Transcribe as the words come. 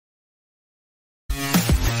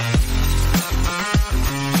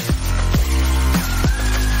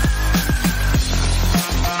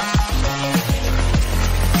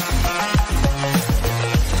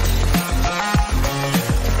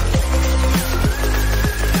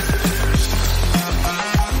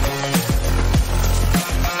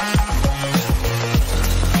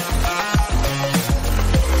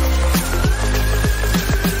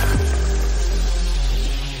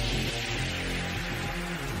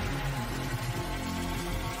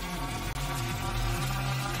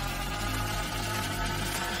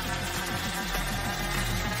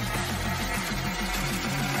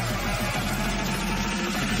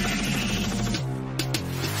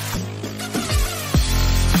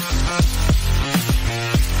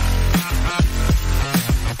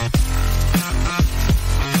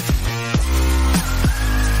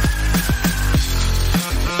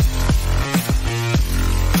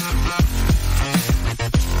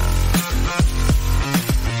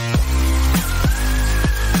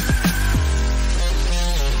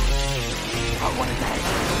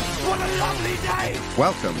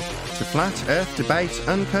Welcome to Flat Earth Debate,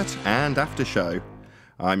 Uncut and After Show.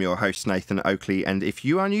 I'm your host Nathan Oakley, and if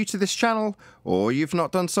you are new to this channel, or you've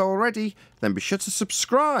not done so already, then be sure to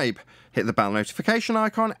subscribe, hit the bell notification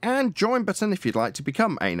icon and join button if you'd like to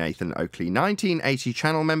become a Nathan Oakley 1980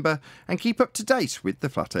 channel member and keep up to date with the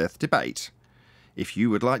Flat Earth Debate. If you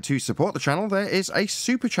would like to support the channel, there is a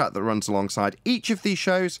super chat that runs alongside each of these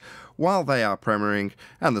shows while they are premiering,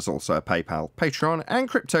 and there's also a PayPal, Patreon and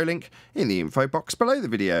crypto link in the info box below the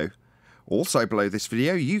video. Also below this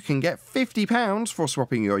video, you can get £50 for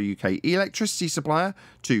swapping your UK electricity supplier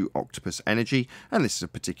to Octopus Energy, and this is a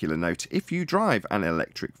particular note if you drive an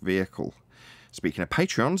electric vehicle. Speaking of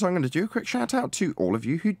Patreons, I'm going to do a quick shout out to all of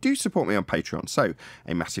you who do support me on Patreon. So,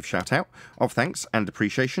 a massive shout out of thanks and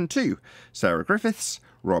appreciation to Sarah Griffiths,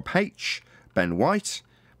 Rob H, Ben White,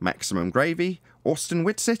 Maximum Gravy, Austin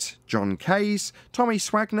Whitsit, John Kays, Tommy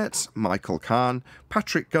Swagnett, Michael Kahn,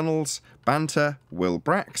 Patrick Gunnels, Banter, Will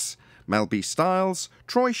Brax, Mel B. Styles,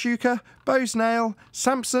 Troy Shuker, Bosnail,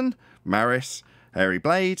 Samson, Maris, Harry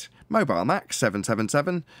Blade, Mobile Mac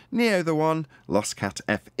 777, Neo the One, Lost Cat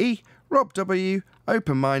FE, Rob W,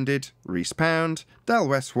 Open Minded, Reese Pound, Del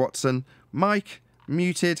West Watson, Mike,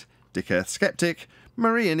 Muted, Dick Earth Skeptic,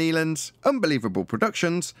 Maria Neelands, Unbelievable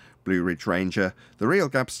Productions, Blue Ridge Ranger, The Real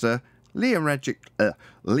Gabster, Liam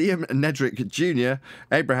Nedrick Jr.,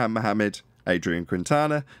 Abraham Mohammed, Adrian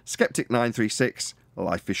Quintana, Skeptic936,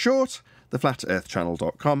 Life is Short,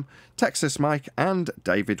 theflatearthchannel.com, Texas Mike, and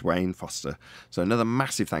David Wayne Foster. So another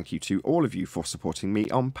massive thank you to all of you for supporting me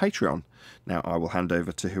on Patreon. Now I will hand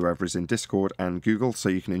over to whoever is in Discord and Google so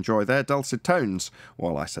you can enjoy their dulcet tones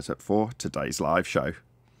while I set up for today's live show.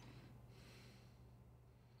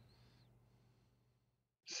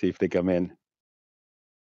 See if they come in.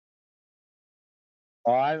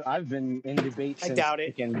 Oh, I've been in debate since 5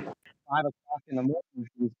 o'clock in the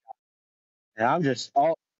morning. And I'm just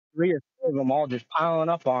all 3 or 4 of them all just piling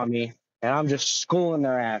up on me, and I'm just schooling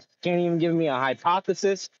their ass. Can't even give me a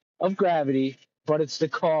hypothesis of gravity, but it's the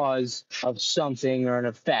cause of something or an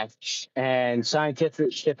effect. And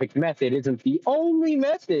scientific method isn't the only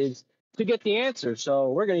method to get the answer. So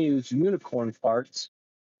we're going to use unicorn farts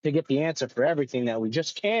to get the answer for everything that we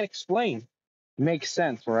just can't explain. Makes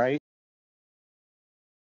sense, right?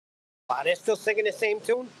 They're still singing the same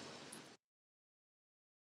tune?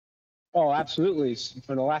 Oh, absolutely.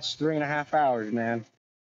 For the last 3.5 hours, man.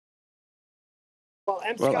 Well,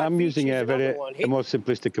 I'm using the most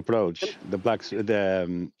simplistic approach.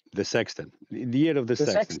 The sextant, the year of the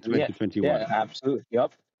sextant, 2021. Yeah, absolutely.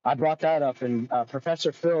 Yep. I brought that up, and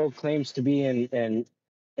Professor Phil claims to be in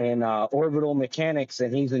orbital mechanics,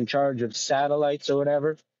 and he's in charge of satellites or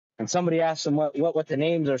whatever. And somebody asked him what the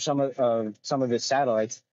names are some of his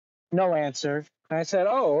satellites. No answer. And I said,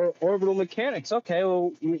 "Oh, orbital mechanics. Okay,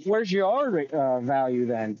 well, where's your R value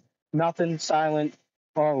then? Nothing. Silent.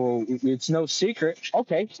 Oh, well, it's no secret.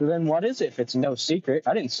 Okay, so then what is it if it's no secret?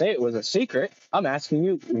 I didn't say it was a secret. I'm asking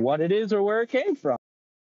you what it is or where it came from."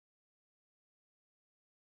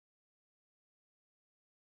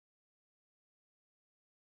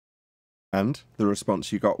 And the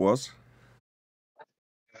response you got was?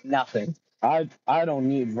 Nothing. I don't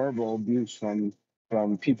need verbal abuse from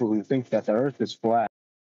people who think that the Earth is flat.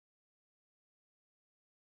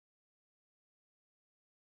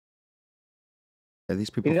 Yeah, these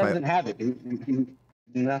people. He doesn't have it.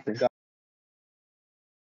 Nothing.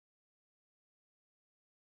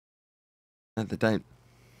 No, they don't.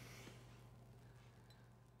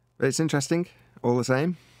 But it's interesting, all the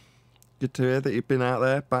same. Good to hear that you've been out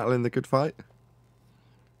there battling the good fight.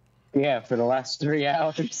 Yeah, for the last 3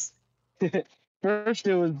 hours. First,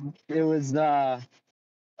 it was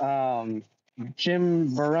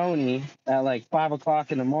Jim Baroni at like 5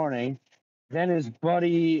 o'clock in the morning. Then his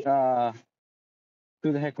buddy,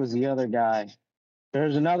 who the heck was the other guy?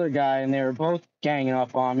 There's another guy, and they were both ganging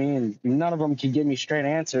up on me, and none of them could give me straight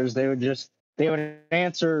answers. They would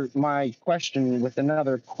answer my question with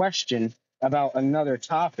another question about another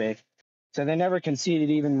topic. So they never conceded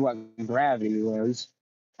even what gravity was.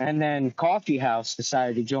 And then Coffee House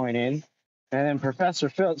decided to join in. And then Professor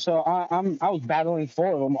Phil. So I was battling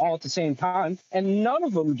 4 of them all at the same time, and none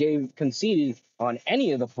of them conceded on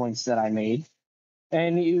any of the points that I made.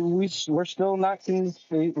 And we're still not in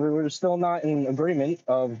agreement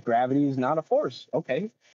of gravity is not a force. Okay,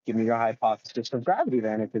 give me your hypothesis of gravity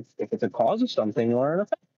then. If it's a cause of something or an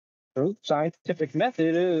effect. So scientific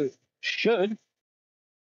method should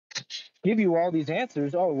give you all these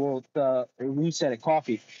answers. Oh well, we said at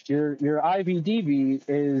coffee. Your IVDB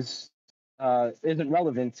isn't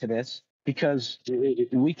relevant to this because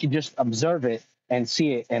we could just observe it and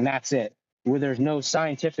see it, and that's it. where there's no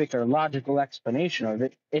scientific or logical explanation of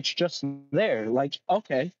it. It's just there. Like,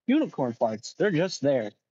 okay, unicorn farts, they're just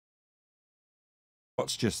there.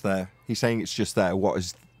 What's just there? He's saying it's just there. What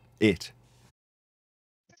is it?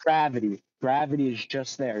 Gravity. Gravity is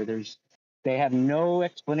just there. They have no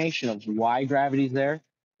explanation of why gravity's there,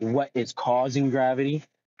 what is causing gravity,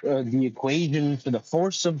 the equation for the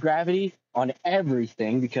force of gravity on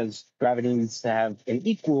everything, because gravity needs to have an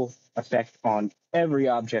equal effect on every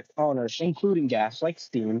object on Earth, including gas like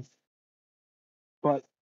steam. But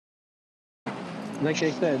like I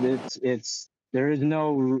said, there's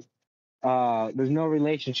no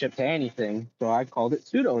relationship to anything, so I called it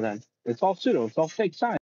pseudo. Then it's all pseudo. It's all fake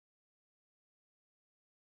science.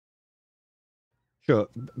 Sure,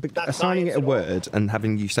 but assigning it a word and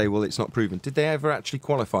having you say, well, it's not proven, did they ever actually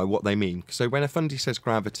qualify what they mean? So when a fundy says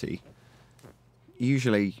gravity,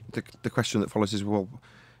 usually the question that follows is, well,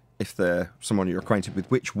 if they're someone you're acquainted with,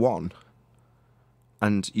 which one?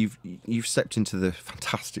 And you've stepped into the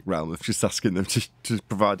fantastic realm of just asking them to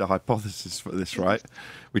provide a hypothesis for this, right?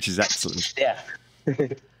 Which is excellent. Yeah.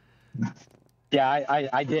 Yeah,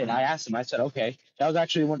 I did. I asked him. I said, okay. That was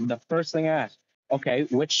actually the first thing I asked. Okay,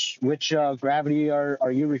 which gravity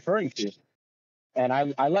are you referring to? And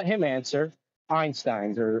I let him answer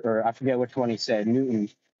Einstein's, or I forget which one he said,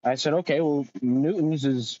 Newton's. I said, okay, well, Newton's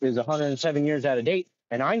is 107 years out of date,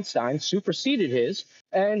 and Einstein superseded his,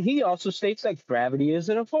 and he also states that gravity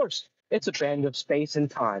isn't a force. It's a bend of space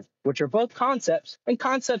and time, which are both concepts, and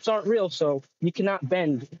concepts aren't real, so you cannot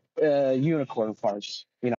bend unicorn parts,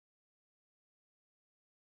 you know.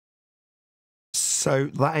 So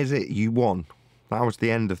that is it. You won. That was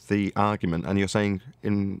the end of the argument, and you're saying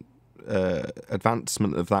in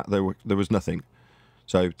advancement of that there was nothing.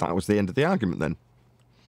 So that was the end of the argument then.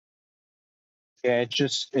 Yeah, it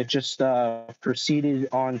just proceeded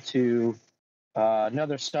on to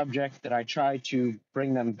another subject that I tried to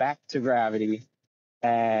bring them back to gravity,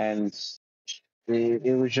 and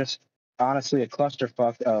it was just honestly a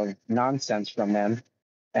clusterfuck of nonsense from them,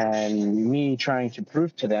 and me trying to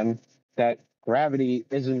prove to them that gravity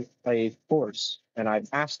isn't a force. And I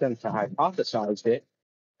asked them to hypothesize it,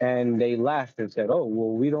 and they laughed and said, "Oh, well,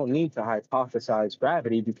 we don't need to hypothesize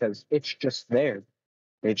gravity because it's just there.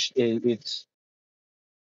 It's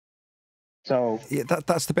so." Yeah,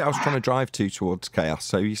 that's the bit I was trying to drive towards chaos.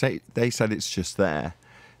 So they said it's just there.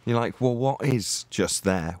 You're like, well, what is just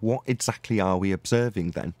there? What exactly are we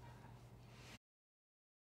observing then?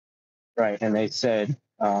 Right, and they said,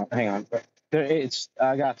 "Hang on,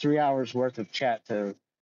 I got 3 hours worth of chat to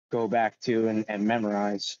go back to and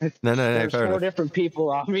memorize." No, There's fair four enough. Different people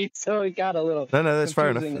on me, so it got a little no, that's fair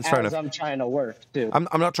enough. That's fair enough. I'm trying to work too. I'm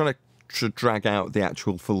not trying to drag out the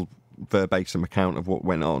actual full verbatim account of what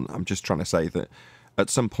went on. I'm just trying to say that at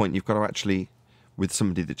some point you've got to actually, with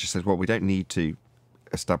somebody that just says, well, we don't need to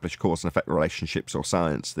establish cause and effect relationships or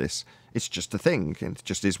science this. It's just a thing, and it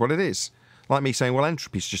just is what it is. Like me saying, well,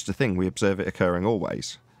 entropy is just a thing. We observe it occurring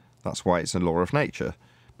always. That's why it's a law of nature.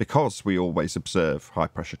 Because we always observe high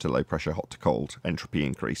pressure to low pressure, hot to cold, entropy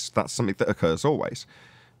increase. That's something that occurs always.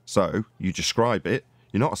 So you describe it.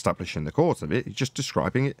 You're not establishing the cause of it. You're just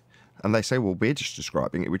describing it. And they say, well, we're just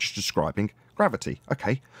describing it. We're just describing gravity.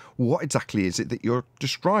 Okay, what exactly is it that you're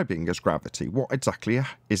describing as gravity? What exactly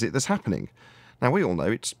is it that's happening? Now, we all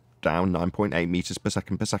know it's down 9.8 meters per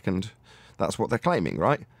second. That's what they're claiming,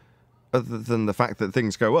 right? Other than the fact that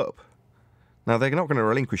things go up. Now, they're not going to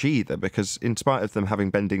relinquish either, because in spite of them having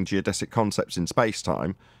bending geodesic concepts in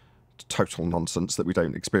space-time, total nonsense that we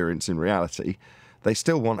don't experience in reality, they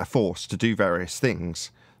still want a force to do various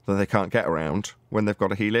things that they can't get around when they've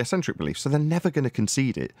got a heliocentric belief. So they're never going to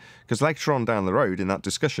concede it, because later on down the road in that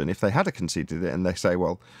discussion, if they had conceded it and they say,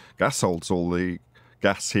 well, gas holds all the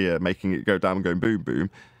gas here, making it go down, going boom, boom,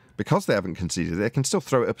 because they haven't conceded it, they can still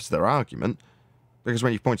throw it up as their argument, because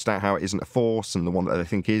when you've pointed out how it isn't a force, and the one that they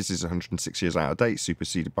think is 106 years out of date,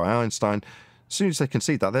 superseded by Einstein, as soon as they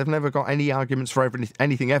concede that, they've never got any arguments for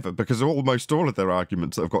anything ever, because almost all of their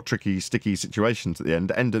arguments that have got tricky, sticky situations at the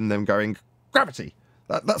end in them going, gravity!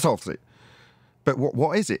 That solves it. But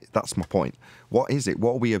what is it? That's my point. What is it?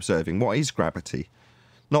 What are we observing? What is gravity?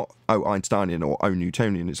 Not, oh, Einsteinian or oh,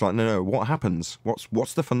 Newtonian. It's like, no, what happens?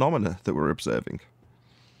 What's the phenomena that we're observing?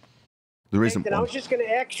 There isn't one. I was just going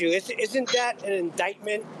to ask you, isn't that an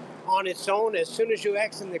indictment on its own? As soon as you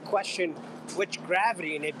ask them the question, which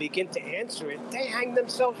gravity, and they begin to answer it, they hang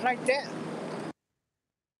themselves right there.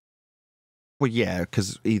 Well, yeah,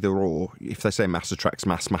 because either or, if they say mass attracts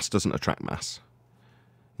mass, mass doesn't attract mass.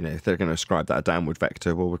 You know, if they're going to ascribe that a downward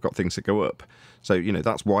vector, well, we've got things that go up. So, you know,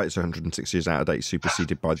 that's why it's 106 years out of date,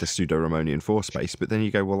 superseded by the pseudo-Ramonian force space. But then you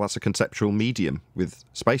go, well, that's a conceptual medium with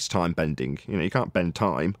space-time bending. You know, you can't bend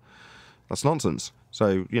time. That's nonsense.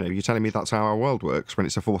 So, you know, you're telling me that's how our world works when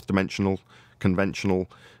it's a fourth-dimensional conventional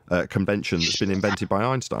convention that's been invented by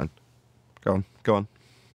Einstein. Go on, go on.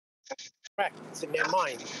 Correct. It's in their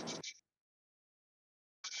mind.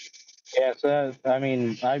 Yeah, so I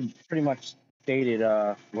mean, I pretty much stated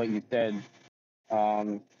what you said,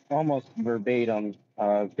 almost verbatim,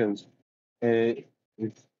 because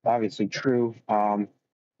it's obviously true.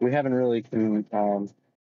 We haven't really come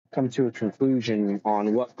to a conclusion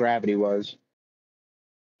on what gravity was.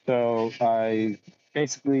 So I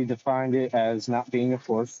basically defined it as not being a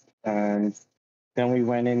force, and then we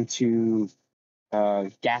went into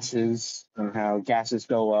gases and how gases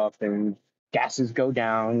go up and gases go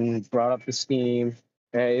down, brought up the steam.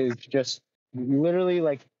 It's just literally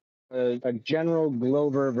like a general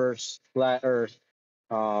Glover versus flat Earth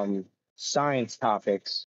science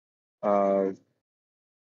topics that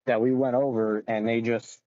we went over, and they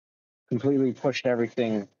just completely pushed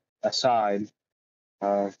everything aside.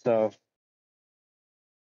 So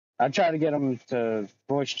I tried to get them to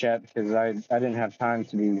voice chat because I didn't have time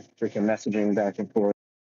to be freaking messaging back and forth.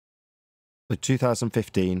 So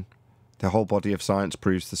 2015, the whole body of science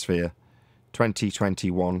proves the sphere.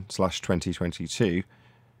 2021/2022,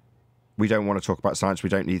 we don't want to talk about science. We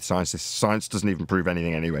don't need scientists. Science doesn't even prove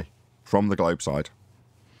anything anyway, from the globe side.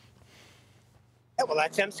 Yeah, well,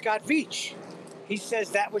 that's M. Scott Veach. He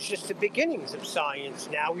says that was just the beginnings of science.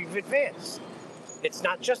 Now we've advanced. It's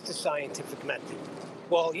not just a scientific method.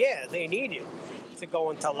 Well, yeah, they need it to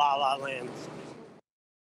go into la-la land.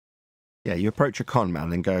 Yeah, you approach a con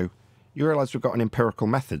man and go, you realise we've got an empirical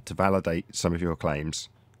method to validate some of your claims.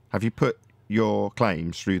 Have you put your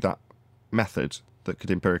claims through that method that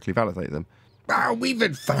could empirically validate them? Ah, we've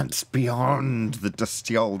advanced beyond the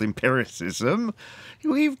dusty old empiricism.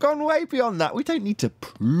 We've gone way beyond that. We don't need to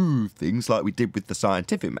prove things like we did with the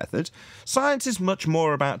scientific method. Science is much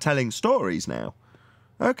more about telling stories now.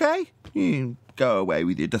 Okay? You go away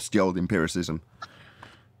with your dusty old empiricism.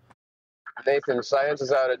 Nathan, science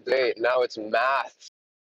is out of date. Now it's math.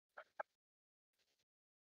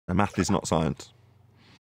 And math is not science.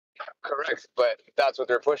 Correct, but that's what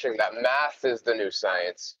they're pushing, that math is the new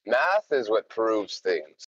science. Math is what proves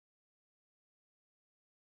things.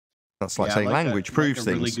 That's like saying language proves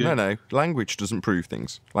things. No, language doesn't prove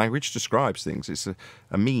things. Language describes things. It's a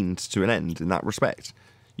means to an end in that respect.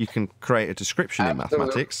 You can create a description in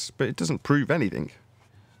mathematics, but it doesn't prove anything.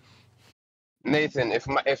 Nathan,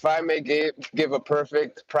 if I may give a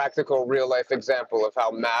perfect, practical, real-life example of how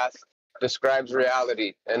math describes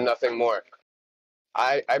reality and nothing more.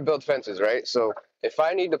 I build fences, right? So if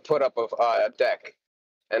I need to put up a deck,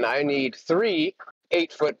 and I need 3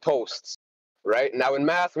 8-foot posts, right? Now in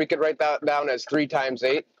math, we could write that down as 3 times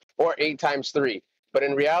 8 or 8 times 3. But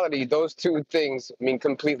in reality, those two things mean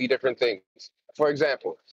completely different things. For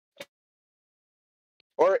example,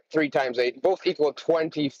 or 3 times 8, both equal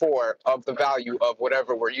 24 of the value of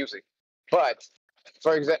whatever we're using. But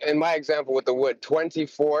for example, in my example with the wood,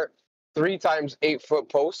 24, 3 times 8-foot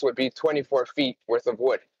posts would be 24 feet worth of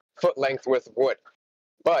wood, foot length worth of wood.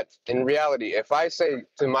 But in reality, if I say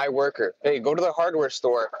to my worker, hey, go to the hardware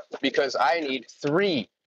store because I need 3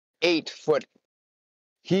 8-foot,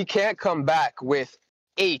 he can't come back with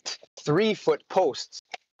 8 3-foot posts.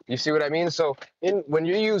 You see what I mean? So when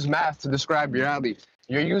you use math to describe reality,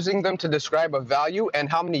 you're using them to describe a value and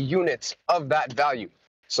how many units of that value.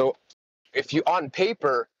 So if you, on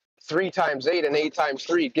paper, 3 times 8 and 8 times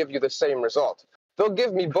 3 give you the same result. They'll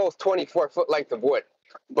give me both 24-foot length of wood.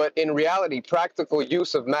 But in reality, practical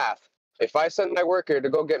use of math, if I send my worker to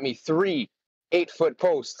go get me 3 8-foot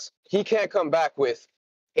posts, he can't come back with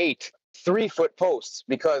 8 3-foot posts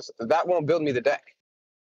because that won't build me the deck.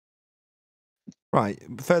 Right.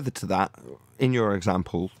 Further to that, in your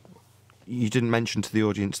example, you didn't mention to the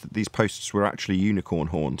audience that these posts were actually unicorn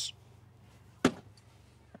horns.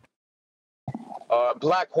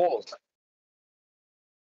 Black holes.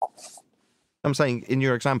 I'm saying, in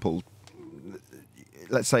your example,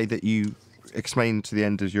 let's say that you explained to the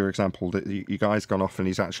end of your example that you guys gone off and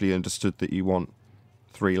he's actually understood that you want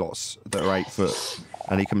 3 lots that are 8 foot,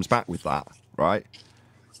 and he comes back with that, right?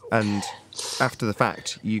 And after the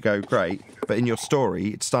fact, you go, great, but in your story,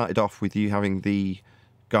 it started off with you having the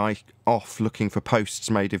guy off looking for posts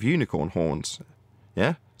made of unicorn horns,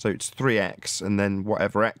 yeah? So it's 3x, and then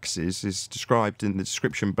whatever x is described in the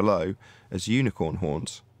description below as unicorn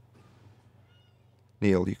horns.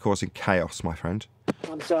 Neil, you're causing chaos, my friend.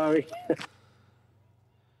 I'm sorry.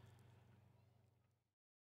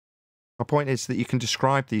 My point is that you can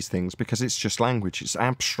describe these things because it's just language. It's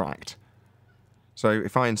abstract. So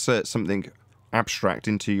if I insert something abstract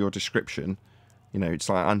into your description, you know, it's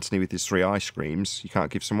like Anthony with his 3 ice creams. You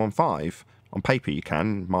can't give someone 5. On paper you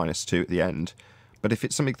can, -2 at the end. But if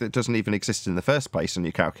it's something that doesn't even exist in the first place and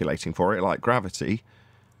you're calculating for it, like gravity,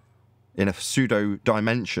 in a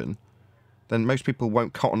pseudo-dimension, then most people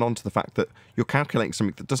won't cotton on to the fact that you're calculating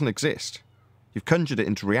something that doesn't exist. You've conjured it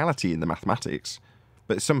into reality in the mathematics.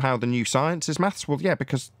 But somehow the new science is maths? Well, yeah,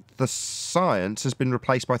 because the science has been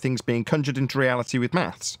replaced by things being conjured into reality with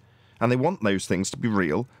maths. And they want those things to be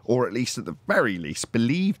real, or at least at the very least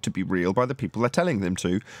believed to be real by the people they're telling them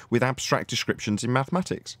to, with abstract descriptions in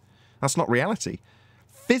mathematics. That's not reality.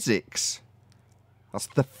 Physics. That's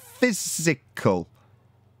the physical.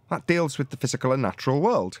 That deals with the physical and natural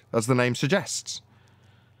world, as the name suggests.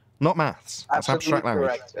 Not maths. That's abstract language.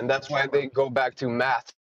 Correct. And that's why they go back to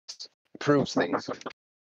math. Proves things.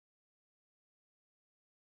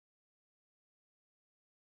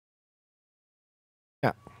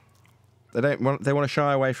 Yeah. They want to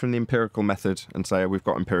shy away from the empirical method and say, oh, we've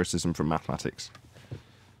got empiricism from mathematics.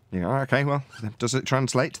 You go, okay, well, does it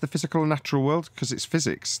translate to the physical and natural world? Because it's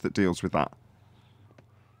physics that deals with that.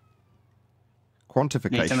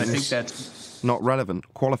 Quantification Nathan, I think that's not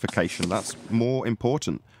relevant. Qualification, that's more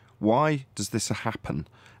important. Why does this happen?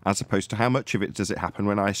 As opposed to how much of it does it happen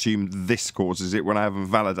when I assume this causes it when I haven't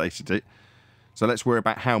validated it. So let's worry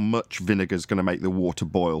about how much vinegar is going to make the water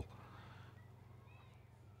boil.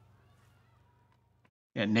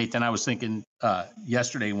 Yeah, Nathan, I was thinking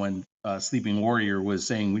yesterday when Sleeping Warrior was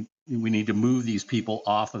saying we need to move these people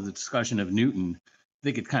off of the discussion of Newton. I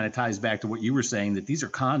think it kind of ties back to what you were saying, that these are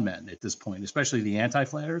con men at this point, especially the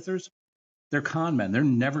anti-flat earthers. They're con men. They're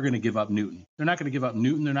never going to give up Newton. They're not going to give up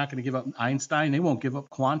Newton. They're not going to give up Einstein. They won't give up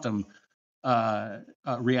quantum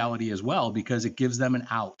reality as well, because it gives them an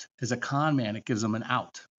out. As a con man, it gives them an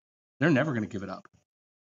out. They're never going to give it up.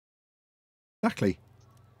 Exactly.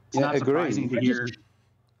 It's not surprising to hear.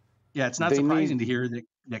 Yeah, it's not surprising to hear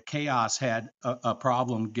that chaos had a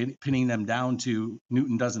problem pinning them down to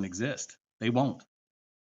Newton doesn't exist. They won't.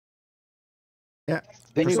 Yeah.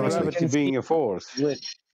 They need gravity being a force.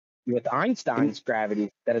 With Einstein's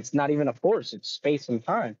gravity, that it's not even a force, it's space and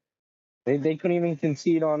time. They couldn't even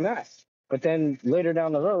concede on that. But then later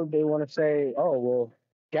down the road, they want to say, oh, well,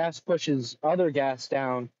 gas pushes other gas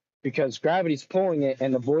down because gravity's pulling it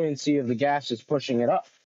and the buoyancy of the gas is pushing it up.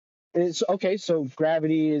 It's okay, so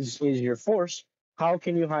gravity is your force. How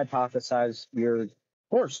can you hypothesize your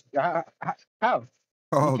force? How?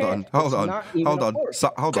 Hold on.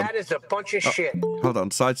 That is a bunch of shit. Hold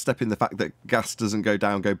on, sidestepping the fact that gas doesn't go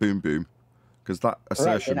down, go boom, boom. Because that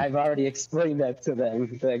assertion... Right, and I've already explained that to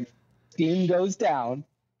them. The steam goes down.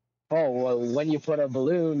 Oh, well, when you put a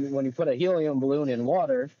helium balloon in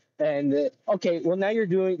water, and, okay, well, now you're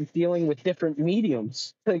dealing with different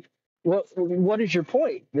mediums. Like, what is your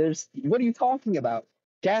point? What are you talking about?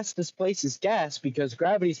 Gas displaces gas because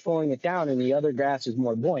gravity's pulling it down and the other gas is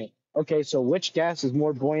more buoyant. Okay, so which gas is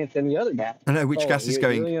more buoyant than the other gas? No, which gas is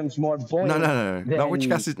going... Helium's more buoyant. No. Not which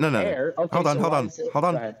gas is... No. Air. Okay,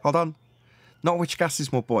 hold on. Not which gas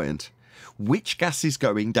is more buoyant. Which gas is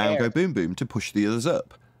going down, go boom, boom, to push the others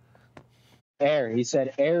up? Air. He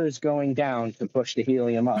said air is going down to push the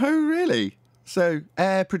helium up. Oh, really? So,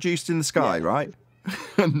 air produced in the sky, right?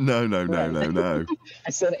 No. I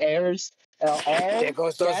said air's... there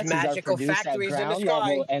goes those magical factories in the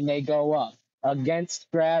sky. And they go up against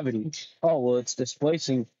gravity. Oh, well, it's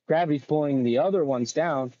displacing. Gravity's pulling the other ones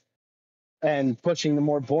down and pushing the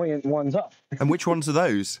more buoyant ones up. And which ones are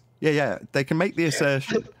those? Yeah, they can make the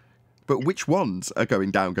assertion. But which ones are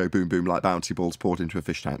going down, go boom, boom, like bouncy balls poured into a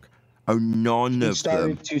fish tank? Oh, none of them.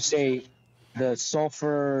 Started to say the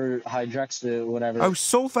sulfur hydroxide, whatever. Oh,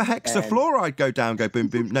 sulfur hexafluoride go down, go boom,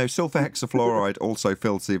 boom. No, sulfur hexafluoride also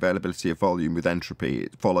fills the availability of volume with entropy.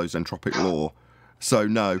 It follows entropic law. So,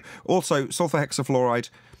 no. Also, sulfur hexafluoride...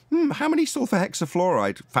 how many sulfur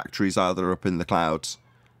hexafluoride factories are there up in the clouds?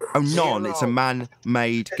 Oh, none. It's a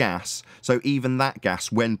man-made gas. So even that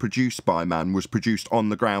gas, when produced by man, was produced on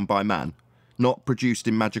the ground by man. Not produced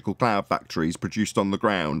in magical cloud factories, produced on the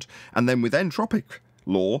ground. And then with entropic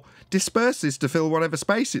law, disperses to fill whatever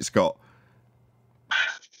space it's got.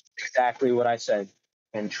 Exactly what I said.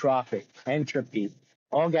 Entropic, entropy.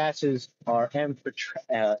 All gases are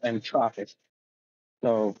entropic.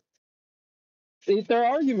 So their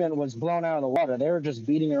argument was blown out of the water. They were just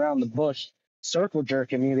beating around the bush, circle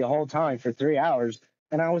jerking me the whole time for 3 hours,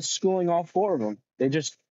 and I was schooling all 4 of them. They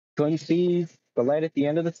just couldn't see the light at the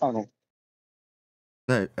end of the tunnel.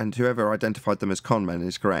 No, and whoever identified them as con men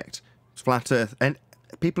is correct. Flat Earth, and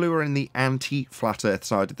people who are in the anti-flat Earth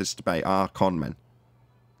side of this debate are con men.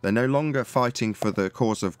 They're no longer fighting for the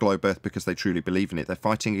cause of globe Earth because they truly believe in it. They're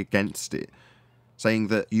fighting against it, saying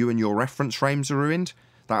that you and your reference frames are ruined.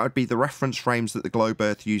 That would be the reference frames that the globe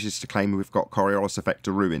Earth uses to claim we've got Coriolis effect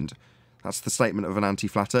are ruined. That's the statement of an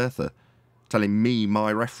anti-flat earther, telling me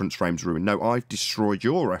my reference frames are ruined. No, I've destroyed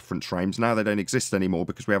your reference frames. Now they don't exist anymore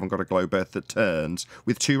because we haven't got a globe Earth that turns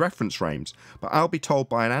with 2 reference frames. But I'll be told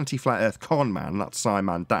by an anti-flat Earth con man, that's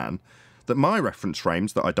Simon Dan, that my reference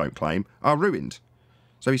frames that I don't claim are ruined.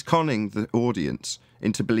 So he's conning the audience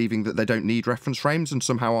into believing that they don't need reference frames and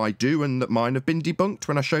somehow I do, and that mine have been debunked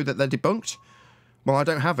when I show that they're debunked. Well, I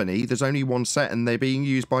don't have any. There's only one set and they're being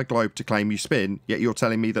used by Globe to claim you spin, yet you're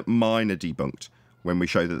telling me that mine are debunked when we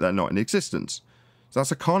show that they're not in existence. So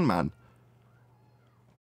that's a con man.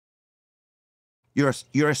 You're a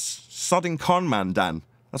sodding con man, Dan.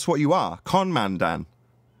 That's what you are. Con man, Dan.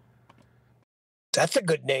 That's a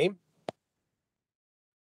good name.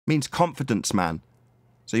 Means confidence man.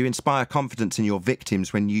 So you inspire confidence in your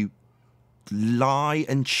victims when you lie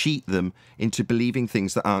and cheat them into believing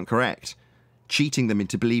things that aren't correct. Cheating them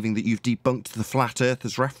into believing that you've debunked the flat Earth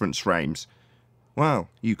as reference frames. Well,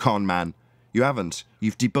 you con man, you haven't.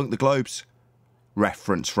 You've debunked the globe's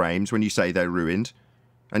reference frames when you say they're ruined,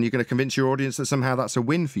 and you're going to convince your audience that somehow that's a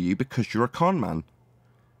win for you because you're a con man.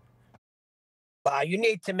 You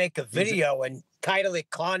need to make a video and title it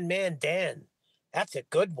Con Man Dan. That's a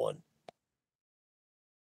good one.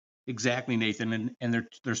 Exactly, Nathan, and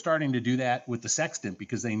they're starting to do that with the sextant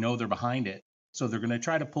because they know they're behind it. So they're going to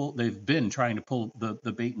try to pull. They've been trying to pull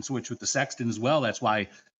the bait and switch with the sextant as well. That's why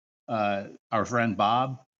our friend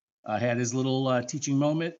Bob had his little teaching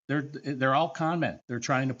moment. They're all con men. They're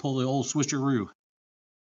trying to pull the old switcheroo.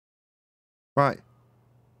 Right.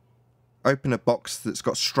 Open a box that's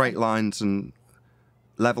got straight lines and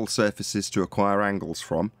level surfaces to acquire angles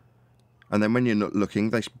from, and then when you're not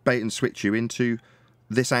looking, they bait and switch you into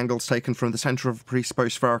this angle's taken from the centre of a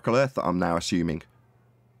presupposed spherical Earth that I'm now assuming,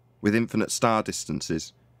 with infinite star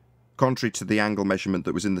distances, contrary to the angle measurement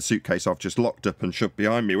that was in the suitcase I've just locked up and shoved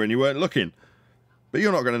behind me when you weren't looking. But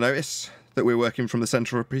you're not going to notice that we're working from the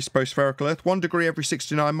centre of a presupposed spherical Earth 1 degree every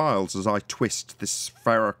 69 miles as I twist this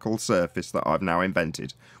spherical surface that I've now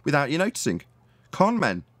invented, without you noticing. Con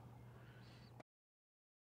men.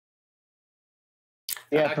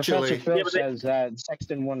 Yeah, actually, Professor Phil says that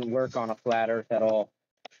sextant wouldn't work on a flat Earth at all.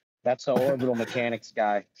 That's an orbital mechanics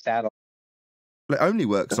guy. Saddle. It only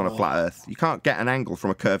works on a flat Earth. You can't get an angle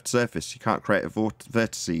from a curved surface. You can't create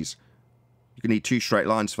vertices. You need 2 straight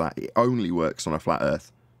lines for that. It only works on a flat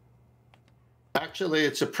Earth. Actually,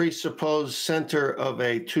 it's a presupposed center of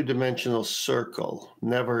a 2-dimensional circle,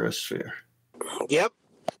 never a sphere. Yep.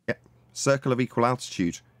 Circle of equal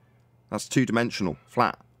altitude. That's 2-dimensional,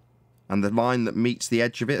 flat. And the line that meets the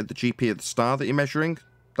edge of it at the GP of the star that you're measuring,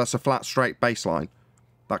 that's a flat, straight baseline.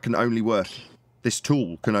 That can only work. This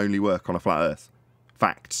tool can only work on a flat Earth.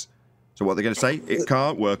 Facts. So what they're going to say? It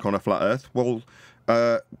can't work on a flat Earth. Well,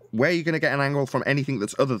 where are you going to get an angle from anything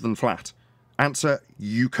that's other than flat? Answer,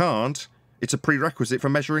 you can't. It's a prerequisite for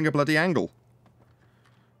measuring a bloody angle.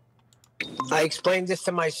 I explained this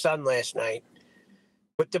to my son last night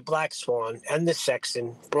with the black swan and the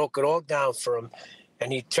sextant, broke it all down for him,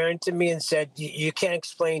 and he turned to me and said, you can't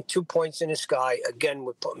explain 2 points in the sky, again,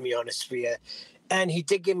 with putting me on a sphere. And he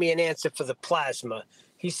did give me an answer for the plasma.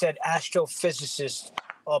 He said astrophysicists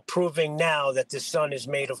are proving now that the sun is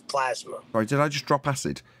made of plasma. Sorry, did I just drop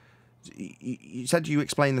acid? You said you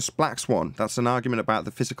explained the black swan. That's an argument about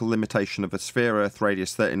the physical limitation of a sphere Earth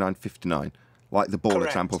radius 3959, like the ball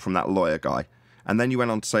example from that lawyer guy. And then you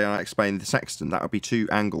went on to say I explained the sextant. That would be 2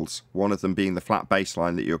 angles, one of them being the flat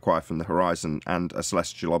baseline that you acquire from the horizon and a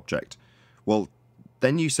celestial object. Well,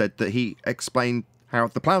 then you said that he explained how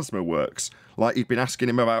the plasma works, like you'd been asking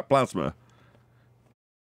him about plasma.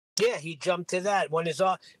 Yeah, he jumped to that.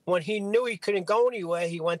 When he knew he couldn't go anywhere,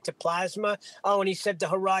 he went to plasma. Oh, and he said the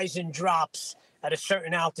horizon drops at a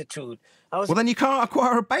certain altitude. Well, then you can't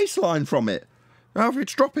acquire a baseline from it. Now, if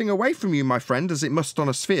it's dropping away from you, my friend, as it must on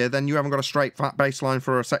a sphere, then you haven't got a straight flat baseline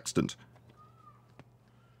for a sextant.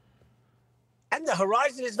 And the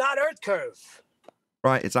horizon is not Earth curve.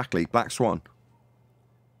 Right, exactly. Black swan.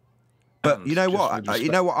 But you know what?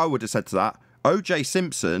 You know what I would have said to that? O.J.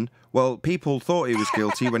 Simpson, well, people thought he was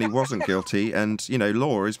guilty when he wasn't guilty, and, you know,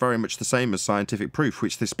 law is very much the same as scientific proof,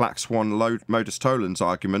 which this black swan modus tollens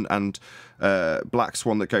argument and black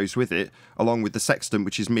swan that goes with it, along with the sextant,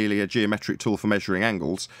 which is merely a geometric tool for measuring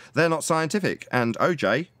angles, they're not scientific. And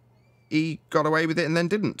O.J., he got away with it and then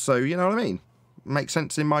didn't. So, you know what I mean? Makes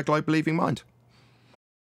sense in my globe-believing mind.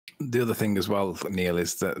 The other thing as well, Neil,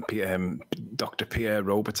 is that Dr. Pierre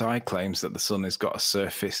Robitaille claims that the sun has got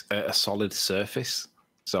a solid surface.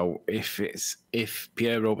 So if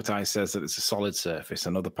Pierre Robitaille says that it's a solid surface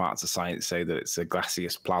and other parts of science say that it's a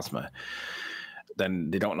gaseous plasma,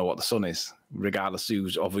 then they don't know what the sun is, regardless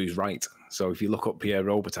of who's right. So if you look up Pierre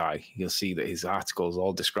Robitaille, you'll see that his articles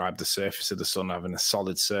all describe the surface of the sun having a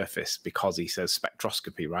solid surface because he says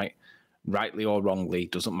spectroscopy, right? Rightly or wrongly,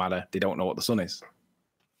 doesn't matter. They don't know what the sun is.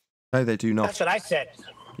 No, they do not. That's what I said.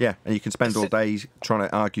 Yeah, and you can spend all day trying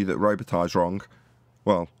to argue that Robitaille's wrong.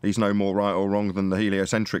 Well, he's no more right or wrong than the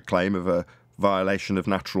heliocentric claim of a violation of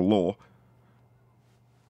natural law.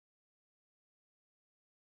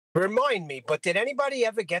 Remind me, but did anybody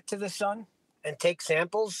ever get to the sun and take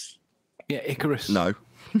samples? Yeah, Icarus. No.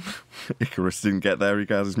 Icarus didn't get there. He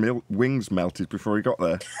got his wings melted before he got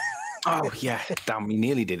there. Oh, yeah. Damn, he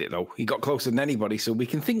nearly did it, though. He got closer than anybody, so we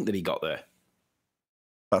can think that he got there.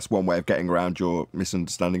 That's one way of getting around your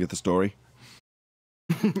misunderstanding of the story.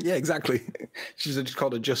 Yeah, exactly. She's just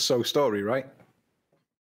called a just so story, right?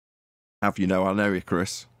 Have you know, I know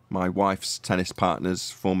Icarus. My wife's tennis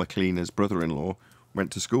partner's former cleaner's brother-in-law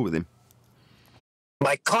went to school with him.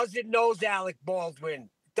 My cousin knows Alec Baldwin.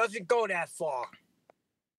 Doesn't go that far.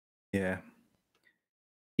 Yeah.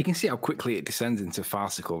 You can see how quickly it descends into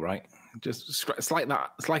farcical, right? Just it's like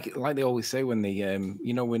that. It's like they always say when they,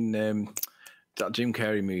 you know, when that Jim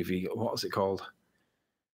Carrey movie, what was it called?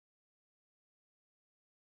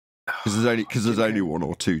 Because there's only one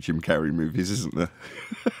or two Jim Carrey movies, isn't there?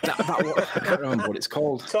 that one, I can't remember what it's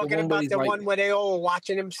called. Talking about the one where they all were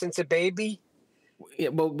watching him since a baby. Yeah,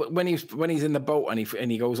 well, but when he's in the boat and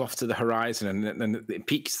he goes off to the horizon and then it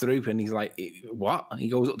peeks through and he's like, "What?" He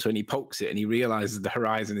goes up to it and he pokes it and he realizes the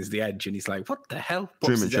horizon is the edge and he's like, "What the hell?"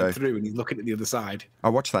 Truman Show. Through and he's looking at the other side. I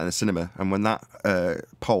watched that in the cinema, and when that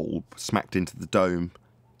pole smacked into the dome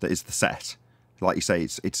that is the set, like you say,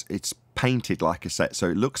 it's painted like a set, so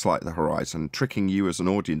it looks like the horizon, tricking you as an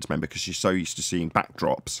audience member because you're so used to seeing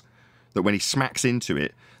backdrops that when he smacks into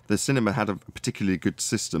it, the cinema had a particularly good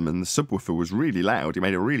system, and the subwoofer was really loud. He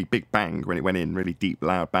made a really big bang when it went in, really deep,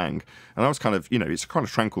 loud bang. And I was kind of, you know, it's a kind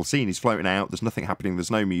of tranquil scene. He's floating out. There's nothing happening.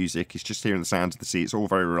 There's no music. He's just hearing the sounds of the sea. It's all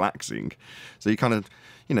very relaxing. So you kind of,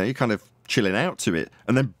 you know, you're kind of chilling out to it.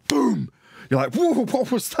 And then, boom! You're like, whoa,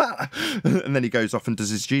 what was that? And then he goes off and does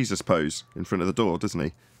his Jesus pose in front of the door, doesn't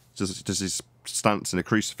he? Does his stance in a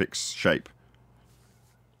crucifix shape.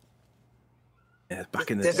 Yeah,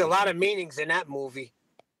 back in the There's day. a lot of meanings in that movie.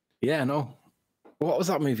 Yeah, no. What was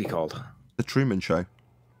that movie called? The Truman Show.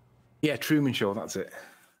 Yeah, Truman Show, that's it.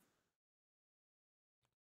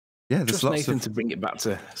 Yeah, there's just lots Nathan of... to bring it back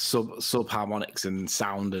to sub harmonics and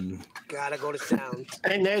sound and... Gotta go to sound.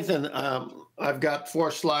 Hey, Nathan, I've got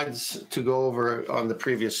 4 slides to go over on the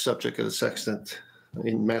previous subject of the sextant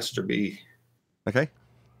in Master B. Okay.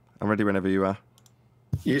 I'm ready whenever you are.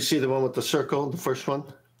 You see the one with the circle, the first one?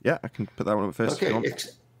 Yeah, I can put that one up first. Okay.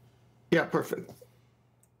 Yeah, perfect.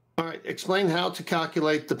 All right. Explain how to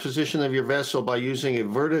calculate the position of your vessel by using a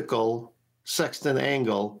vertical sextant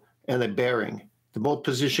angle and a bearing. The boat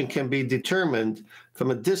position can be determined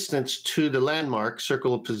from a distance to the landmark,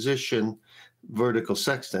 circle of position, vertical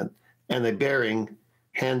sextant, and a bearing,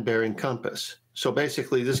 hand bearing compass. So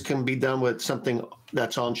basically, this can be done with something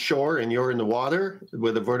that's on shore and you're in the water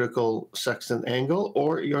with a vertical sextant angle,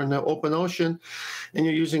 or you're in the open ocean and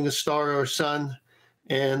you're using a star or sun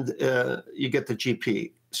and you get the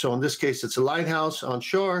GP. So in this case, it's a lighthouse on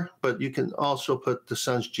shore, but you can also put the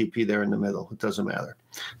sun's GP there in the middle. It doesn't matter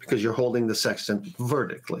because you're holding the sextant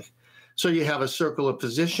vertically. So you have a circle of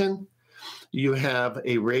position. You have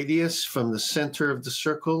a radius from the center of the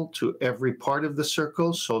circle to every part of the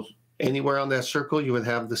circle. So anywhere on that circle, you would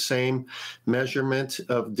have the same measurement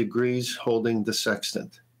of degrees holding the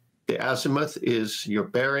sextant. The azimuth is your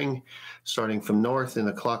bearing, starting from north in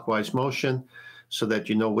a clockwise motion, so that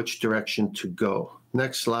you know which direction to go.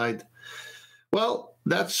 Next slide. Well,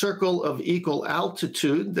 that circle of equal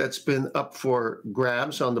altitude that's been up for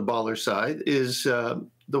grabs on the baller side is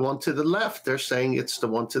the one to the left. They're saying it's the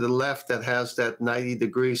one to the left that has that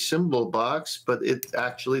 90-degree symbol box, but it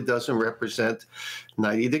actually doesn't represent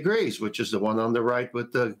 90 degrees, which is the one on the right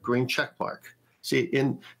with the green check mark. See,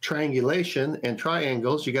 in triangulation and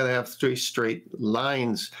triangles, you got to have 3 straight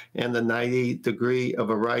lines, and the 90-degree of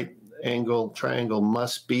a right angle triangle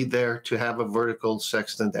must be there to have a vertical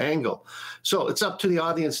sextant angle. So it's up to the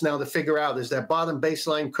audience now to figure out, is that bottom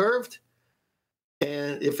baseline curved?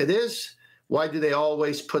 And if it is, why do they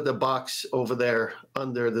always put the box over there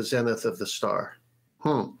under the zenith of the star?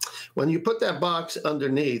 When you put that box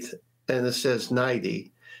underneath and it says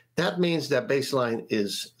 90, that means that baseline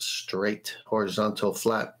is straight, horizontal,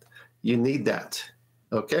 flat. You need that.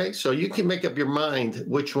 Okay, so you can make up your mind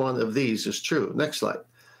which one of these is true. Next slide.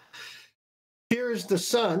 Here's the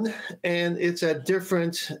sun, and it's at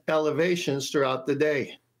different elevations throughout the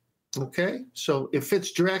day. Okay, so if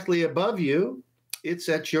it's directly above you, it's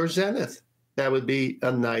at your zenith. That would be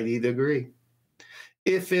a 90 degree.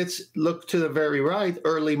 If it's, look to the very right,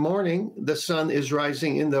 early morning, the sun is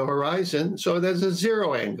rising in the horizon, so there's a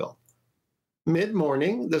 0 angle.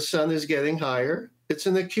 Mid-morning, the sun is getting higher. It's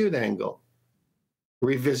an acute angle.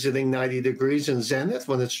 Revisiting 90 degrees in zenith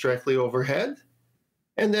when it's directly overhead.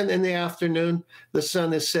 And then in the afternoon, the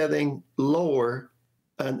sun is setting lower,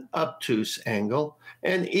 an obtuse angle.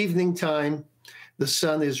 And evening time, the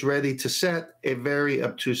sun is ready to set a very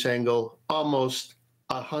obtuse angle, almost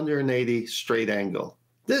 180 straight angle.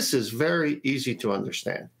 This is very easy to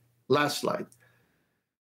understand. Last slide.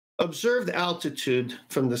 Observed altitude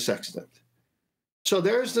from the sextant. So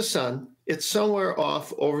there's the sun. It's somewhere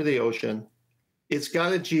off over the ocean. It's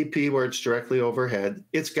got a GP where it's directly overhead.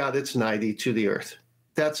 It's got its 90 to the Earth.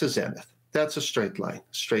 That's a zenith. That's a straight line,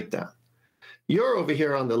 straight down. You're over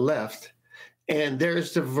here on the left, and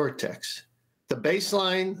there's the vertex, the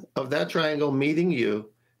baseline of that triangle meeting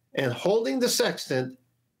you, and holding the sextant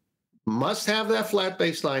must have that flat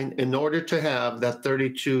baseline in order to have that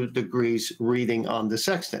 32 degrees reading on the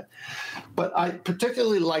sextant. But I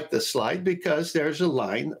particularly like this slide because there's a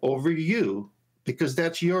line over you, because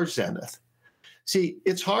that's your zenith. See,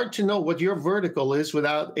 it's hard to know what your vertical is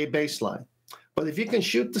without a baseline. But if you can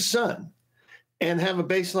shoot the sun and have a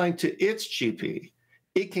baseline to its GP,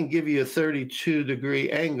 it can give you a 32-degree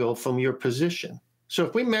angle from your position. So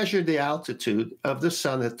if we measure the altitude of the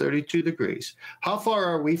sun at 32 degrees, how far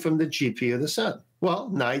are we from the GP of the sun? Well,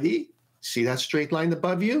 90. See that straight line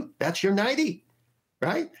above you? That's your 90,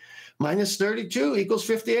 right? Minus 32 equals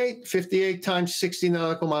 58. 58 times 60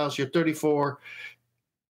 nautical miles, you're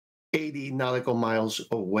 3480 nautical miles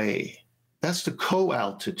away. That's the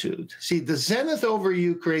co-altitude. See, the zenith over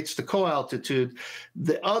you creates the co-altitude.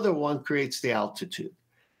 The other one creates the altitude.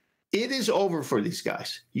 It is over for these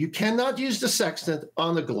guys. You cannot use the sextant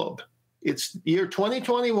on the globe. It's year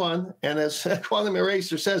 2021, and as Quantum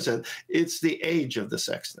Eraser says it, it's the age of the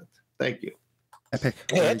sextant. Thank you. Epic.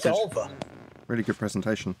 Yeah, it's over. Really good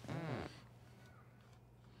presentation.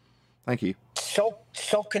 Thank you. So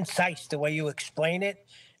concise the way you explain it,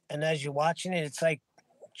 and as you're watching it, it's like,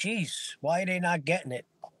 geez, why are they not getting it?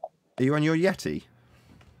 Are you on your Yeti?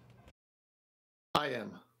 I am.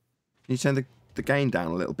 Can you turn the gain down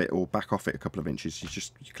a little bit or back off it a couple of inches?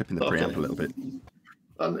 You're clipping the preamp a little bit.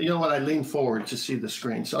 You know what? I lean forward to see the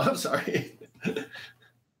screen, so I'm sorry.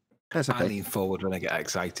 That's okay. I lean forward when I get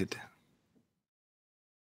excited.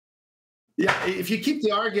 Yeah, if you keep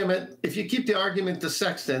the argument the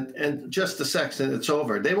sextant and just the sextant, it's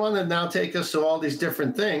over. They want to now take us to all these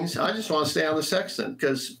different things. I just want to stay on the sextant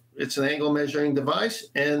because it's an angle measuring device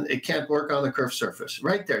and it can't work on the curved surface.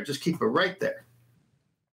 Right there, just keep it right there.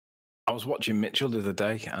 I was watching Mitchell the other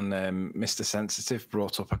day, and Mr. Sensitive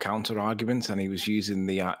brought up a counter argument, and he was using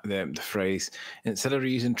the phrase, instead of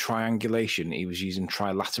using triangulation, he was using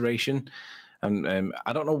trilateration. And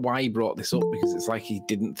I don't know why he brought this up, because it's like he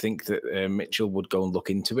didn't think that Mitchell would go and look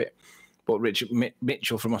into it. But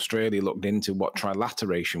Mitchell from Australia looked into what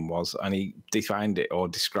trilateration was, and he defined it or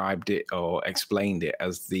described it or explained it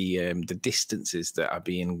as the distances that are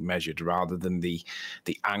being measured rather than the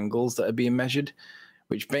angles that are being measured.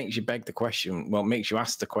 Which makes you beg the question, makes you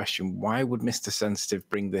ask the question, why would Mr. Sensitive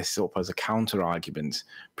bring this up as a counter argument?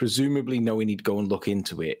 Presumably knowing he'd go and look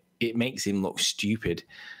into it, it makes him look stupid.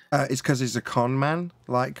 It's because he's a con man,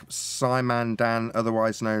 like Simon Dan,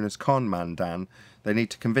 otherwise known as Con Man Dan. They need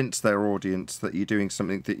to convince their audience that you're doing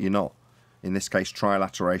something that you're not. In this case,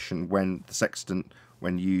 trilateration, when the sextant,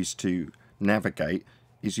 when used to navigate,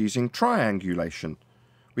 is using triangulation.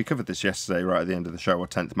 We covered this yesterday, right at the end of the show, what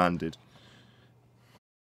 10th Man did.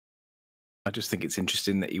 I just think it's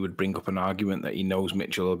interesting that he would bring up an argument that he knows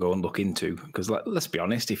Mitchell will go and look into. Because let's be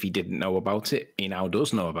honest, if he didn't know about it, he now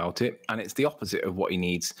does know about it. And it's the opposite of what he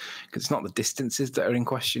needs. Because it's not the distances that are in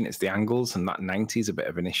question, it's the angles. And that 90 is a bit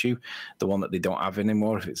of an issue. The one that they don't have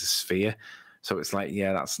anymore if it's a sphere. So it's like,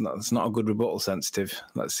 yeah, that's not a good rebuttal, Sensitive.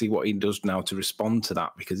 Let's see what he does now to respond to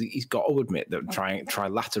that. Because he's got to admit that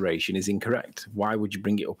trilateration is incorrect. Why would you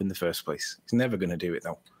bring it up in the first place? He's never going to do it,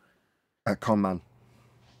 though. Con man.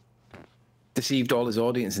 Deceived all his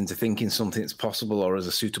audience into thinking something's possible or as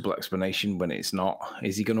a suitable explanation when it's not.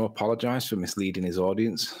 Is he going to apologise for misleading his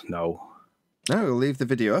audience? No. No, he'll leave the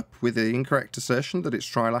video up with the incorrect assertion that it's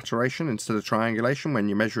trilateration instead of triangulation when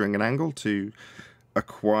you're measuring an angle to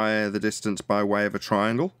acquire the distance by way of a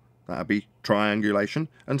triangle. that'd be triangulation,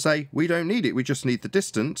 and say, we don't need it, we just need the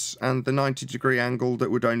distance, and the 90-degree angle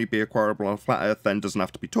that would only be acquirable on flat Earth then doesn't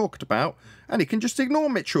have to be talked about, and he can just ignore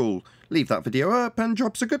Mitchell, leave that video up, and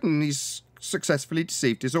jobs are good, and he's successfully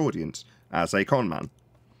deceived his audience as a con man.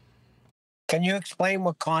 Can you explain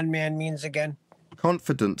what con man means again?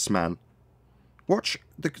 Confidence man. Watch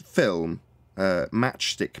the film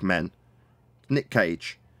Matchstick Men, Nick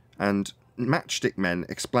Cage, and Matchstick Men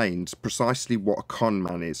explains precisely what a con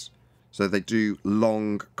man is. So they do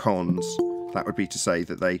long cons. That would be to say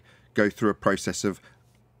that they go through a process of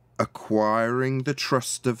acquiring the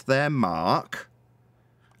trust of their mark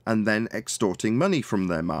and then extorting money from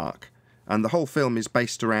their mark. And the whole film is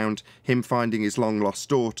based around him finding his long-lost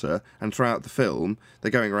daughter, and throughout the film,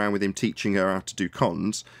 they're going around with him teaching her how to do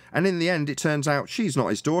cons, and in the end it turns out she's not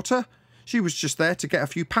his daughter. She was just there to get a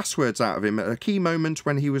few passwords out of him at a key moment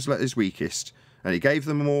when he was at his weakest, and he gave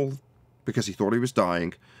them all because he thought he was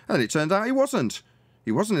dying, and it turned out he wasn't.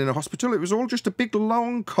 He wasn't in a hospital, it was all just a big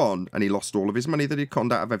long con, and he lost all of his money that he'd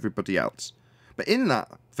conned out of everybody else. But in that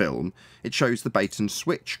film, it shows the bait and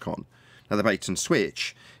switch con. Now, the bait and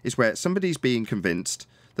switch is where somebody's being convinced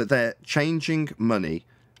that they're changing money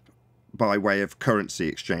by way of currency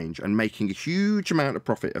exchange and making a huge amount of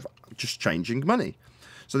profit of just changing money.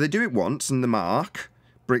 So they do it once, and the mark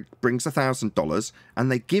brings $1,000, and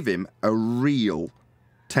they give him a real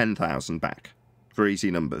 10,000 back for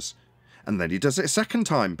easy numbers. And then he does it a second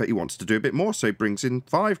time, but he wants to do a bit more, so he brings in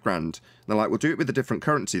 5 grand. And they're like, we'll do it with a different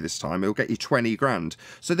currency this time, it'll get you 20 grand.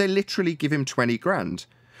 So they literally give him 20 grand.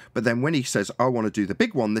 But then when he says, I want to do the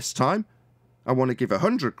big one this time, I want to give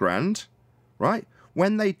 100 grand, right?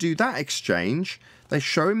 When they do that exchange, they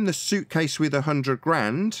show him the suitcase with 100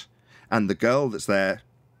 grand, and the girl that's there,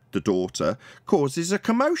 the daughter, causes a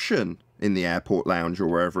commotion in the airport lounge or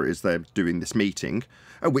wherever it is they're doing this meeting,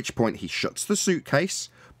 at which point he shuts the suitcase,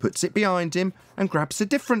 puts it behind him, and grabs a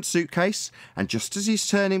different suitcase, and just as he's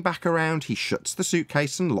turning back around, he shuts the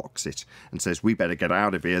suitcase and locks it, and says, we better get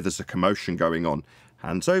out of here, there's a commotion going on.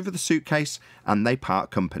 Hands over the suitcase, and they part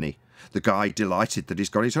company. The guy delighted that he's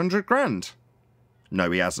got his 100 grand. No,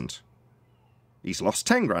 he hasn't. He's lost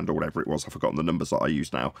 10 grand or whatever it was. I've forgotten the numbers that I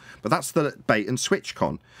use now. But that's the bait and switch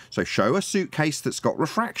con. So show a suitcase that's got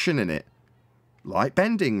refraction in it. Light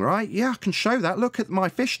bending, right? Yeah, I can show that. Look at my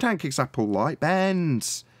fish tank example. Light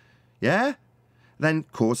bends. Yeah? Then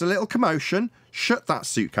cause a little commotion, shut that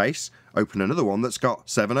suitcase, open another one that's got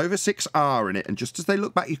 7/6R in it, and just as they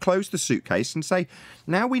look back, you close the suitcase and say,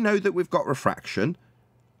 now we know that we've got refraction.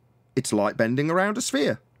 It's light bending around a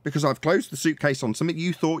sphere, because I've closed the suitcase on something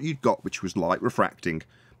you thought you'd got, which was light refracting.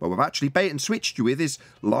 But what I've actually bait and switched you with is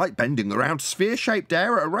light bending around sphere-shaped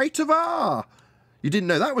air at a rate of R. You didn't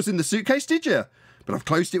know that was in the suitcase, did you? But I've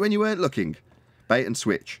closed it when you weren't looking. Bait and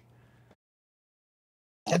switch.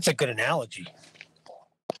 That's a good analogy.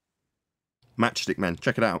 Matchstick Men,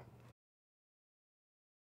 check it out.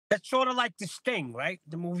 That's sort of like The Sting, right?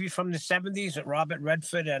 The movie from the 70s with Robert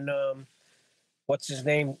Redford and, what's his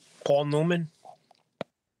name? Paul Newman.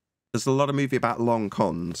 There's a lot of movie about long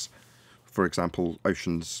cons. For example,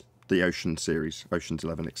 the Ocean series, Ocean's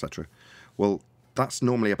 11, etc. Well, that's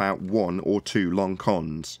normally about 1 or 2 long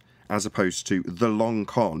cons, as opposed to the long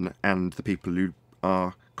con and the people who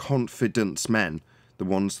are confidence men, the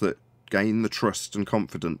ones that gain the trust and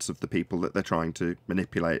confidence of the people that they're trying to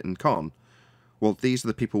manipulate and con. Well, these are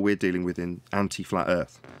the people we're dealing with in anti-flat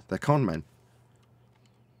Earth. They're con men.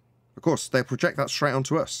 Of course, they'll project that straight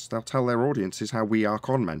onto us. They'll tell their audiences how we are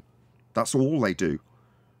con men. That's all they do.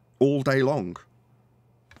 All day long.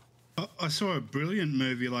 I saw a brilliant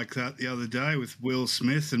movie like that the other day with Will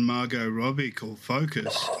Smith and Margot Robbie called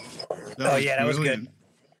Focus. That was good.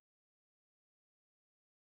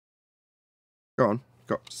 Go on.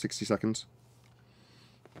 Got 60 seconds.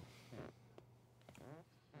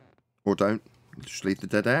 Or don't. Just leave the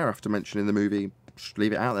dead air after mentioning the movie. Just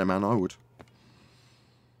leave it out there, man. I would.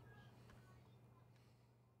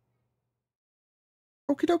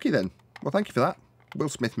 Okie dokie then. Well, thank you for that. Will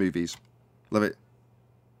Smith movies. Love it.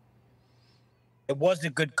 It was a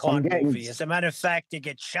good con movie. As a matter of fact, he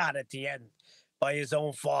gets shot at the end by his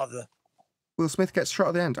own father. Will Smith gets shot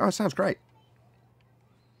at the end. Oh, it sounds great.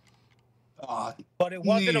 But it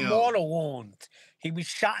wasn't a mortal wound. He was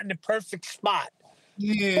shot in the perfect spot.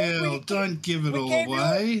 Yeah, don't give it all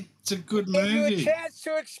away. It's a good movie. Gave you a chance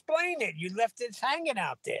to explain it. You left it hanging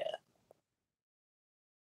out there.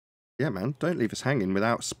 Yeah, man. Don't leave us hanging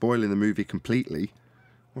without spoiling the movie completely.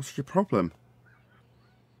 What's your problem?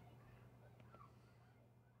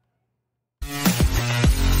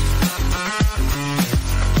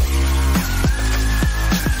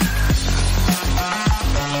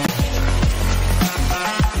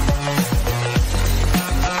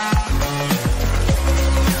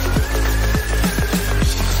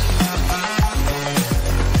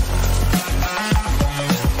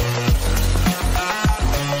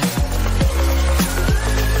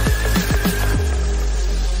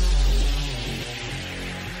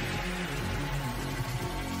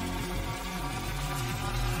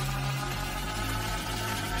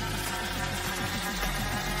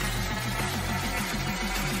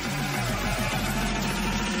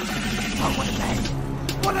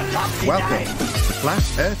 Welcome to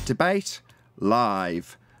Flat Earth Debate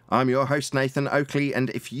Live. I'm your host, Nathan Oakley, and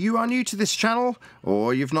if you are new to this channel,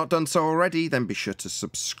 or you've not done so already, then be sure to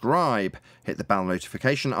subscribe, hit the bell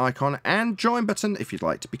notification icon, and join button if you'd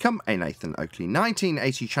like to become a Nathan Oakley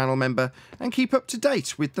 1980 channel member and keep up to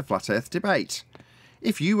date with the Flat Earth Debate.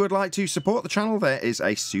 If you would like to support the channel, there is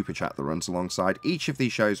a super chat that runs alongside each of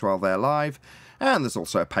these shows while they're live, and there's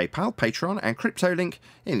also a PayPal, Patreon, and crypto link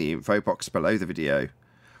in the info box below the video.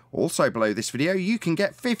 Also below this video, you can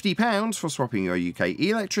get £50 for swapping your UK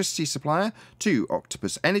electricity supplier to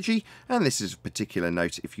Octopus Energy, and this is of particular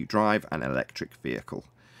note if you drive an electric vehicle.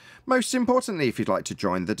 Most importantly, if you'd like to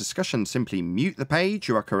join the discussion, simply mute the page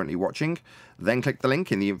you are currently watching, then click the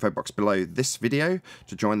link in the info box below this video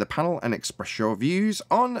to join the panel and express your views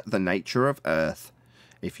on the nature of Earth.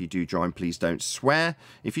 If you do join, please don't swear.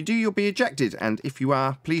 If you do, you'll be ejected, and if you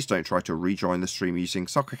are, please don't try to rejoin the stream using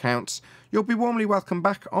sock accounts. You'll be warmly welcome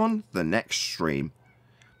back on the next stream.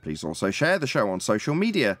 Please also share the show on social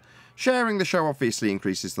media. Sharing the show obviously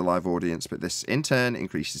increases the live audience, but this in turn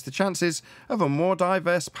increases the chances of a more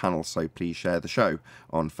diverse panel, so please share the show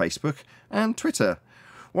on Facebook and Twitter.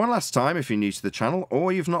 One last time, if you're new to the channel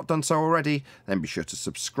or you've not done so already, then be sure to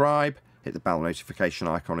subscribe, hit the bell notification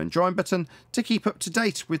icon and join button to keep up to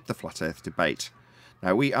date with the Flat Earth Debate.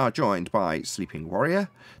 Now, we are joined by Sleeping Warrior,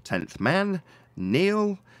 10th Man,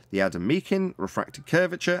 Neil, the Adam Meakin, Refracted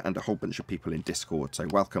Curvature, and a whole bunch of people in Discord, so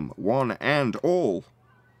welcome one and all.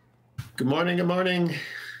 Good morning, good morning.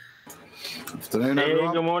 Afternoon,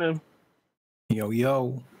 everyone. Good morning. Yo,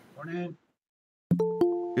 yo. Morning.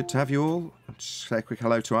 Good to have you all. I'll just say a quick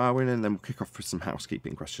hello to Arwin, and then we'll kick off with some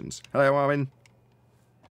housekeeping questions. Hello, Arwin.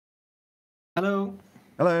 Hello.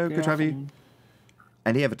 Hello, good to have you.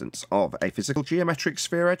 Any evidence of a physical geometric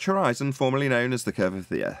sphere-edge horizon, formerly known as the curve of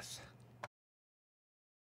the Earth?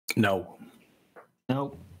 No.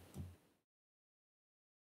 No.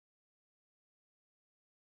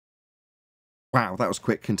 Wow, that was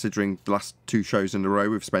quick considering the last two shows in a row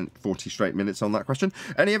we've spent 40 straight minutes on that question.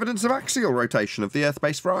 Any evidence of axial rotation of the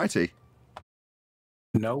Earth-based variety?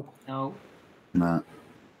 No. No. No.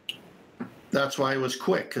 That's why it was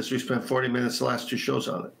quick, because we spent 40 minutes the last two shows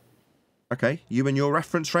on it. Okay, you and your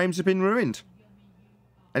reference frames have been ruined.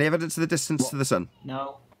 Any evidence of the distance to the sun?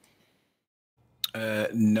 No.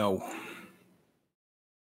 No.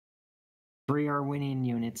 3 Arwinian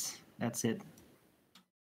units. That's it.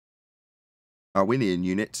 Arwinian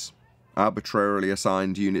units, arbitrarily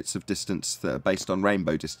assigned units of distance that are based on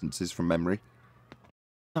rainbow distances from memory.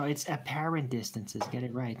 No, it's apparent distances. Get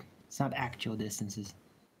it right. It's not actual distances.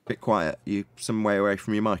 Bit quiet. You some way away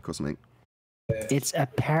from your mic or something? It's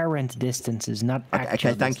apparent distances, not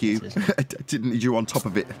actual okay, thank distances. you. I didn't need you on top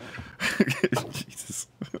of it. Jesus.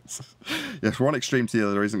 Yes, one extreme to the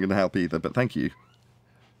other isn't going to help either, but thank you.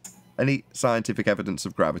 Any scientific evidence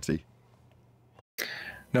of gravity?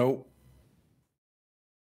 No.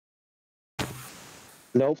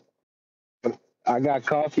 Nope. I got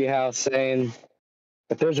Coffee House saying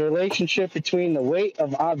that there's a relationship between the weight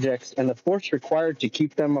of objects and the force required to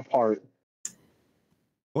keep them apart.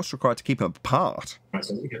 What's required to keep them apart? Right,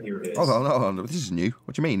 so here it is. Hold on. This is new.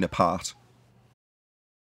 What do you mean, apart?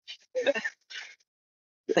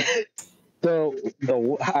 So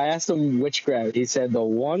I asked him which gravity. He said the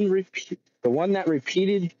one that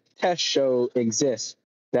repeated tests show exists,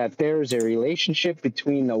 that there is a relationship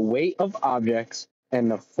between the weight of objects and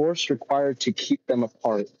the force required to keep them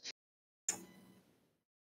apart.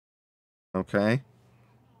 Okay.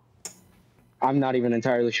 I'm not even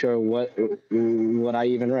entirely sure what I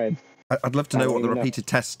even read. I'd love to know what the repeated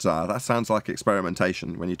tests are. That sounds like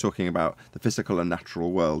experimentation. When you're talking about the physical and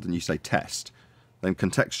natural world and you say test, then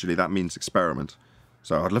contextually that means experiment.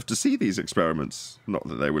 So I'd love to see these experiments. Not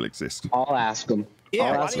that they will exist. I'll ask him. Yeah,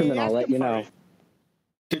 I'll ask him and I'll let you know.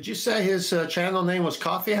 Did you say his channel name was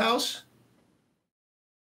Coffee House?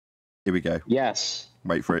 Here we go. Yes.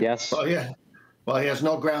 Wait for it. Yes. Oh, yeah. Well, he has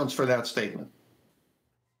no grounds for that statement.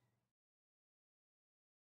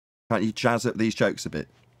 Can't you jazz up these jokes a bit?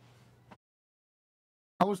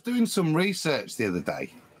 I was doing some research the other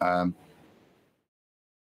day. I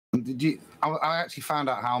actually found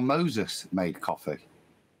out how Moses made coffee.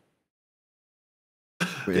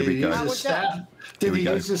 Here we go. Did he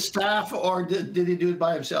use his staff, or did he do it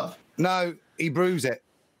by himself? No, he brews it.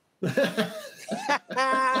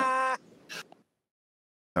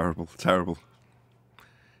 Terrible.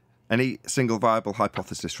 Any single viable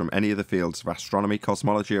hypothesis from any of the fields of astronomy,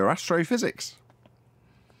 cosmology, or astrophysics?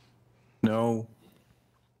 No.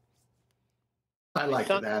 I like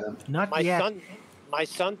it, Adam. Not yet. My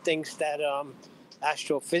son thinks that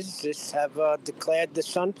astrophysicists have declared the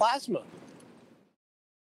sun plasma.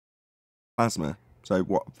 plasma. So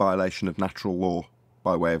what violation of natural law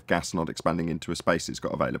by way of gas not expanding into a space it's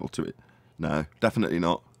got available to it? No, definitely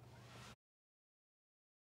not.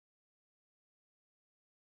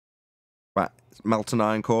 Right, molten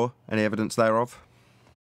iron core, any evidence thereof?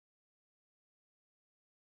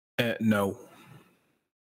 No.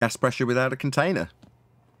 Gas pressure without a container.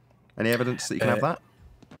 Any evidence that you can have that?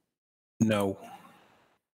 No.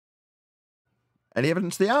 Any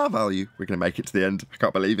evidence of the R value? We're going to make it to the end. I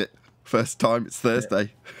can't believe it. First time, it's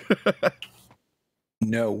Thursday.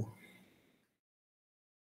 No.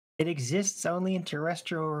 It exists only in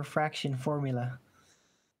terrestrial refraction formula.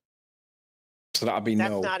 So that'd be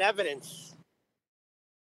That's no. not evidence.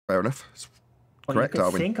 Fair enough. It's Well, correct, you could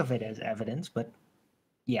Darwin. think of it as evidence, but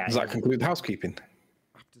yeah. Does that conclude housekeeping?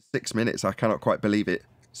 After 6 minutes, I cannot quite believe it.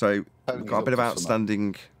 So, we've got a bit of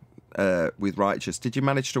outstanding with Righteous. Did you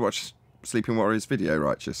manage to watch Sleeping Warriors video,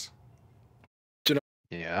 Righteous?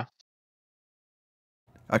 Yeah.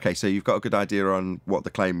 Okay, so you've got a good idea on what the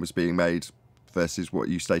claim was being made versus what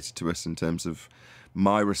you stated to us in terms of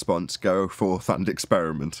my response, go forth and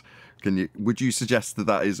experiment. Would you suggest that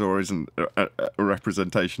that is or isn't a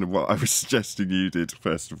representation of what I was suggesting you did,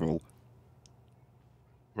 first of all?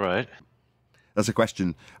 Right. That's a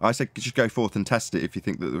question. I said just go forth and test it if you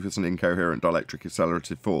think that there was an incoherent dielectric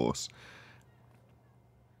accelerative force.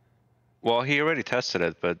 Well, he already tested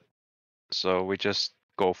it, but so we just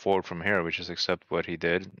go forward from here. We just accept what he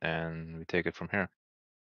did and we take it from here.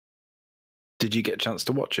 Did you get a chance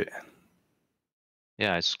to watch it?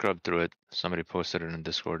 Yeah, I scrubbed through it. Somebody posted it in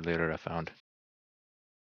Discord later, I found.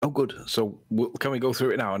 Oh, good. So can we go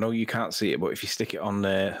through it now? I know you can't see it, but if you stick it on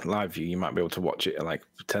live view, you might be able to watch it at like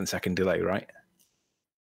 10-second delay, right?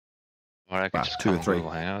 Or I could just 2 or come 3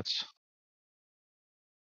 Google Hangouts.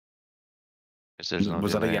 Because there's no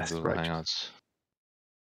Was that a delay in yes, Google right? Hangouts.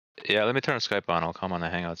 Yeah, let me turn Skype on. I'll come on the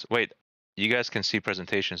Hangouts. Wait, you guys can see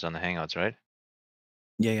presentations on the Hangouts, right?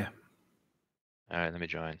 Yeah. All right, let me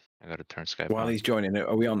join. I got to turn Skype While on. he's joining,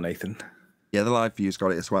 are we on, Nathan? Yeah, the live view's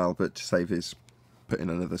got it as well, but to save his putting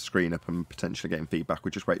another screen up and potentially getting feedback,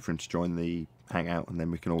 we'll just wait for him to join the Hangout and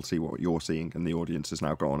then we can all see what you're seeing. And the audience has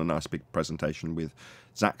now got on a nice big presentation with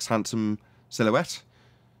Zach's handsome silhouette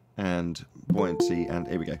and buoyancy, and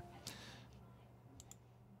here we go.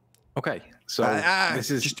 Okay, so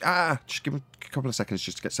this is just give him a couple of seconds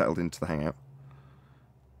just to get settled into the Hangout.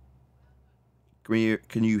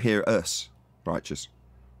 Can you hear us, Righteous?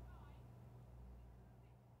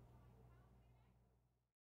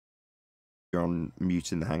 You're on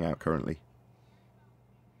mute in the Hangout currently.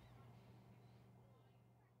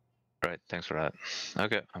 Right, thanks for that.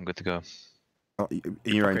 Okay, I'm good to go.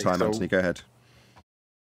 In your own time, Anthony, go ahead.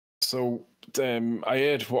 So I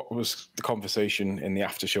heard what was the conversation in the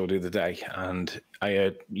after show the other day, and I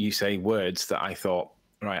heard you say words that I thought,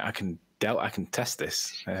 right, I can test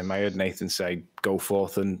this. I heard Nathan say, go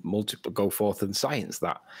forth and science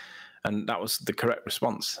that. And that was the correct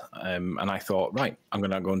response. And I thought, right, I'm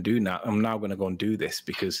now going to go and do this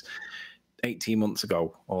because 18 months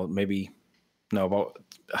ago, or maybe,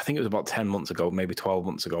 I think it was about 10 months ago, maybe 12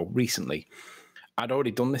 months ago, recently, I'd already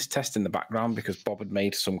done this test in the background because Bob had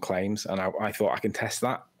made some claims and I thought I can test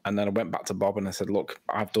that. And then I went back to Bob and I said, look,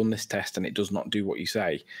 I've done this test and it does not do what you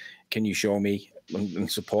say. Can you show me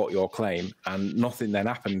and support your claim? And nothing then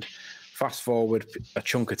happened. Fast forward a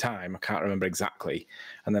chunk of time, I can't remember exactly.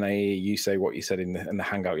 And then I hear you say what you said in the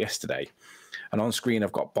Hangout yesterday. And on screen,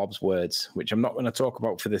 I've got Bob's words, which I'm not going to talk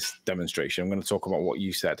about for this demonstration. I'm going to talk about what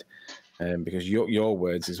you said because your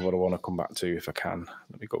words is what I want to come back to if I can.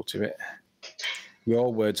 Let me go to it.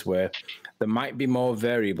 Your words were, there might be more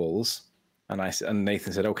variables. And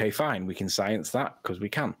Nathan said, okay, fine, we can science that because we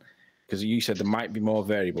can. Because you said there might be more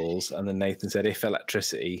variables. And then Nathan said, if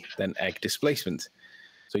electricity, then egg displacement.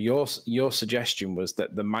 So your suggestion was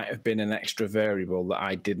that there might have been an extra variable that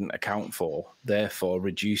I didn't account for, therefore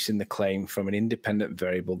reducing the claim from an independent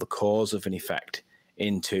variable, the cause of an effect,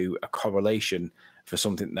 into a correlation for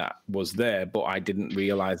something that was there, but I didn't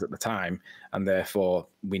realize at the time, and therefore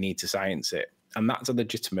we need to science it. And that's a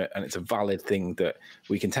legitimate and it's a valid thing that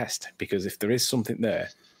we can test, because if there is something there,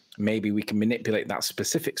 maybe we can manipulate that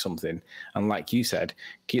specific something. And like you said,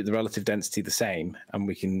 keep the relative density the same. And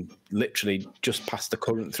we can literally just pass the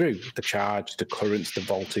current through, the charge, the current, the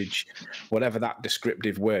voltage, whatever that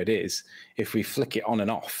descriptive word is. If we flick it on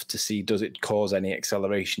and off to see, does it cause any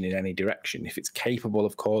acceleration in any direction? If it's capable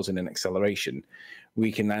of causing an acceleration,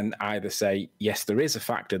 we can then either say, yes, there is a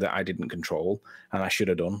factor that I didn't control and I should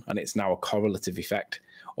have done, and it's now a correlative effect,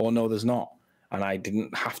 or no, there's not. And I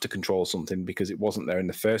didn't have to control something because it wasn't there in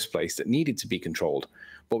the first place that needed to be controlled.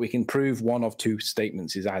 But we can prove one of two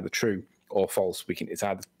statements is either true, or false. It's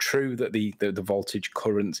either true that the voltage,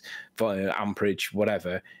 current, amperage,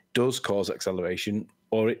 whatever, does cause acceleration,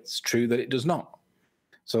 or it's true that it does not.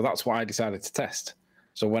 So that's why I decided to test.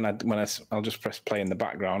 So I'll just press play in the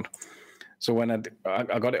background. So when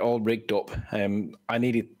I got it all rigged up, I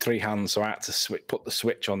needed 3 hands, so I had to put the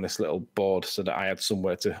switch on this little board so that I had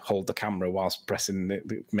somewhere to hold the camera whilst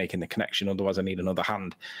making the connection. Otherwise, I need another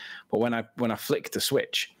hand. But when I flick the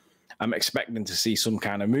switch, I'm expecting to see some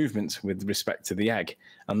kind of movement with respect to the egg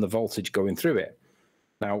and the voltage going through it.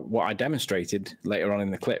 Now, what I demonstrated later on in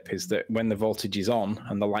the clip is that when the voltage is on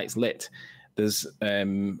and the light's lit, there's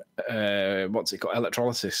what's it called,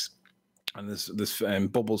 electrolysis. And there's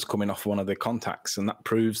bubbles coming off one of the contacts, and that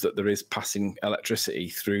proves that there is passing electricity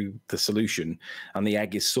through the solution, and the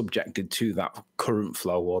egg is subjected to that current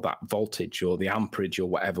flow or that voltage or the amperage or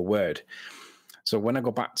whatever word. So when I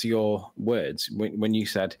go back to your words, when you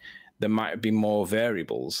said there might be more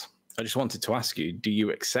variables, I just wanted to ask you, do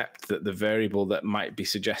you accept that the variable that might be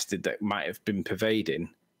suggested that might have been pervading,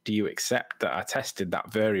 do you accept that I tested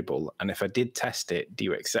that variable? And if I did test it, do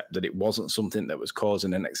you accept that it wasn't something that was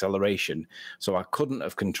causing an acceleration? So I couldn't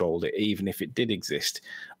have controlled it, even if it did exist,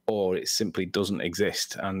 or it simply doesn't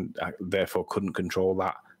exist, and I therefore couldn't control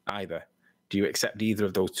that either. Do you accept either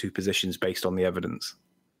of those two positions based on the evidence?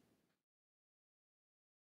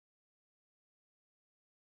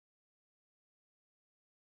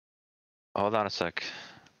 Hold on a sec.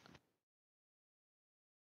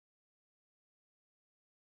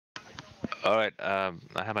 All right, I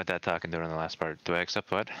had my dad talking during the last part. Do I accept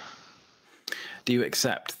what? Do you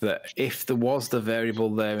accept that if there was the variable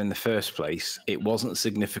there in the first place, it wasn't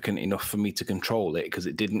significant enough for me to control it because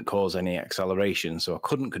it didn't cause any acceleration, so I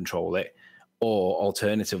couldn't control it, or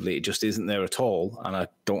alternatively, it just isn't there at all, and I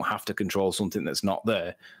don't have to control something that's not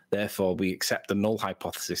there. Therefore, we accept the null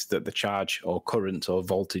hypothesis that the charge or current or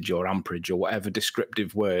voltage or amperage or whatever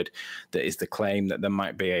descriptive word that is the claim that there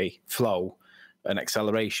might be a flow, an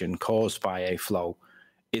acceleration caused by a flow,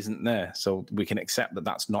 isn't there. So we can accept that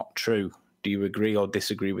that's not true. Do you agree or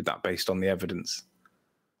disagree with that based on the evidence?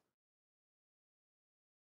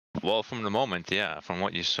 Well, from the moment, yeah. From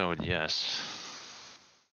what you showed, yes.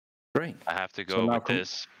 Great. I have to go with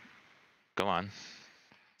this. Go on.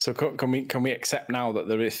 So can we accept now that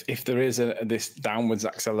if there is this downwards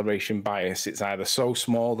acceleration bias, it's either so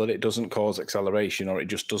small that it doesn't cause acceleration, or it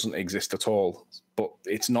just doesn't exist at all. But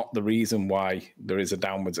it's not the reason why there is a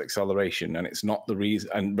downwards acceleration, and it's not the reason.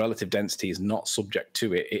 And relative density is not subject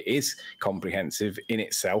to it. It is comprehensive in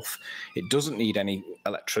itself. It doesn't need any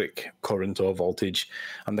electric current or voltage,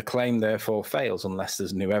 and the claim therefore fails unless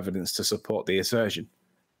there's new evidence to support the assertion.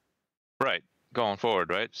 Right. Going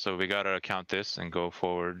forward, right? So we got to account this and go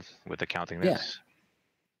forward with accounting this.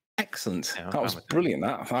 Yeah. Excellent. Yeah, that was brilliant.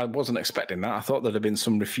 That I wasn't expecting that. I thought there'd have been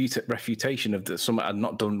some refutation of that something I'd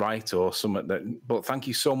not done right or something that. But thank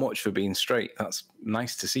you so much for being straight. That's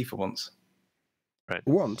nice to see for once. Right.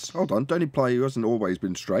 Once. Hold on. Don't imply you hasn't always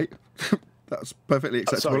been straight. That's perfectly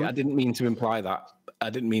acceptable. Sorry, I didn't mean to imply that. I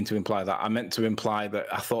meant to imply that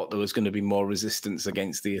I thought there was going to be more resistance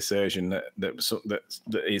against the assertion that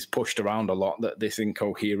is pushed around a lot, that this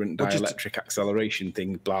incoherent dielectric acceleration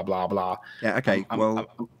thing, blah, blah, blah. Yeah, okay.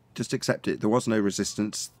 Just accept it. There was no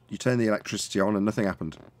resistance. You turn the electricity on and nothing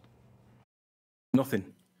happened. Nothing.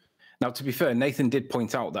 Now, to be fair, Nathan did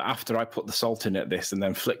point out that after I put the salt in at this and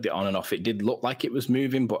then flicked it on and off, it did look like it was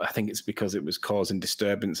moving, but I think it's because it was causing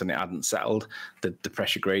disturbance and it hadn't settled. The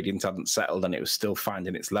pressure gradient hadn't settled and it was still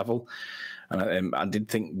finding its level. And I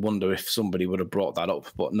did wonder if somebody would have brought that up,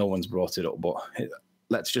 but no one's brought it up. But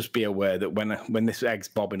let's just be aware that when this egg's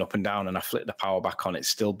bobbing up and down and I flick the power back on, it's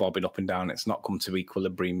still bobbing up and down. It's not come to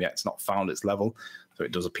equilibrium yet. It's not found its level. So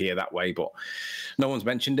it does appear that way, but no one's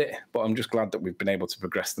mentioned it. But I'm just glad that we've been able to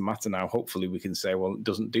progress the matter now. Hopefully we can say, well, it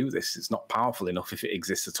doesn't do this. It's not powerful enough if it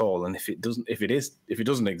exists at all. And if it doesn't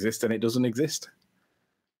exist, then it doesn't exist.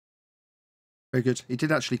 Very good. He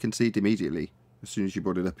did actually concede immediately as soon as you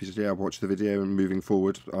brought it up. He said, yeah, I watched the video and moving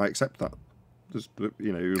forward, I accept that. Just,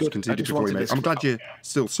 it was conceded before he made it. I'm glad you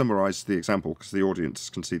still summarised the example because the audience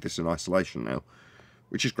can see this in isolation now,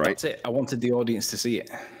 which is great. That's it. I wanted the audience to see it.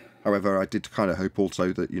 However, I did kind of hope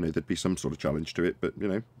also that, there'd be some sort of challenge to it. But,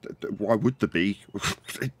 why would there be?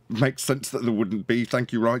 It makes sense that there wouldn't be.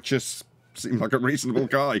 Thank you, Righteous. Seem like a reasonable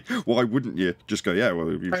guy. Why wouldn't you just go, yeah,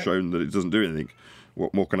 well, you've shown that it doesn't do anything.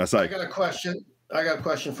 What more can I say? I got a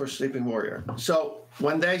question for Sleeping Warrior. So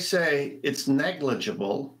when they say it's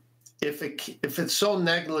negligible, if it's so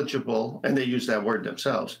negligible, and they use that word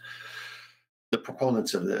themselves, the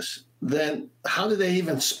proponents of this, then how do they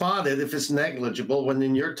even spot it if it's negligible when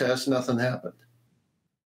in your test nothing happened?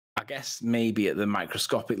 guess maybe at the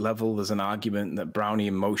microscopic level, there's an argument that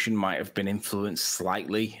Brownian motion might have been influenced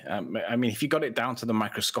slightly. I mean, if you got it down to the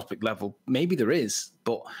microscopic level, maybe there is,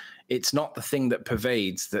 but it's not the thing that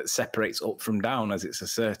pervades, that separates up from down as it's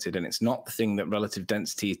asserted, and it's not the thing that relative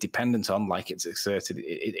density is dependent on like it's asserted.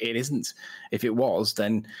 It isn't. If it was,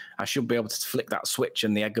 then I should be able to flick that switch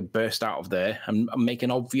and the egg would burst out of there and make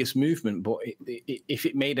an obvious movement, but if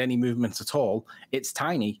it made any movement at all, it's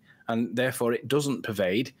tiny, and therefore it doesn't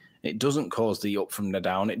pervade. It doesn't cause the up from the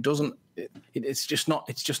down. It doesn't. It's just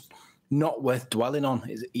not worth dwelling on.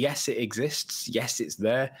 Yes, it exists. Yes, it's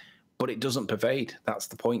there, but it doesn't pervade. That's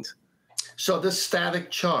the point. So this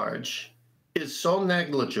static charge is so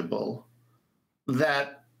negligible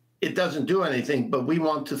that it doesn't do anything, but we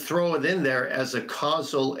want to throw it in there as a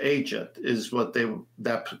causal agent, is what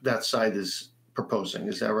that side is proposing.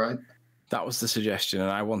 Is that right? That was the suggestion, and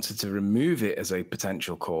I wanted to remove it as a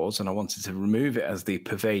potential cause, and I wanted to remove it as the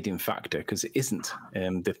pervading factor, because it isn't.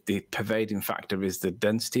 The pervading factor is the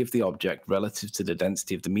density of the object relative to the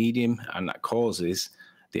density of the medium, and that causes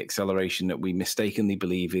the acceleration that we mistakenly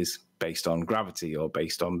believe is based on gravity or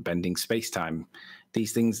based on bending space-time.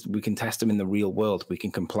 These things, we can test them in the real world. We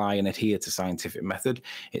can comply and adhere to scientific method.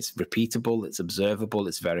 It's repeatable, it's observable,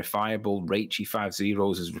 it's verifiable. Raichi 50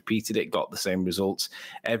 has repeated it, got the same results.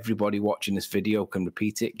 Everybody watching this video can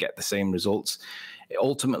repeat it, get the same results.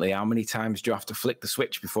 Ultimately, how many times do you have to flick the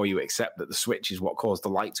switch before you accept that the switch is what caused the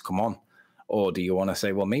light to come on? Or do you want to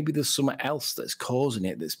say, well, maybe there's something else that's causing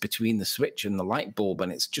it that's between the switch and the light bulb,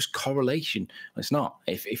 and it's just correlation? It's not.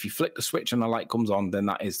 If you flick the switch and the light comes on, then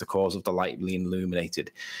that is the cause of the light being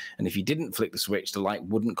illuminated. And if you didn't flick the switch, the light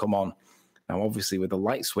wouldn't come on. Now, obviously, with the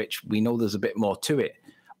light switch, we know there's a bit more to it.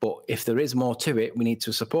 But if there is more to it, we need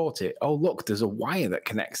to support it. Oh, look, there's a wire that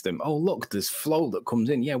connects them. Oh, look, there's flow that comes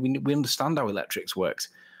in. Yeah, we understand how electrics works.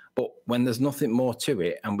 But when there's nothing more to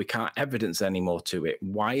it and we can't evidence any more to it,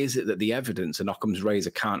 why is it that the evidence and Occam's razor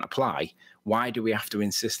can't apply? Why do we have to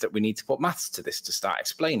insist that we need to put maths to this to start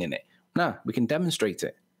explaining it? No, we can demonstrate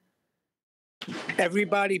it.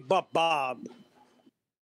 Everybody but Bob.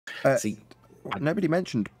 See, nobody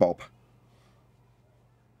mentioned Bob.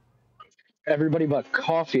 Everybody but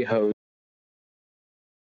Coffee Hose.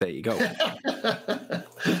 There you go.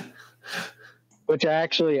 Which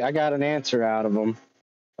I got an answer out of him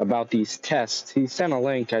about these tests. He sent a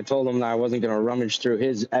link. I told him that I wasn't going to rummage through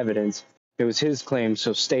his evidence. It was his claim,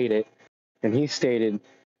 so state it. And he stated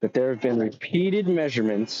that there have been repeated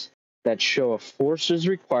measurements that show a force is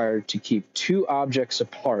required to keep two objects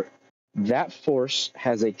apart. That force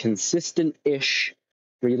has a consistent-ish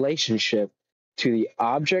relationship to the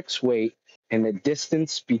object's weight and the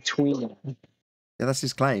distance between them. Yeah, that's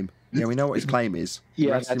his claim. Yeah, we know what his claim is.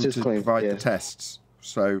 Yeah, that's his claim. Provide the tests.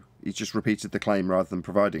 So he just repeated the claim rather than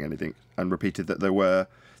providing anything, and repeated that there were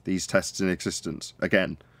these tests in existence.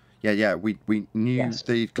 Again, we knew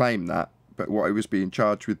the claim that, but what he was being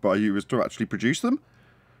charged with by you was to actually produce them.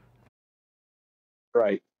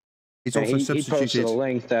 Right. He's also substituted. He posted a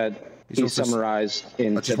link that he summarized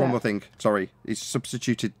in. Just one more thing. Sorry, he's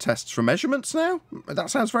substituted tests for measurements now. That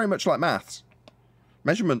sounds very much like maths.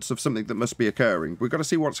 Measurements of something that must be occurring. We've got to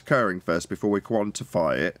see what's occurring first before we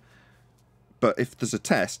quantify it. But if there's a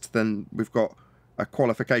test, then we've got a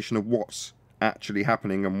qualification of what's actually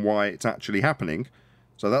happening and why it's actually happening.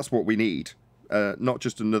 So that's what we need. Not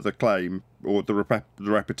just another claim or the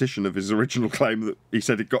repetition of his original claim that he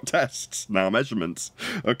said it got tests, now measurements.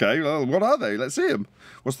 Okay, well, what are they? Let's see them.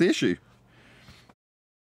 What's the issue?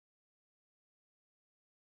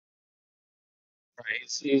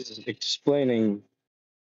 He's explaining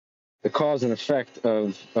the cause and effect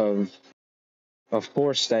of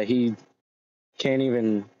force that he can't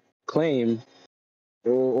even claim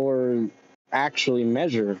or actually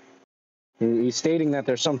measure. He's stating that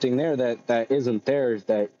there's something there that isn't there,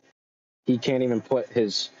 that he can't even put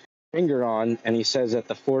his finger on, and he says that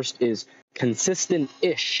the force is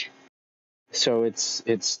consistent-ish. So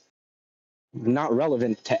it's not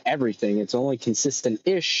relevant to everything. It's only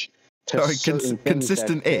consistent-ish to certain things.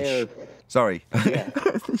 Consistent-ish. Sorry. Yeah.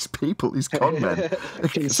 These people, these con men.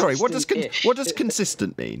 Sorry, what does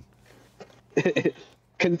consistent mean?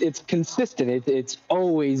 It's consistent. It's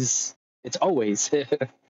always.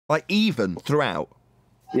 Like even throughout.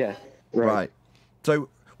 Yeah. Right. So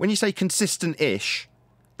when you say consistent-ish,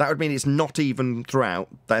 that would mean it's not even throughout,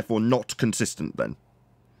 therefore not consistent then.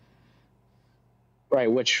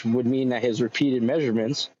 Right, which would mean that his repeated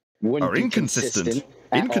measurements wouldn't be inconsistent.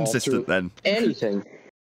 Inconsistent then. Anything.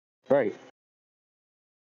 Right.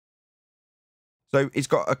 So he's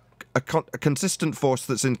got a consistent force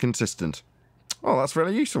that's inconsistent. Oh, that's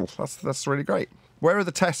really useful. That's really great. Where are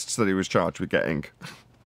the tests that he was charged with getting?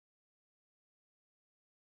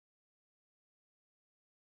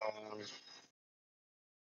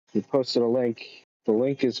 He posted a link. The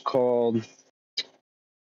link is called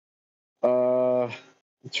the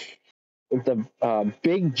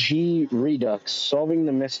Big G Redux, Solving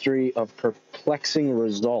the Mystery of Perplexing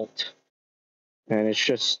Result. And it's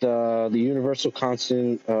just the universal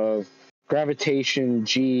constant of gravitation,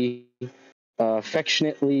 G,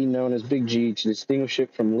 affectionately known as Big G to distinguish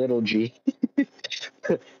it from little g.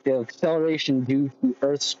 The acceleration due to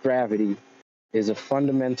Earth's gravity is a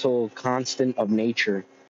fundamental constant of nature.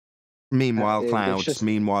 Meanwhile, clouds,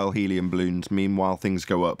 meanwhile, helium balloons, meanwhile, things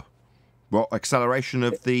go up. What, acceleration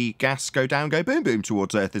of the gas go down, go boom, boom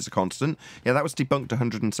towards Earth is a constant. Yeah, that was debunked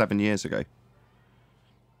 107 years ago.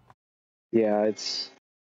 Yeah,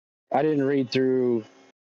 I didn't read through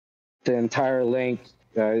the entire link.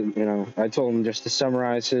 I told him just to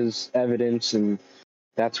summarize his evidence, and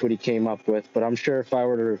that's what he came up with. But I'm sure if I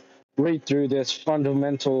were to read through this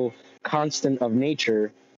fundamental constant of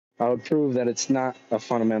nature, I would prove that it's not a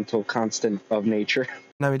fundamental constant of nature.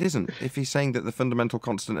 No, it isn't. If he's saying that the fundamental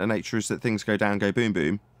constant of nature is that things go down, go boom,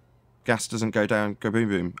 boom, gas doesn't go down, go boom,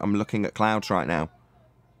 boom. I'm looking at clouds right now.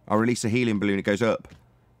 I release a helium balloon, it goes up.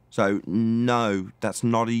 So, no, that's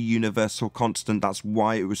not a universal constant. That's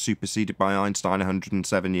why it was superseded by Einstein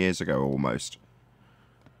 107 years ago, almost.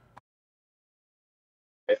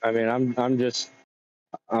 I mean,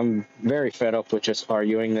 I'm very fed up with just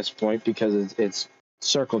arguing this point because it's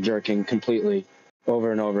circle jerking completely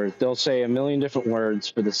over and over. They'll say a million different words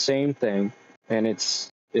for the same thing, and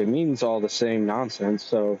it means all the same nonsense.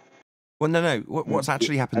 So, well, no. What's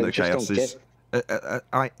actually happened, though, Chaos, is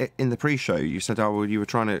in the pre-show you said, oh, well, you were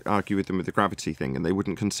trying to argue with them with the gravity thing, and they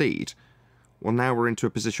wouldn't concede. Well, now we're into a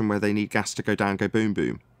position where they need gas to go down, go boom,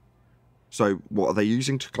 boom. So what are they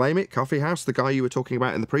using to claim it? Coffee House, the guy you were talking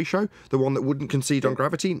about in the pre-show, the one that wouldn't concede on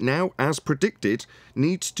gravity, now, as predicted,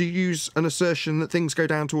 needs to use an assertion that things go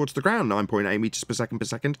down towards the ground 9.8 meters per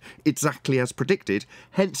second, exactly as predicted.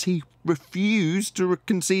 Hence, he refused to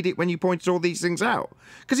concede it when you pointed all these things out,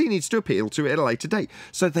 because he needs to appeal to it at a later date.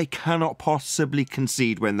 So they cannot possibly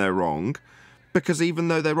concede when they're wrong, because even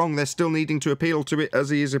though they're wrong, they're still needing to appeal to it as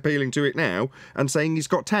he is appealing to it now, and saying he's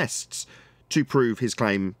got tests to prove his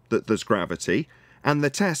claim that there's gravity, and the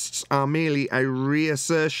tests are merely a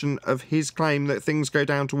reassertion of his claim that things go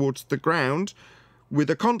down towards the ground with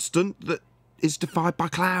a constant that is defied by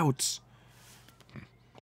clouds.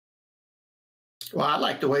 Well, I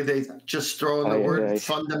like the way they just throw in the word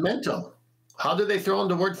fundamental. How do they throw in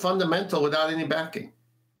the word fundamental without any backing?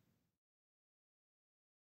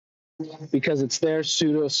 Because it's their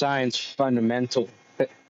pseudoscience fundamental.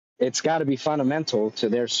 It's got to be fundamental to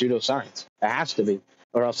their pseudoscience. It has to be,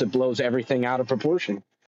 or else it blows everything out of proportion.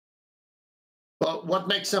 Well, what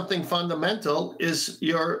makes something fundamental is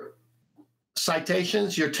your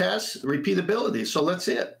citations, your tests, repeatability. So let's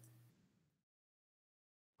see it.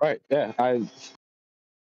 Right. Yeah. I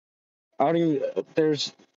don't even.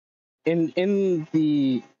 There's in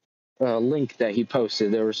the link that he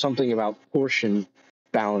posted, there was something about portion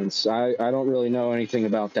balance. I don't really know anything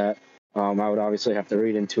about that. I would obviously have to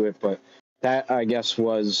read into it, but that, I guess,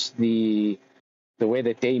 was the way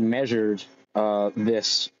that they measured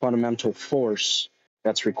this fundamental force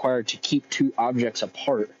that's required to keep two objects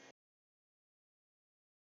apart.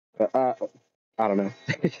 I don't know.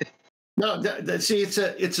 No, see, it's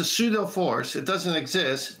a pseudo force. It doesn't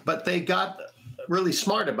exist, but they got really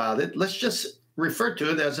smart about it. Let's just refer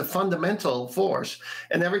to it as a fundamental force.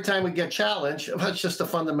 And every time we get challenged, that's just a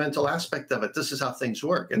fundamental aspect of it. This is how things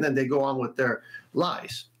work. And then they go on with their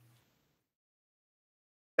lies.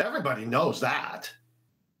 Everybody knows that.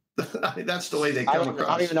 I mean, that's the way they come across.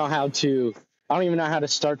 I don't even know how to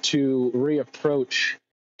start to reapproach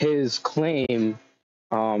his claim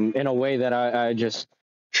in a way that I just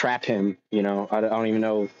trap him. You know, I don't even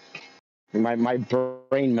know. My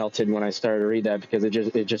brain melted when I started to read that because it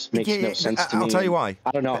just makes no sense to me. I'll tell you why.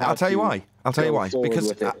 I don't know how. I'll tell you why.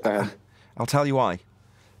 Because I'll tell you why.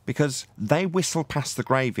 Because they whistled past the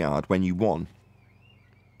graveyard when you won.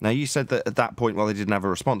 Now you said that at that point, well, they didn't have a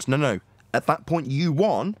response. No. At that point, you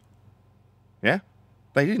won. Yeah,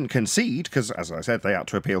 they didn't concede because, as I said, they had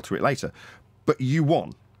to appeal to it later. But you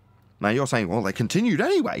won. Now you're saying, well, they continued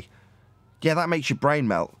anyway. Yeah, that makes your brain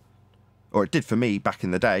melt. Or it did for me back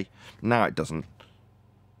in the day. Now it doesn't.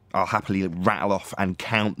 I'll happily rattle off and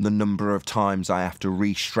count the number of times I have to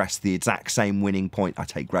re-stress the exact same winning point. I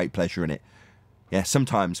take great pleasure in it. Yeah,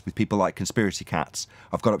 sometimes with people like Conspiracy Cats,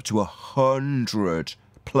 I've got up to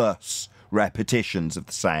 100+ repetitions of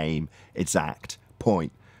the same exact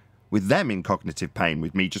point. With them in cognitive pain,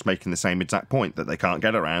 with me just making the same exact point that they can't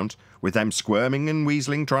get around, with them squirming and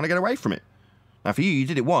weaseling trying to get away from it. Now for you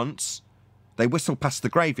did it once. They whistle past the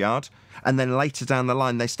graveyard, and then later down the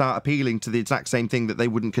line they start appealing to the exact same thing that they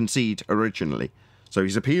wouldn't concede originally. So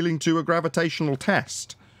he's appealing to a gravitational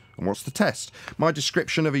test. And what's the test? My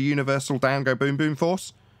description of a universal down-go-boom-boom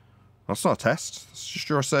force? That's not a test. It's just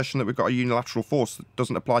your assertion that we've got a unilateral force that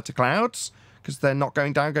doesn't apply to clouds, because they're not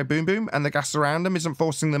going down-go-boom-boom, and the gas around them isn't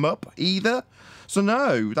forcing them up either. So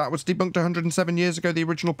no, that was debunked 107 years ago, the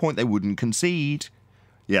original point they wouldn't concede.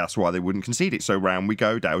 Yeah, that's why they wouldn't concede it. So round we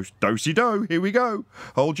go, do-si-do, here we go.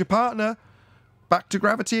 Hold your partner. Back to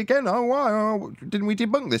gravity again. Oh, why? Oh, didn't we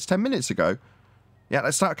debunk this 10 minutes ago? Yeah,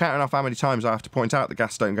 let's start counting off how many times I have to point out the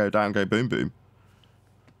gas don't go down, go boom, boom.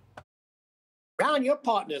 Round your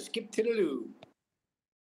partner, skip to the loo.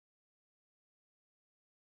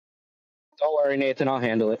 Don't worry, Nathan, I'll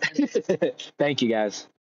handle it. Thank you, guys.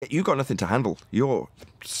 You've got nothing to handle. You're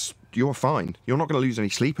fine. You're not going to lose any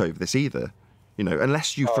sleep over this either. You know,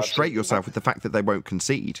 unless you frustrate yourself with the fact that they won't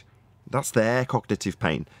concede. That's their cognitive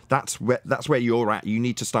pain. That's where you're at. You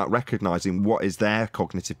need to start recognising what is their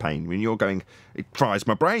cognitive pain. When you're going, it fries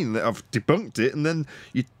my brain that I've debunked it, and then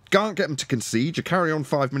you can't get them to concede. You carry on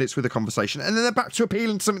 5 minutes with a conversation, and then they're back to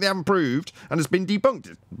appealing to something they haven't proved and has been debunked.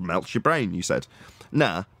 It melts your brain, you said.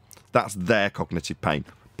 Nah, that's their cognitive pain.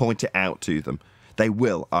 Point it out to them. They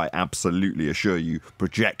will, I absolutely assure you,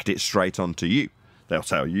 project it straight onto you. They'll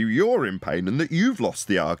tell you you're in pain and that you've lost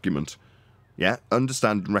the argument. Yeah,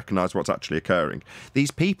 understand and recognise what's actually occurring.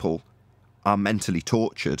 These people are mentally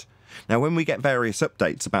tortured. Now, when we get various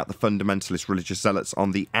updates about the fundamentalist religious zealots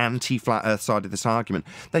on the anti-flat earth side of this argument,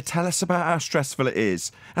 they tell us about how stressful it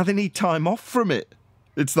is, and they need time off from it.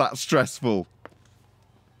 It's that stressful.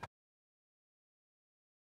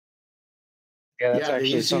 Yeah, that's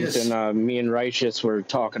actually something me and Righteous were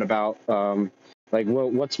talking about. Like,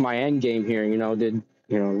 what's my end game here? You know,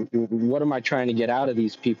 what am I trying to get out of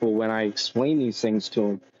these people when I explain these things to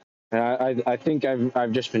them? And I think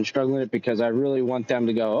I've just been struggling it because I really want them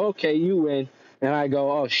to go, okay, you win, and I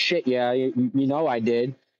go, oh shit, yeah, you know I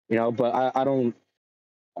did, you know, but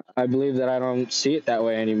I believe that I don't see it that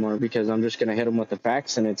way anymore because I'm just gonna hit them with the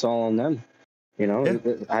facts and it's all on them. You know,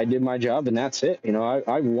 yeah. I did my job and that's it. You know,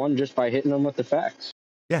 I won just by hitting them with the facts.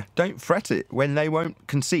 Yeah, don't fret it. When they won't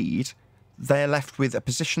concede, they're left with a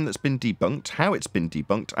position that's been debunked, how it's been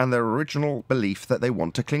debunked, and their original belief that they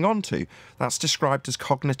want to cling on to. That's described as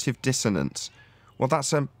cognitive dissonance. Well,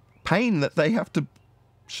 that's a pain that they have to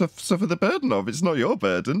suffer the burden of. It's not your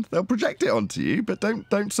burden. They'll project it onto you, but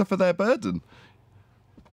don't suffer their burden.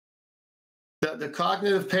 The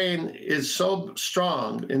cognitive pain is so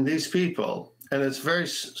strong in these people, and it's very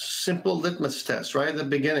simple litmus test right at the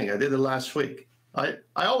beginning. I did it last week. I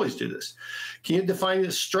always do this. Can you define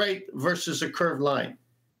a straight versus a curved line?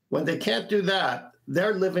 When they can't do that,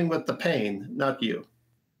 they're living with the pain, not you.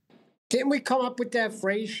 Didn't we come up with that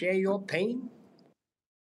phrase, share your pain?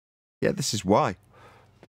 Yeah, this is why.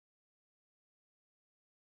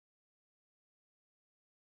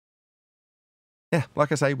 Yeah,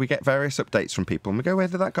 like I say, we get various updates from people and we go, where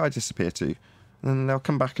did that guy disappear to? And then they'll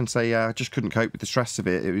come back and say, yeah, I just couldn't cope with the stress of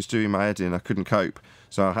it. It was doing my head in. I couldn't cope.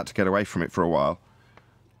 So I had to get away from it for a while.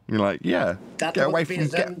 And you're like, yeah, get away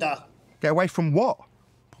from what?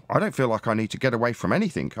 I don't feel like I need to get away from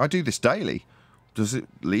anything. I do this daily. Does it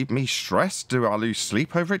leave me stressed? Do I lose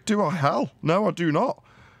sleep over it? Do I? Hell, no, I do not.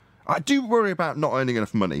 I do worry about not earning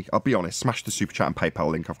enough money. I'll be honest. Smash the Super Chat and PayPal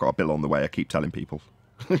link. I've got a bill on the way. I keep telling people.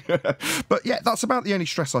 But yeah, that's about the only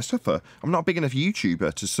stress I suffer. I'm not a big enough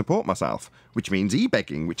YouTuber to support myself, which means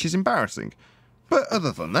e-begging, which is embarrassing. But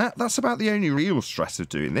other than that, that's about the only real stress of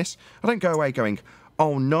doing this. I don't go away going,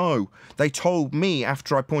 oh no, they told me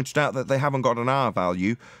after I pointed out that they haven't got an R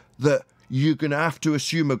value that you're going to have to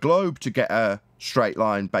assume a globe to get a straight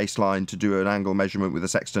line, baseline to do an angle measurement with a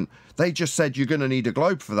sextant. They just said you're going to need a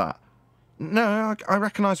globe for that. No, I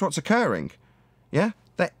recognise what's occurring. Yeah?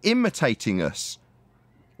 They're imitating us.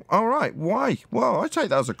 All right, why? Well, I take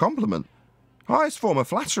that as a compliment. Highest form of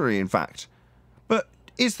flattery, in fact. But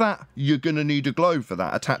is that you're going to need a globe for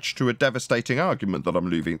that attached to a devastating argument that I'm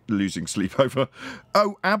losing sleep over?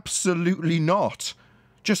 Oh, absolutely not.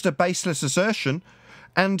 Just a baseless assertion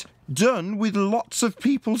and done with lots of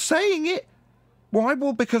people saying it. Why?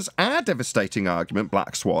 Well, because our devastating argument,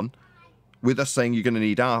 Black Swan, with us saying you're going to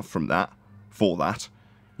need R from that, for that,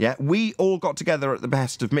 yeah, we all got together at the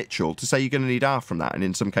behest of Mitchell to say you're going to need R from that, and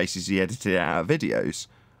in some cases he edited it out of videos.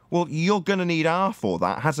 Well, you're going to need R for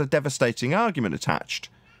that has a devastating argument attached.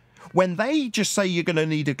 When they just say you're going to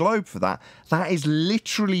need a globe for that, that is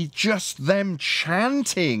literally just them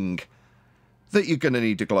chanting that you're going to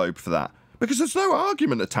need a globe for that. Because there's no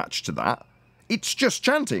argument attached to that. It's just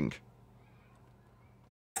chanting.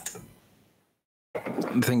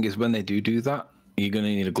 the thing is, when they do that, you're going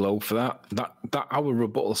to need a globe for that. That our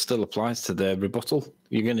rebuttal still applies to their rebuttal.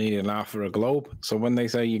 You're going to need an hour for a globe. So when they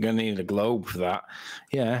say you're going to need a globe for that,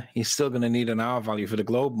 yeah, you're still going to need an hour value for the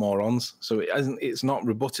globe, morons. So it's not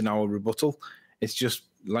rebutting our rebuttal. It's just,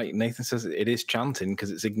 like Nathan says, it is chanting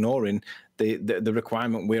because it's ignoring the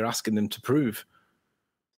requirement we're asking them to prove.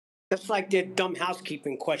 That's like their dumb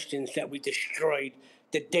housekeeping questions that we destroyed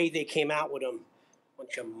the day they came out with them.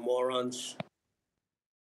 Bunch of morons.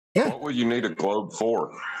 Yeah. What will you need a globe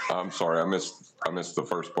for? I'm sorry, I missed the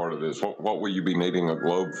first part of this. What will you be needing a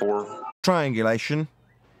globe for? Triangulation.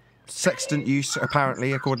 Sextant use,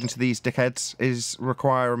 apparently, according to these dickheads, is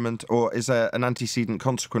requirement or is an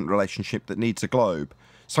antecedent-consequent relationship that needs a globe.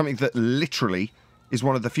 Something that literally is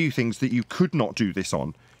one of the few things that you could not do this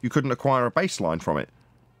on. You couldn't acquire a baseline from it.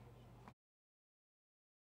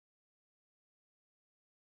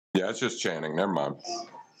 Yeah, it's just chanting. Never mind.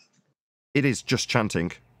 It is just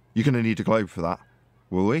chanting. You're going to need a globe for that.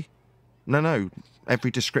 Will we? No.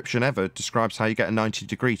 Every description ever describes how you get a 90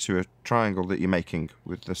 degree to a triangle that you're making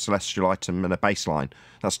with a celestial item and a baseline.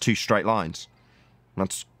 That's 2 straight lines.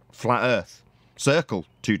 That's flat Earth. Circle,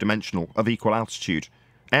 2-dimensional, of equal altitude.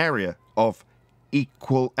 Area of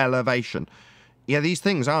equal elevation. Yeah, these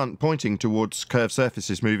things aren't pointing towards curved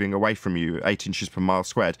surfaces moving away from you 8 inches per mile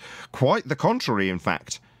squared. Quite the contrary, in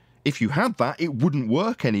fact. If you had that, it wouldn't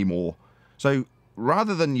work anymore. So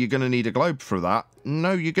rather than you're going to need a globe for that,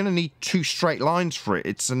 no, you're going to need 2 straight lines for it.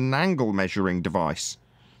 It's an angle measuring device.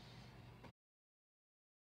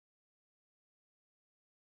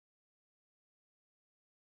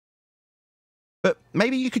 But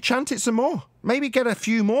maybe you could chant it some more. Maybe get a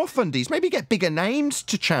few more fundies. Maybe get bigger names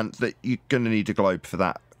to chant that you're going to need a globe for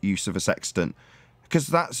that use of a sextant. Because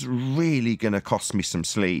that's really going to cost me some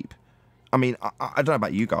sleep. I mean, I don't know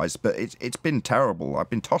about you guys, but it's been terrible. I've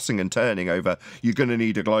been tossing and turning over, you're going to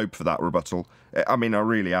need a globe for that rebuttal. I mean, I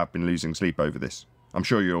really have been losing sleep over this. I'm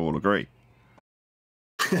sure you all agree.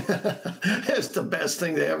 It's the best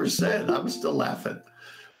thing they ever said. I'm still laughing.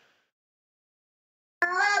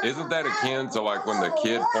 Isn't that akin to like when the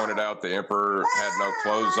kid pointed out the emperor had no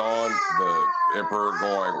clothes on, the emperor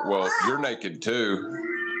going, well, you're naked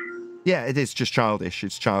too? Yeah, it is just childish.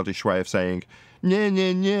 It's a childish way of saying, no,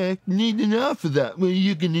 need an hour for that. Well,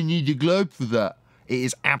 you're going to need a globe for that. It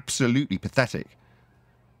is absolutely pathetic.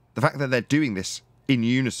 The fact that they're doing this in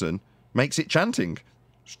unison makes it chanting.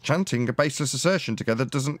 Chanting a baseless assertion together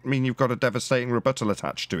doesn't mean you've got a devastating rebuttal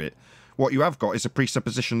attached to it. What you have got is a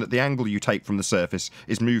presupposition that the angle you take from the surface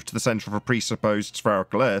is moved to the centre of a presupposed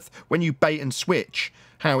spherical Earth when you bait and switch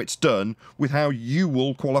how it's done with how you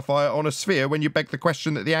will qualify it on a sphere when you beg the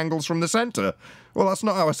question that the angle's from the centre. Well, that's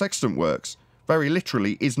not how a sextant works. Very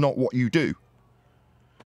literally is not what you do.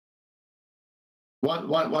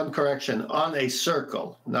 One correction. On a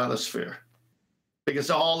circle, not a sphere.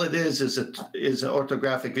 Because all it is an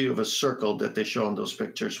orthographic view of a circle that they show in those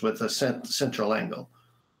pictures with a central angle.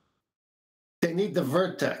 They need the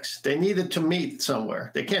vertex. They need it to meet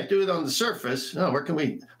somewhere. They can't do it on the surface. No, how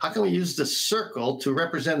can we use the circle to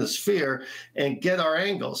represent the sphere and get our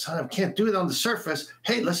angles? I can't do it on the surface.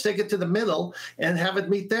 Hey, let's take it to the middle and have it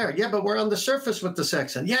meet there. Yeah, but we're on the surface with the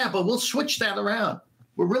sextant. Yeah, but we'll switch that around.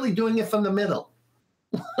 We're really doing it from the middle.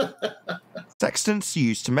 Sextants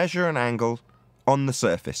used to measure an angle on the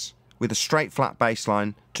surface with a straight flat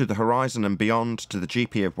baseline to the horizon and beyond to the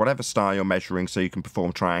GP of whatever star you're measuring so you can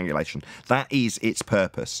perform triangulation. That is its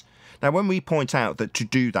purpose. Now, when we point out that to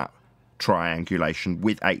do that triangulation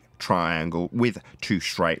with a triangle with 2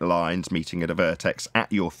 straight lines meeting at a vertex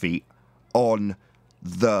at your feet on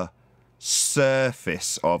the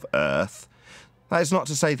surface of Earth, that is not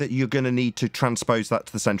to say that you're going to need to transpose that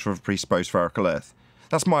to the centre of a presupposed spherical Earth.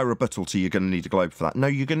 That's my rebuttal to you're going to need a globe for that. No,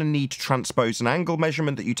 you're going to need to transpose an angle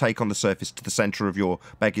measurement that you take on the surface to the centre of your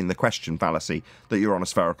begging the question fallacy that you're on a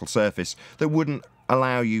spherical surface that wouldn't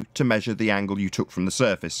allow you to measure the angle you took from the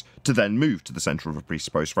surface to then move to the centre of a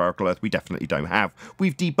presupposed spherical Earth. We definitely don't have.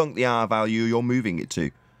 We've debunked the R value you're moving it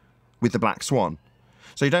to with the black swan.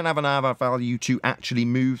 So you don't have an R value to actually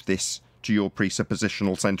move this to your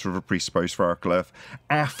presuppositional centre of a presupposed spherical Earth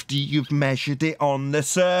after you've measured it on the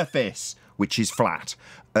surface, which is flat.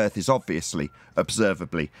 Earth is obviously,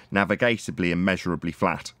 observably, navigatably and measurably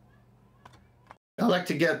flat. I'd like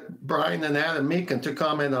to get Brian and Adam Meakin to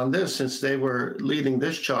comment on this since they were leading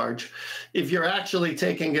this charge. If you're actually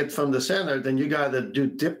taking it from the center, then you got to do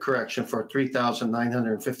dip correction for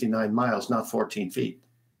 3,959 miles, not 14 feet.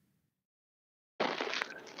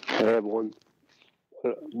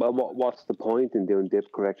 What's the point in doing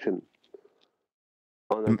dip correction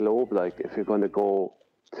on a globe? Like, if you're going to go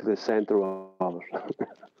to the center of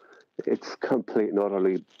it, it's complete and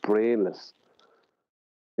utterly brainless.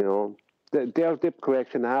 You know, their dip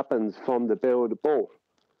correction happens from the bow of the boat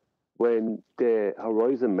when the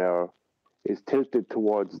horizon mirror is tilted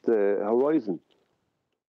towards the horizon.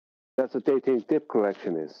 That's what they think dip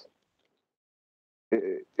correction is.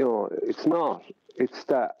 You know, it's not. It's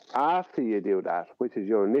that after you do that, which is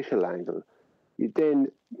your initial angle, you then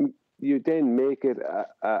make it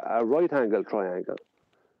a right angle triangle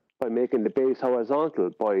by making the base horizontal,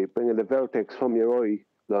 by bringing the vertex from your eye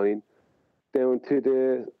line down to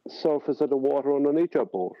the surface of the water underneath your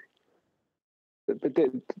boat. But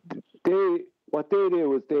what they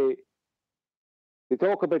do is they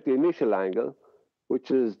talk about the initial angle,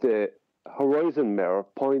 which is the horizon mirror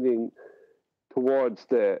pointing towards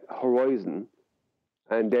the horizon,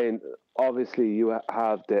 and then obviously you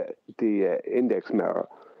have the index mirror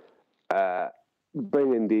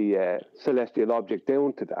bringing the celestial object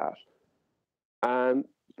down to that.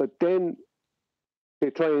 But then they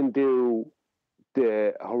try and do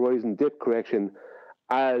the horizon dip correction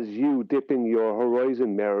as you dipping your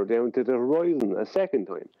horizon mirror down to the horizon a second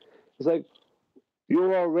time. It's like,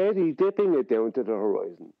 you're already dipping it down to the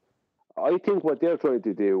horizon. I think what they're trying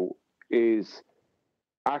to do is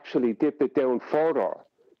actually dip it down further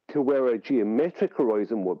to where a geometric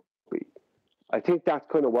horizon would be. I think that's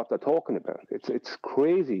kind of what they're talking about. It's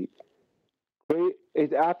crazy.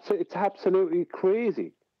 It's absolutely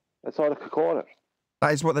crazy. That's all I could call it.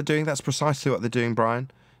 That is what they're doing. That's precisely what they're doing, Brian.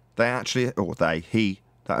 They actually, or he,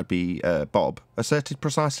 that would be Bob, asserted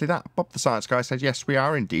precisely that. Bob the science guy said, yes, we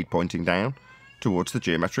are indeed pointing down towards the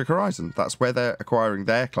geometric horizon. That's where they're acquiring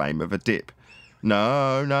their claim of a dip.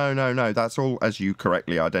 No. That's all, as you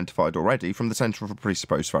correctly identified already, from the centre of a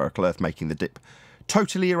presupposed spherical Earth making the dip.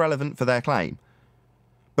 Totally irrelevant for their claim.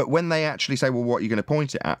 But when they actually say, well, what are you going to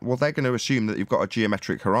point it at? Well, they're going to assume that you've got a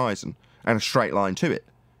geometric horizon and a straight line to it.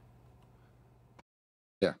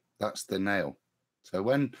 Yeah, that's the nail. So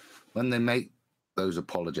when they make those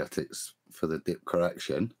apologetics for the dip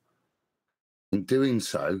correction, in doing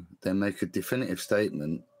so, they make a definitive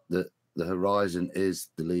statement that the horizon is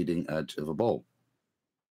the leading edge of a ball.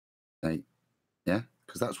 Okay? Yeah,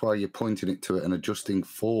 because that's why you're pointing it to it and adjusting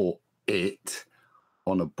for it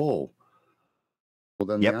on a ball. Well,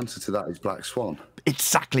 then the answer to that is Black Swan.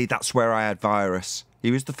 Exactly, that's where I had Virus. He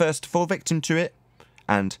was the first to fall victim to it,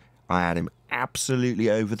 and I had him absolutely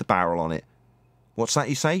over the barrel on it. What's that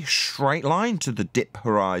you say? Straight line to the dip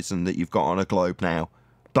horizon that you've got on a globe now.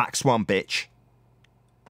 Black Swan, bitch.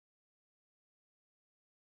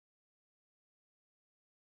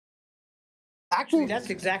 Actually, that's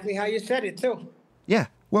exactly how you said it, too. Yeah.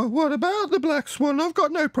 Well, what about the Black Swan? I've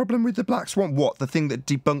got no problem with the Black Swan. What, the thing that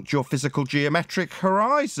debunked your physical geometric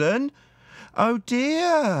horizon? Oh,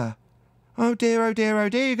 dear. Oh, dear. You're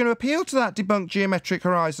going to appeal to that debunked geometric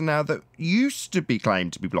horizon now that used to be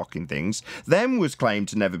claimed to be blocking things, then was claimed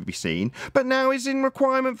to never be seen, but now is in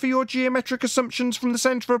requirement for your geometric assumptions from the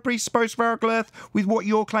centre of a presupposed spherical Earth with what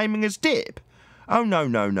you're claiming as dip? Oh, no.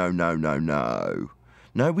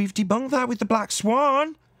 No, we've debunked that with the Black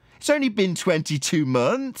Swan. It's only been 22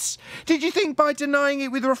 months. Did you think by denying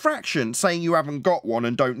it with refraction, saying you haven't got one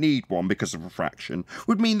and don't need one because of refraction,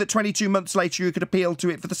 would mean that 22 months later you could appeal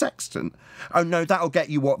to it for the sextant? Oh no, that'll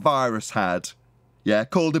get you what Virus had. Yeah,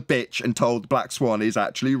 called a bitch and told the Black Swan is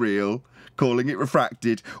actually real. Calling it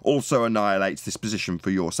refracted also annihilates this position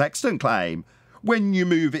for your sextant claim. When you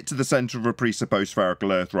move it to the centre of a presupposed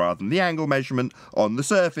spherical Earth rather than the angle measurement on the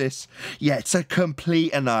surface. Yeah, it's a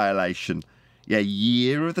complete annihilation. Yeah,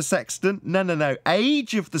 year of the sextant? No,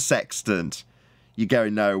 age of the sextant. You're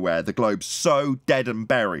going nowhere. The globe's so dead and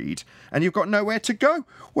buried, and you've got nowhere to go.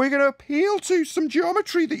 Well, you're going to appeal to some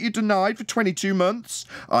geometry that you denied for 22 months?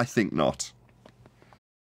 I think not.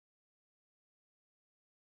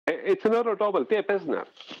 It's another double dip, isn't it?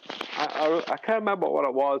 I can't remember what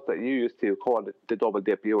it was that you used to call it, the double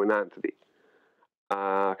dip, you and Anthony.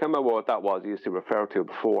 I can't remember what that was you used to refer to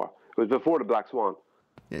before. It was before the Black Swan.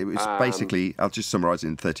 It was basically, I'll just summarise it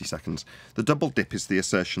in 30 seconds. The double dip is the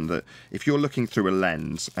assertion that if you're looking through a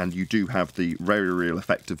lens and you do have the very real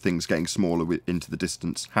effect of things getting smaller into the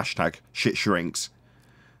distance, hashtag shit shrinks,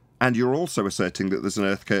 and you're also asserting that there's an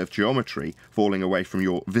Earth curve geometry falling away from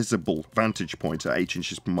your visible vantage point at 8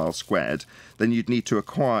 inches per mile squared, then you'd need to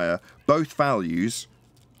acquire both values,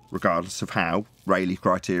 regardless of how, Rayleigh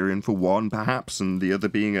criterion for one perhaps, and the other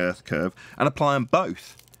being Earth curve, and apply them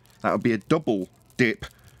both. That would be a double dip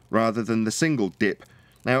rather than the single dip.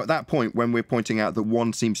 Now, at that point, when we're pointing out that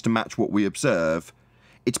one seems to match what we observe,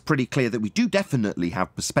 it's pretty clear that we do definitely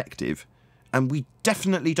have perspective, and we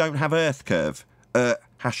definitely don't have Earth curve.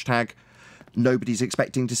 Hashtag nobody's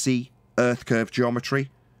expecting to see Earth curve geometry.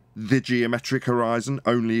 the geometric horizon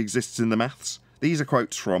only exists in the maths. These are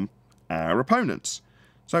quotes from our opponents.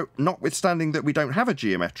 So, notwithstanding that we don't have a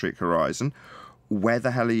geometric horizon, where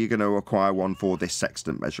the hell are you going to acquire one for this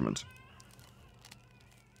sextant measurement?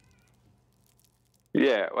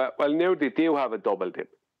 Yeah, well, now they do have a double dip.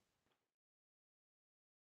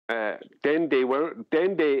 Then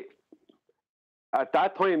they at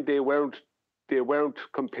that time they weren't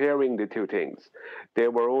comparing the two things. They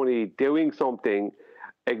were only doing something,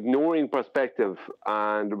 ignoring perspective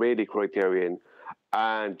and Rayleigh criterion,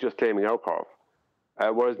 and just claiming our curve.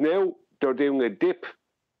 Whereas now they're doing a dip,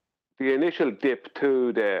 the initial dip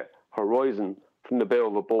to the horizon from the bow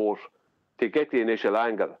of a boat to get the initial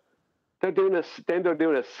angle. Then they're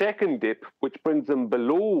doing a second dip, which brings them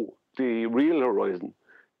below the real horizon,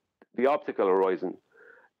 the optical horizon,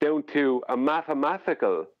 down to a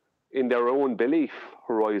mathematical, in their own belief,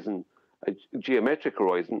 horizon, a geometric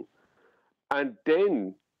horizon. And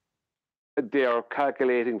then they are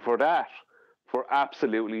calculating for that for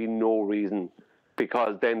absolutely no reason,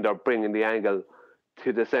 because then they're bringing the angle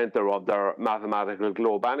to the center of their mathematical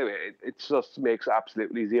globe anyway. It just makes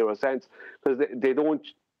absolutely zero sense, because they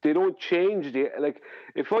don't change the, like,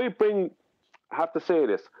 if I have to say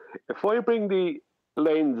this, if I bring the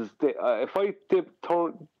lens, if I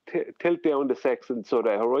tilt down the sextant so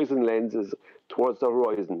the horizon lens is towards the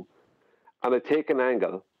horizon, and I take an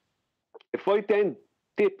angle, if I then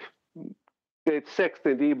dip the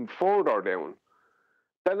sextant even further down,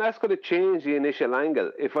 then that's going to change the initial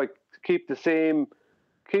angle. If I keep the same,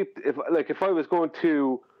 if I was going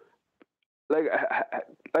to,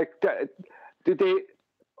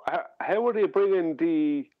 how are they bringing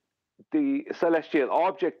the celestial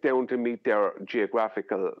object down to meet their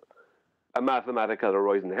a mathematical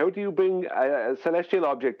horizon? How do you bring a celestial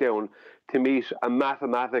object down to meet a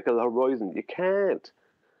mathematical horizon? You can't.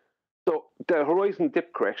 So the horizon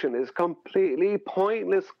dip correction is completely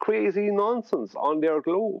pointless, crazy nonsense on their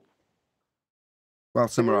globe. Well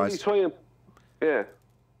summarised. Yeah.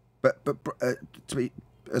 But to be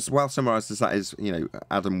as well summarised as that is,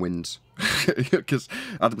 Adam wins. Because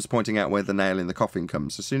Adam's pointing out where the nail in the coffin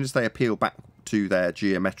comes. As soon as they appeal back to their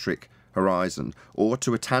geometric horizon, or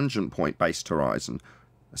to a tangent point based horizon,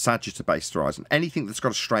 a sagitta based horizon, anything that's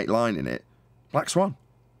got a straight line in it, black swan.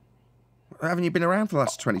 Haven't you been around for the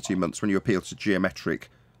last 22 months when you appeal to geometric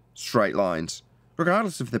straight lines?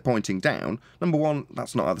 Regardless if they're pointing down, number one,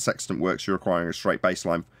 that's not how the sextant works. You're requiring a straight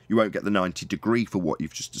baseline. You won't get the 90 degree for what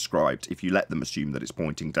you've just described if you let them assume that it's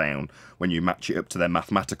pointing down when you match it up to their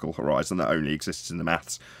mathematical horizon that only exists in the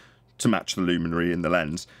maths to match the luminary in the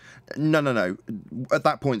lens. No. At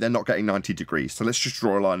that point, they're not getting 90 degrees, so let's just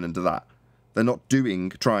draw a line under that. They're not doing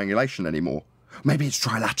triangulation anymore. Maybe it's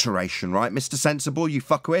trilateration, right, Mr. Sensible, you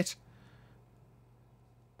fuckwit?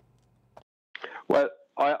 Well,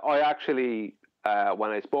 I actually,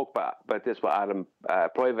 when I spoke about this with Adam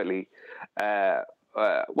privately,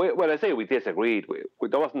 when I say we disagreed,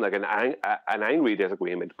 there wasn't like an angry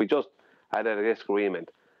disagreement. We just had a disagreement.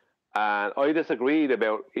 And I disagreed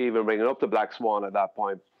about even bringing up the black swan at that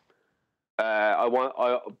point.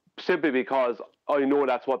 Simply because I know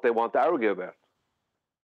that's what they want to argue about.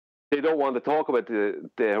 They don't want to talk about the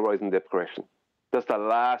horizon dip correction. That's the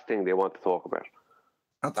last thing they want to talk about.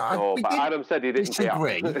 But Adam said he didn't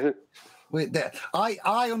disagree.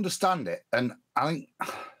 I understand it, and I think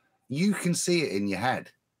you can see it in your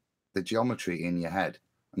head, the geometry in your head,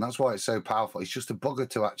 and that's why it's so powerful. It's just a bugger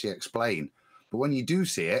to actually explain, but when you do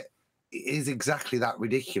see it, it is exactly that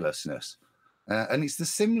ridiculousness, and it's the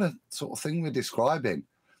similar sort of thing we're describing.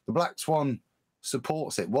 The black swan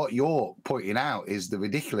supports it. What you're pointing out is the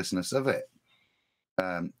ridiculousness of it,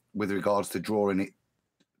 with regards to drawing it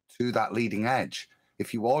to that leading edge.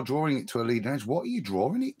 If you are drawing it to a leading edge, what are you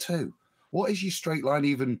drawing it to? What is your straight line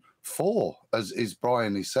even for, as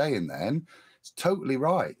Brian is saying then? It's totally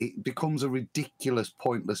right. It becomes a ridiculous,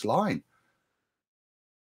 pointless line.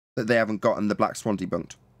 That they haven't gotten the black swan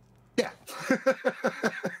debunked. Yeah.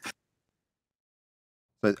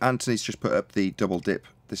 So Anthony's just put up the double dip.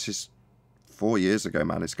 This is 4 years ago,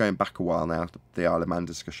 man. It's going back a while now, the Isle of Man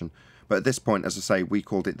discussion. But at this point, as I say, we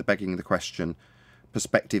called it the begging the question,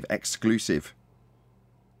 perspective exclusive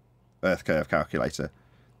Earth curve calculator.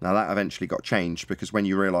 Now that eventually got changed because when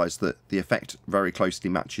you realise that the effect very closely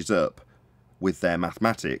matches up with their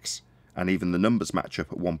mathematics, and even the numbers match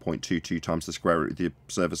up at 1.22 times the square root of the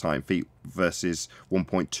observer's height in feet versus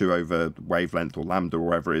 1.2 over wavelength or lambda or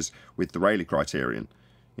whatever it is with the Rayleigh criterion.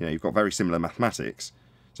 You've got very similar mathematics.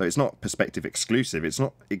 So it's not perspective exclusive. It's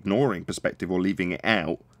not ignoring perspective or leaving it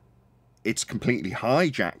out. It's completely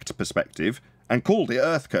hijacked perspective and called it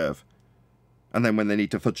Earth curve. And then when they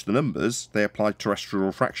need to fudge the numbers, they apply terrestrial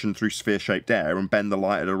refraction through sphere-shaped air and bend the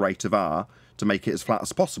light at a rate of r to make it as flat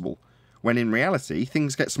as possible. When in reality,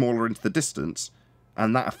 things get smaller into the distance,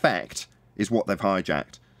 and that effect is what they've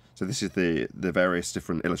hijacked. So this is the various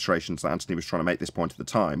different illustrations that Anthony was trying to make this point at the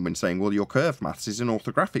time when saying, well, your curve maths is an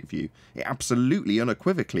orthographic view. It absolutely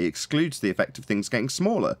unequivocally excludes the effect of things getting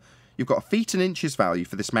smaller. You've got a feet and inches value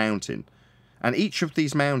for this mountain, and each of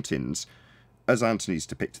these mountains, as Anthony's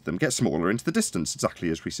depicted them, get smaller into the distance,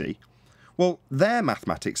 exactly as we see. Well, their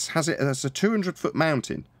mathematics has it as a 200-foot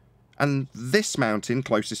mountain, and this mountain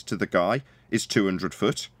closest to the guy is 200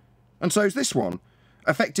 foot, and so is this one,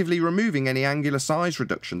 effectively removing any angular size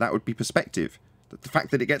reduction. That would be perspective. The fact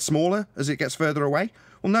that it gets smaller as it gets further away?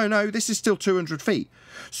 Well, no, this is still 200 feet.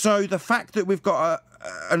 So the fact that we've got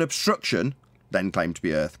an obstruction, then claimed to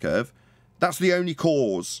be Earth curve, that's the only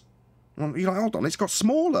cause. Well, you're like, hold on, it's got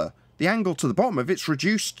smaller. The angle to the bottom of it's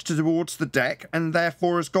reduced towards the deck and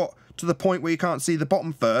therefore has got to the point where you can't see the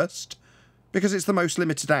bottom first because it's the most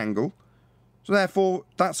limited angle. So therefore,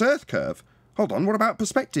 that's Earth curve. Hold on, what about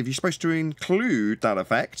perspective? You're supposed to include that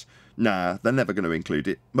effect. Nah, they're never going to include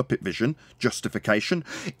it. Muppet vision, justification.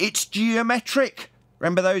 It's geometric.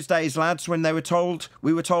 Remember those days, lads, when we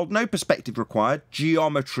were told no perspective required,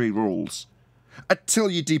 geometry rules.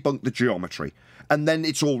 Until you debunk the geometry. And then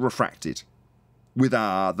it's all refracted. With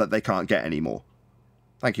R that they can't get anymore.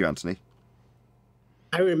 Thank you, Anthony.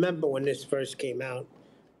 I remember when this first came out.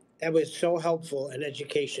 That was so helpful and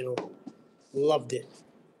educational. Loved it.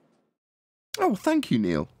 Oh, thank you,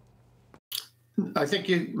 Neil. I think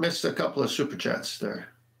you missed a couple of super chats there.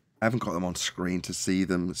 I haven't got them on screen to see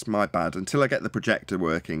them. It's my bad. Until I get the projector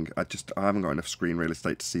working, I haven't got enough screen real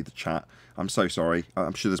estate to see the chat. I'm so sorry.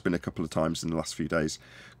 I'm sure there's been a couple of times in the last few days.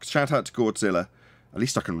 Shout out to Godzilla. At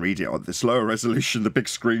least I can read it on this lower resolution. The big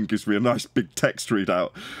screen gives me a nice big text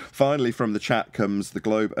readout. Finally, from the chat comes the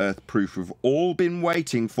globe Earth proof we've all been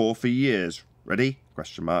waiting for years. Ready?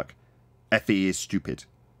 Question mark. FE is stupid.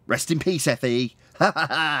 Rest in peace, FE.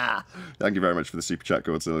 Thank you very much for the super chat,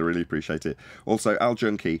 Godzilla. I really appreciate it. Also, Al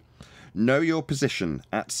Junkie. Know your position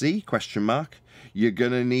at sea? Question mark. You're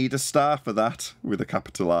going to need a star for that, with a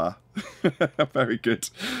capital R. Very good.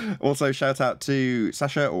 Also, shout out to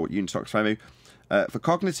Sasha, or Unitox Femu. For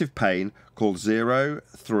cognitive pain, call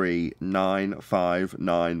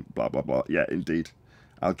 03959 blah blah blah. Yeah, indeed.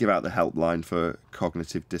 I'll give out the helpline for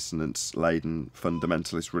cognitive dissonance-laden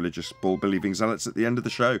fundamentalist religious ball-believing zealots at the end of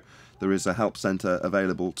the show. There is a help centre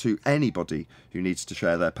available to anybody who needs to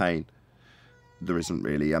share their pain. There isn't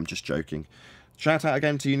really, I'm just joking. Shout out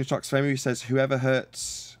again to Unitox Femu, who says, whoever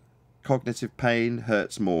hurts cognitive pain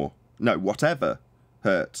hurts more. No, whatever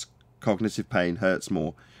hurts cognitive pain hurts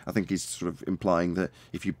more. I think he's sort of implying that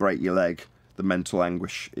if you break your leg, the mental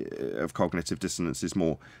anguish of cognitive dissonance is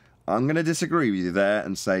more. I'm going to disagree with you there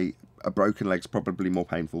and say a broken leg's probably more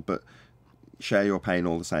painful, but share your pain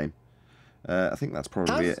all the same. I think that's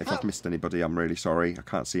probably it. If I've missed anybody, I'm really sorry. I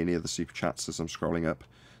can't see any of the super chats as I'm scrolling up.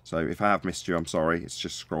 So if I have missed you, I'm sorry. It's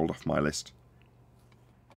just scrolled off my list.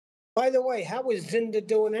 By the way, how was Zinda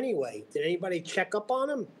doing anyway? Did anybody check up on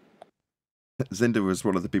him? Zinda was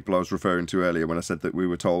one of the people I was referring to earlier when I said that we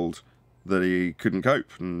were told that he couldn't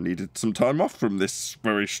cope and needed some time off from this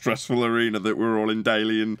very stressful arena that we're all in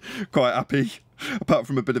daily and quite happy. Apart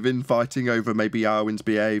from a bit of infighting over maybe Arwen's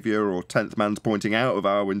behaviour or 10th man's pointing out of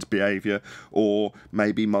Arwen's behaviour or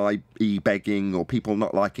maybe my e-begging or people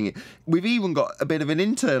not liking it. We've even got a bit of an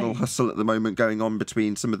internal hustle at the moment going on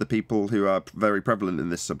between some of the people who are very prevalent in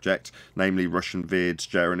this subject, namely Russian Vids,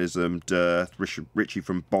 Jeranism, Dearth, Richie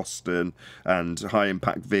from Boston and High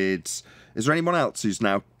Impact Vids. Is there anyone else who's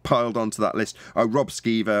now piled onto that list? Oh, Rob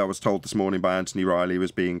Skeever, I was told this morning by Anthony Riley,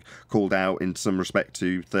 was being called out in some respect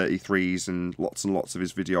to 33s and lots of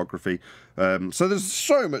his videography. So there's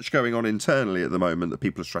so much going on internally at the moment that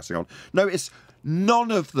people are stressing on. Notice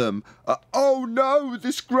none of them are, oh no,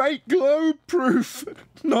 this great globe proof.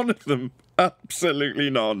 None of them. Absolutely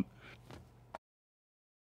none.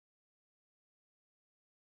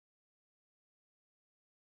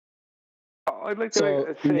 I'd like to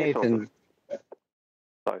So, say Nathan, something.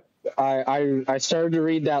 I started to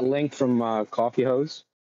read that link from Coffee Hose,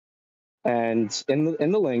 and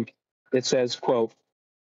in the link it says, quote,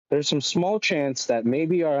 "There's some small chance that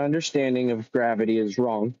maybe our understanding of gravity is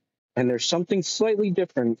wrong, and there's something slightly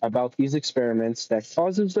different about these experiments that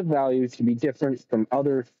causes the value to be different from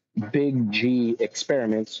other big G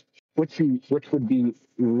experiments, which would be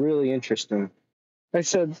really interesting." I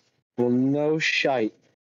said, well, no shite,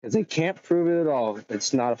 because they can't prove it at all.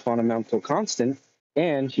 It's not a fundamental constant.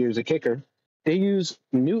 And here's a kicker. They use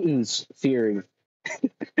Newton's theory.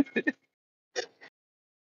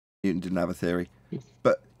 Newton didn't have a theory.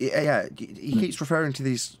 But yeah, he keeps referring to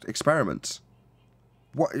these experiments.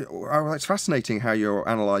 It's fascinating how you're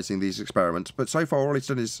analysing these experiments, but so far all he's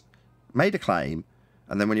done is made a claim,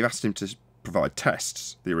 and then when you asked him to provide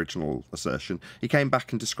tests, the original assertion, he came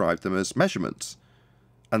back and described them as measurements,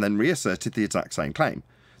 and then reasserted the exact same claim.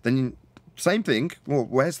 Then same thing, well,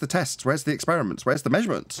 where's the tests? Where's the experiments? Where's the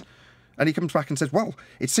measurements? And he comes back and says, well,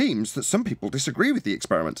 it seems that some people disagree with the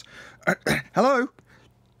experiments. Hello?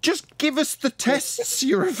 Just give us the tests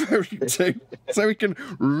you're referring to so we can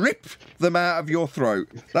rip them out of your throat.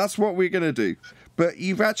 That's what we're going to do. But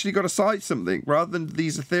you've actually got to cite something rather than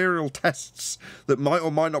these ethereal tests that might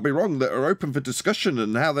or might not be wrong, that are open for discussion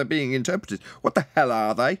and how they're being interpreted. What the hell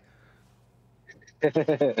are they?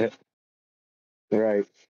 Right.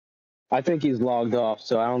 I think he's logged off,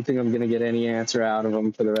 so I don't think I'm going to get any answer out of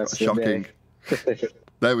him for the rest of the day. Shocking.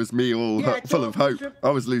 That was me all full of hope.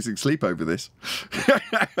 I was losing sleep over this.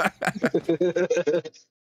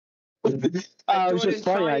 It was just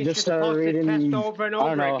funny. I just started reading, I don't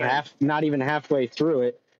know, not even halfway through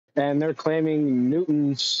it, and they're claiming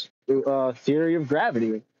Newton's theory of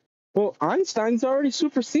gravity. Well, Einstein's already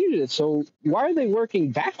superseded it, so why are they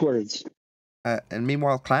working backwards? And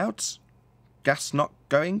meanwhile, clouds? Gas not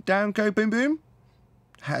going down, go boom boom?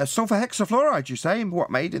 Sulfur hexafluoride, you say?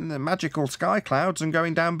 What, made in the magical sky clouds and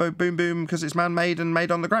going down boom boom because it's man-made and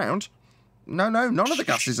made on the ground? No, none of the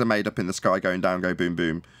gases are made up in the sky going down, go boom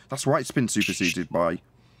boom. That's why it's been superseded by...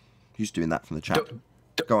 Who's doing that from the chat?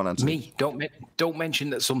 Go on, Anthony. Me. Don't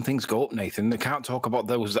mention that some things go up, Nathan. They can't talk about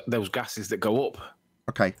those gases that go up.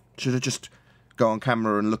 Okay, should I just go on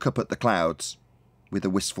camera and look up at the clouds with a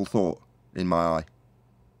wistful thought in my eye?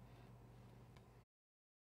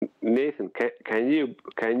 Nathan, can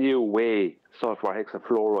you weigh sulfur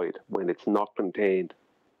hexafluoride when it's not contained?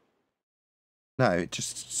 No, it's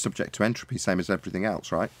just subject to entropy, same as everything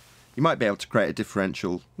else, right? You might be able to create a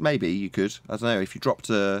differential. Maybe you could. I don't know. If you dropped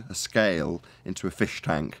a scale into a fish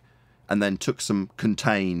tank and then took some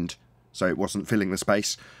contained, so it wasn't filling the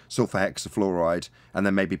space, sulfur hexafluoride, and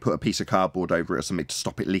then maybe put a piece of cardboard over it or something to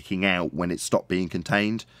stop it leaking out when it stopped being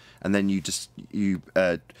contained, and then you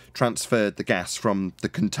transferred the gas from the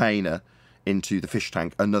container into the fish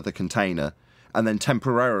tank, another container, and then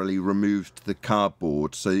temporarily removed the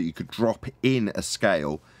cardboard so that you could drop in a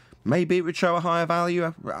scale. Maybe it would show a higher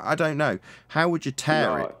value. I don't know. How would you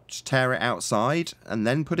tear it? Just tear it outside and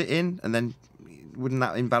then put it in, and then wouldn't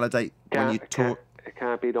that invalidate when you talk? It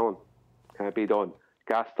can't be done. Can't be done.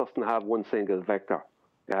 Gas doesn't have one single vector.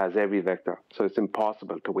 It has every vector, so it's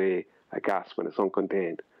impossible to weigh a gas when it's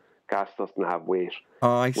uncontained. Gas doesn't have weight.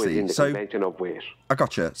 I see. Within the convention of weight. I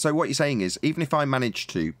gotcha. So what you're saying is, even if I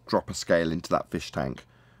managed to drop a scale into that fish tank,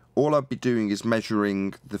 all I'd be doing is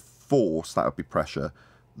measuring the force, that would be pressure,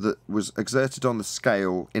 that was exerted on the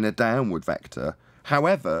scale in a downward vector.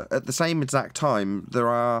 However, at the same exact time, there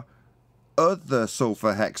are other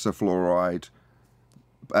sulfur hexafluoride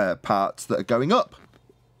parts that are going up.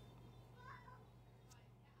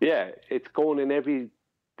 Yeah, it's going in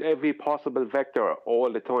every possible vector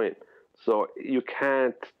all the time. So you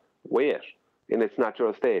can't weigh it in its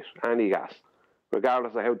natural state, any gas,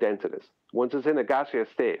 regardless of how dense it is. Once it's in a gaseous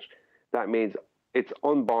state, that means it's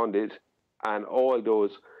unbonded, and all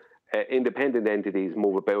those independent entities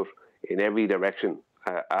move about in every direction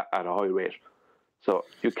at a high rate. So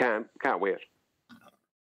you can't weigh it.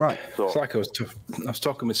 Right. So it's like I was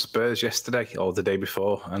talking with Spurs yesterday or the day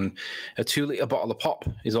before, and a 2-litre bottle of pop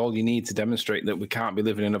is all you need to demonstrate that we can't be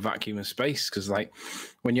living in a vacuum of space. Because, like,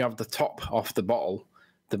 when you have the top off the bottle,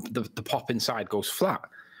 the pop inside goes flat.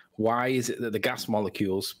 Why is it that the gas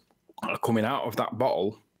molecules are coming out of that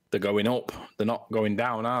bottle? They're going up. They're not going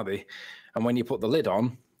down, are they? And when you put the lid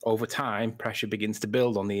on, over time, pressure begins to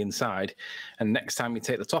build on the inside. And next time you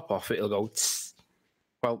take the top off, it'll go tss.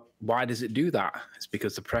 Well, why does it do that? It's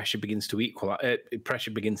because the pressure begins to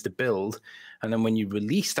pressure begins to build, and then when you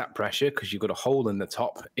release that pressure, because you've got a hole in the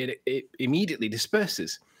top, it immediately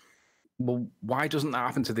disperses. Well, why doesn't that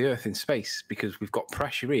happen to the Earth in space? Because we've got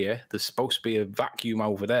pressure here. There's supposed to be a vacuum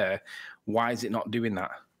over there. Why is it not doing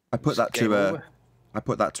that? I put that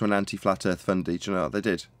to an anti-flat Earth fundy. Do you know what they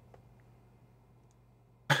did?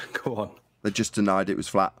 Go on. They just denied it was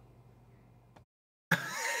flat.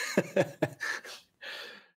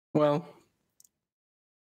 Well,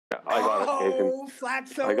 I got it, Nathan.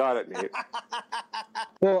 Flat I got it, Nate.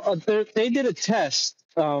 Well, they did a test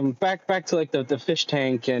back to like the fish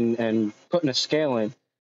tank and putting a scale in.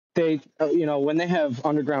 They, when they have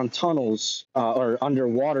underground tunnels or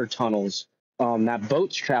underwater tunnels that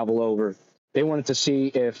boats travel over, they wanted to see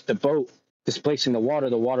if the boat displacing the water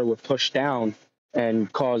would push down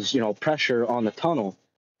and cause pressure on the tunnel.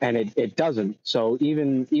 and it doesn't. So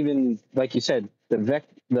even like you said,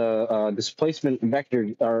 the displacement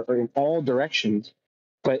vector are in all directions,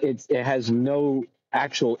 but it has no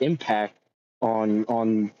actual impact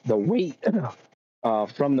on the weight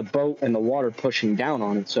from the boat and the water pushing down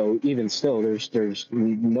on it. So even still, there's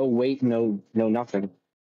no weight, no nothing.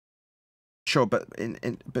 Sure, but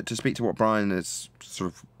but to speak to what Brian has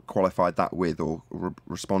sort of qualified that with, or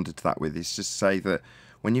responded to that with, is just say that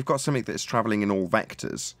when you've got something that's travelling in all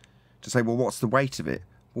vectors, to say, well, what's the weight of it?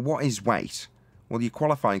 Well, what is weight? Well, you're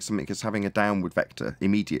qualifying something as having a downward vector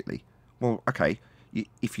immediately. Well, okay,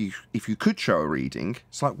 if you could show a reading,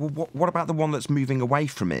 it's like, well, what about the one that's moving away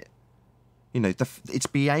from it? You know, its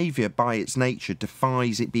behaviour by its nature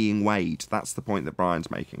defies it being weighed. That's the point that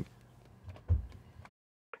Brian's making.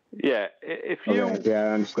 Yeah, if you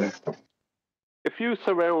I understand. If you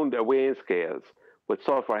surround a weighing scales with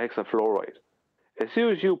sulfur hexafluoride, as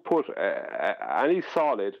soon as you put any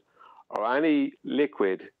solid or any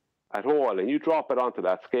liquid at all and you drop it onto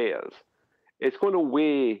that scales, it's going to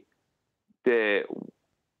weigh the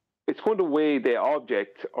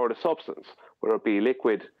object or the substance, whether it be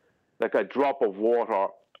liquid, like a drop of water,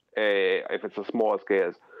 if it's a small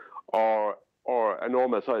scales, or a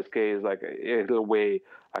normal size scales, like it'll weigh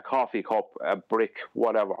a coffee cup, a brick,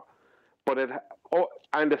 whatever. But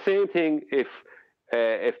and the same thing if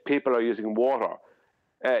people are using water,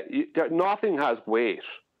 nothing has weight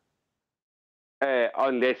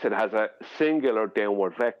unless it has a singular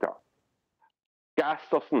downward vector. Gas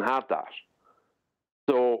doesn't have that.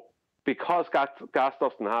 So because gas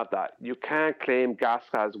doesn't have that, you can't claim gas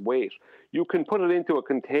has weight. You can put it into a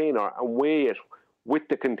container and weigh it with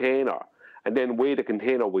the container, and then weigh the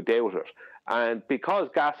container without it. And because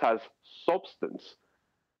gas has substance,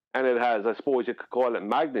 and it has, I suppose you could call it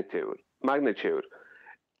magnitude,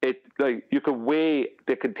 you could weigh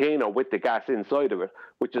the container with the gas inside of it,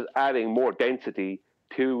 which is adding more density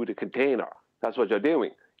to the container. That's what you're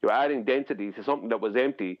doing. You're adding density to something that was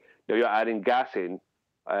empty. Now you're adding gas in,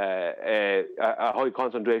 a high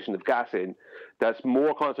concentration of gas in, that's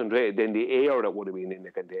more concentrated than the air that would have been in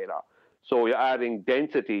the container. So you're adding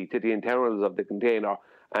density to the internals of the container,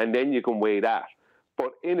 and then you can weigh that.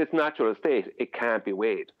 But in its natural state, it can't be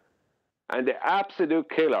weighed. And the absolute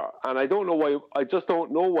killer, and I just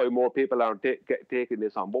don't know why more people aren't taking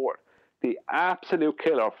this on board. The absolute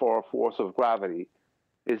killer for a force of gravity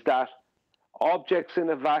is that objects in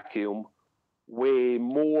a vacuum weigh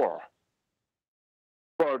more.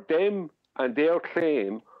 For them and their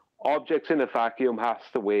claim, objects in a vacuum has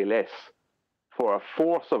to weigh less for a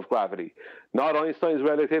force of gravity. Not Einstein's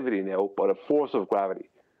relativity now, but a force of gravity.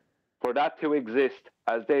 For that to exist,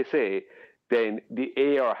 as they say, then the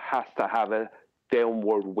air has to have a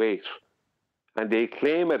downward weight. And they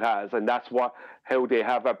claim it has, and that's how they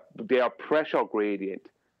have their pressure gradient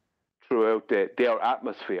throughout their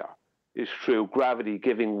atmosphere, is through gravity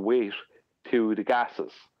giving weight to the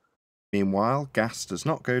gases. Meanwhile, gas does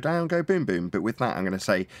not go down, go boom boom. But with that, I'm going to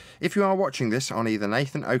say, if you are watching this on either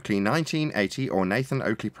Nathan Oakley 1980 or Nathan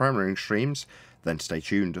Oakley Premiering streams, then stay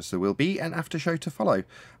tuned, as there will be an after show to follow.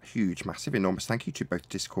 A huge, massive, enormous thank you to both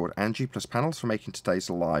Discord and G+ panels for making today's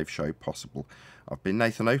live show possible. I've been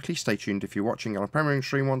Nathan Oakley. Stay tuned if you're watching on a Premiering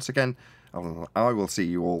stream once again. I will see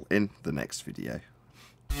you all in the next video.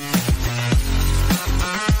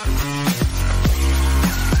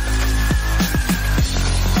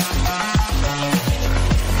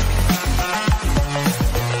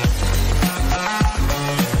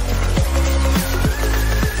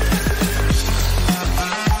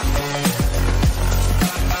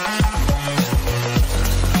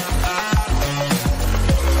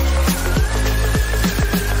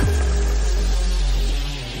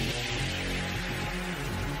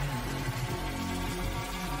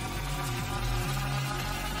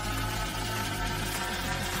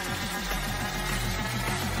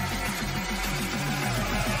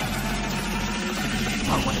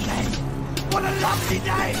 What a lovely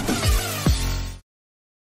day!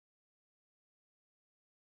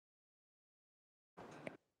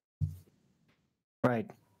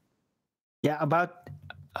 Right. Yeah,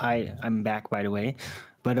 I'm back, by the way,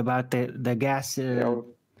 but about the gas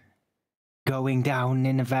going down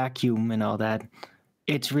in a vacuum and all that,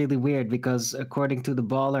 it's really weird because according to the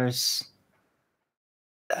ballers,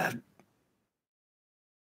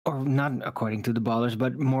 or not according to the ballers,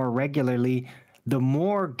 but more regularly, the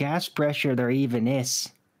more gas pressure there even is,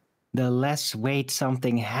 the less weight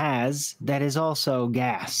something has that is also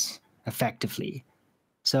gas, effectively.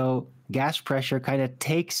 So gas pressure kind of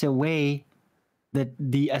takes away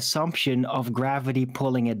the assumption of gravity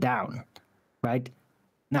pulling it down, right?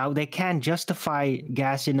 Now, they can justify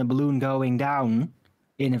gas in a balloon going down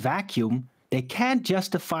in a vacuum, they can't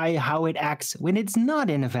justify how it acts when it's not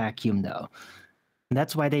in a vacuum, though. And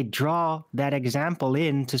that's why they draw that example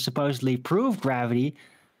in to supposedly prove gravity,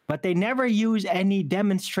 but they never use any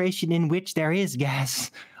demonstration in which there is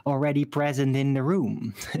gas already present in the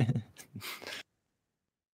room.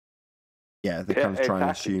 Yeah, they kind of try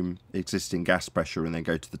and assume existing gas pressure and then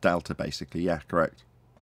go to the delta, basically. Yeah, correct.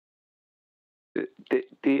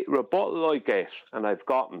 The rebuttal I get, and I've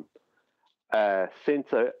gotten since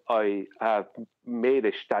I have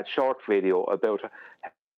made that short video about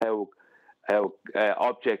how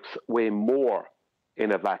objects weigh more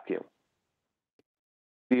in a vacuum.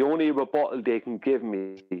 The only rebuttal they can give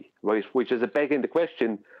me, right, which is a begging the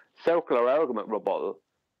question, circular argument rebuttal,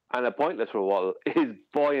 and a pointless rebuttal, is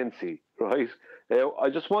buoyancy, right? I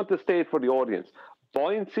just want to state for the audience,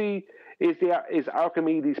 buoyancy is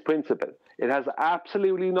Archimedes' principle. It has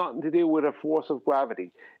absolutely nothing to do with a force of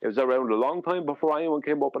gravity. It was around a long time before anyone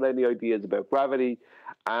came up with any ideas about gravity,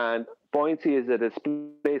 and buoyancy is a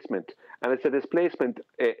displacement, and it's a displacement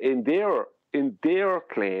in their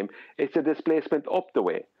claim. It's a displacement up the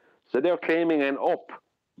way. So they're claiming an up.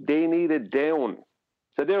 They need it down.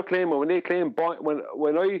 So they're claiming when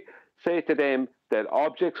I say to them that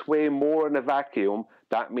objects weigh more in a vacuum,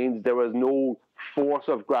 that means there is no force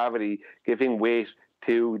of gravity giving weight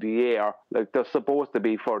to the air like they're supposed to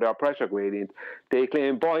be for their pressure gradient. They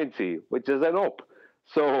claim buoyancy, which is an up.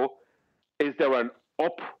 So is there an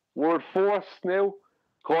upward force now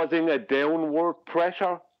causing a downward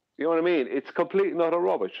pressure? You know what I mean? It's complete and utter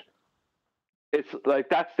rubbish. It's like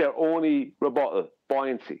that's their only rebuttal,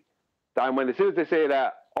 buoyancy. And when as soon as they say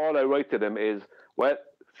that, all I write to them is, well,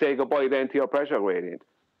 say goodbye then to your pressure gradient.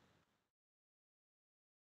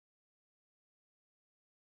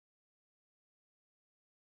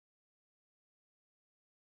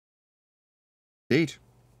 Indeed.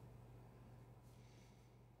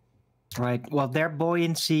 Right. Well, their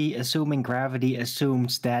buoyancy, assuming gravity,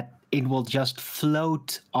 assumes that it will just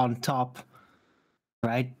float on top,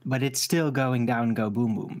 right? But it's still going down, go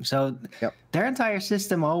boom, boom. So their entire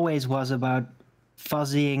system always was about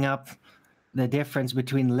fuzzying up the difference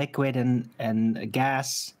between liquid and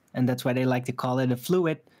gas, and that's why they like to call it a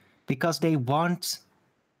fluid, because they want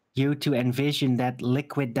you to envision that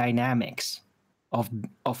liquid dynamics of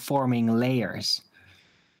forming layers,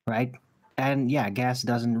 right? And yeah, gas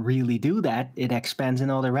doesn't really do that. It expands in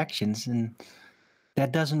all directions, and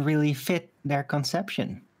that doesn't really fit their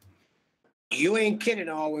conception. You ain't kidding,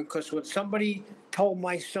 Owen, because when somebody told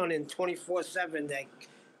my son in 24/7 that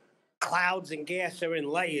clouds and gas are in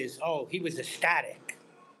layers, oh, he was ecstatic.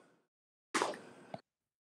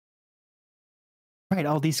 Right,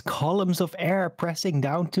 all these columns of air pressing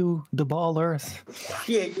down to the ball Earth.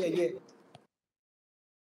 Yeah.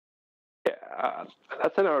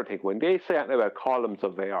 That's another thing. When they say anything about columns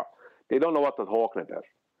of air, they don't know what they're talking about.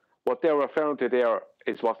 What they're referring to there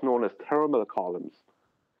is what's known as thermal columns.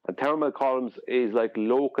 And thermal columns is like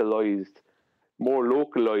more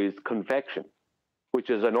localized convection, which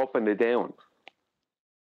is an up and a down.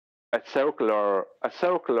 A cycle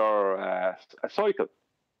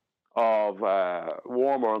of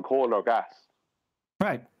warmer and colder gas.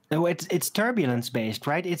 Right. It's turbulence based,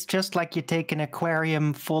 right? It's just like you take an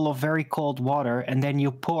aquarium full of very cold water and then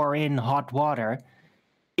you pour in hot water.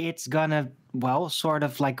 It's gonna, well, sort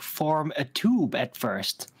of like form a tube at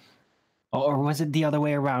first. Or was it the other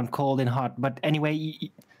way around, cold and hot? But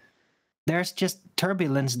anyway, there's just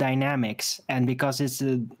turbulence dynamics. And because it's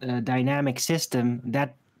a dynamic system,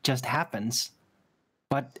 that just happens.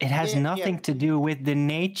 But it has nothing to do with the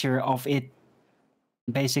nature of it,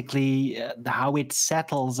 basically how it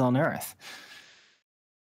settles on Earth.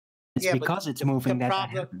 It's because it's moving that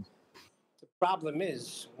happens. The problem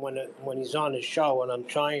is when he's on the show and I'm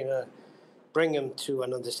trying to bring him to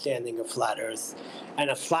an understanding of flat Earth, and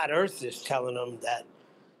a flat Earth is telling him that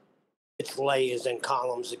it's layers and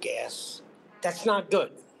columns of gas. That's not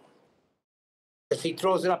good. Because he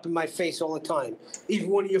throws it up in my face all the time. Even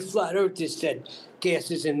one of your flat earthers said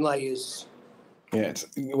gas is in layers. Yeah,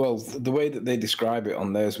 well, the way that they describe it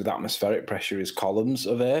on theirs with atmospheric pressure is columns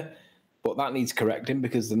of air, but that needs correcting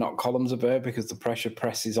because they're not columns of air, because the pressure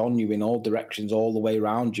presses on you in all directions, all the way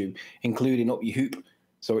around you, including up your hoop.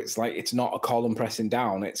 So it's like it's not a column pressing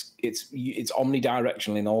down; it's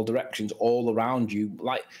omnidirectional in all directions, all around you.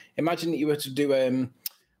 Like imagine that you were to do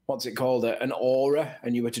what's it called, an aura,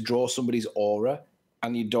 and you were to draw somebody's aura,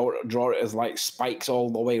 and you draw it as like spikes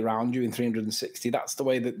all the way around you in 360. That's the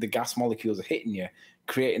way that the gas molecules are hitting you,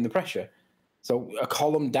 creating the pressure. So a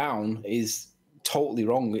column down is totally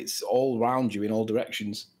wrong. It's all around you in all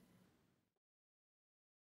directions.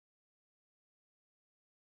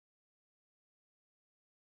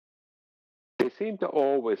 seem to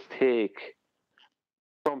always take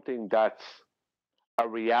something that's a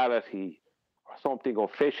reality or something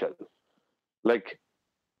official, like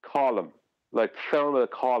thermal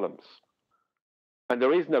columns. And the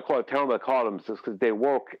reason they're called thermal columns is because they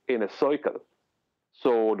work in a cycle.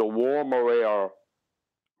 So the warmer air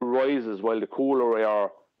rises while the cooler air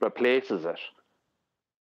replaces it.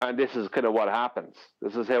 And this is kind of what happens.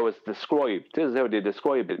 This is how it's described. This is how they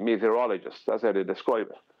describe it, meteorologists. That's how they describe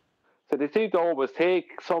it. So they seem to always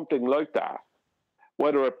take something like that,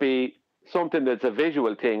 whether it be something that's a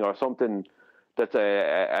visual thing or something that's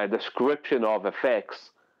a description of effects,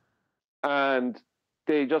 and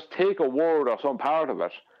they just take a word or some part of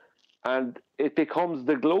it, and it becomes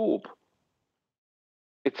the globe.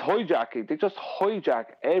 It's hijacking. They just hijack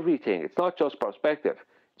everything. It's not just perspective.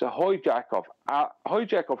 It's a hijack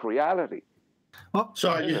of reality. Oh, so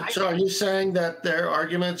are you saying that their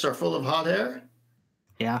arguments are full of hot air?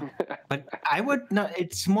 Yeah, but I would not.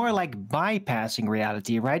 It's more like bypassing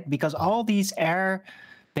reality, right? Because all these air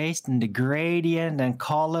based in the gradient and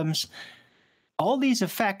columns, all these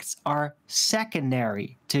effects are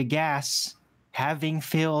secondary to gas having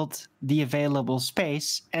filled the available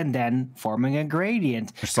space and then forming a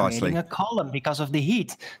gradient, creating a column because of the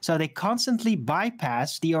heat. So they constantly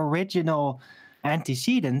bypass the original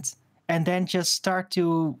antecedent and then just start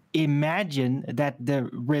to imagine that the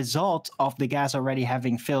result of the gas already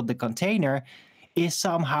having filled the container is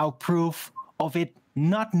somehow proof of it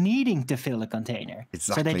not needing to fill a container.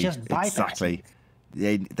 Exactly. So they just bypass it.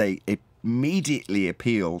 They immediately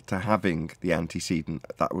appeal to having the antecedent,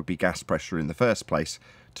 that would be gas pressure in the first place,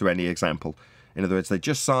 to any example. In other words, they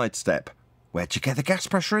just sidestep, where'd you get the gas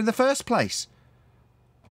pressure in the first place?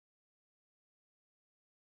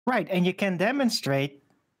 Right, and you can demonstrate,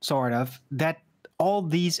 sort of, that all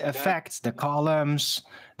these effects, the columns,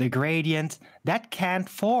 the gradient, that can't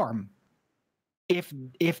form. If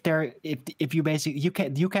you basically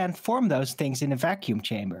you can't form those things in a vacuum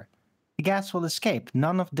chamber. The gas will escape.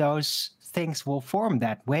 None of those things will form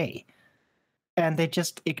that way. And they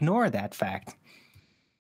just ignore that fact.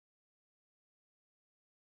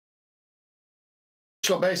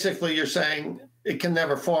 So basically you're saying it can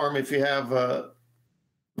never form if you have a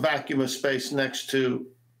vacuum of space next to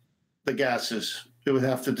the gases. It would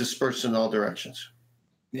have to disperse in all directions.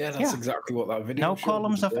 Yeah, that's exactly what that video No showed.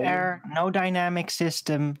 columns of air, no dynamic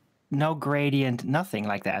system, no gradient, nothing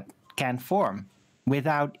like that can form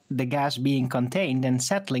without the gas being contained and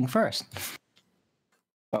settling first.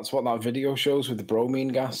 That's what that video shows with the bromine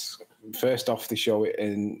gas. First off, they show it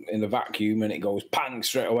in a vacuum and it goes pang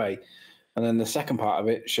straight away. And then the second part of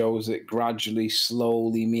it shows it gradually,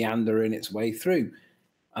 slowly meandering its way through.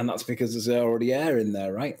 And that's because there's already air in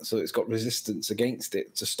there, right? So it's got resistance against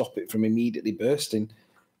it to stop it from immediately bursting.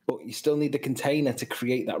 But you still need the container to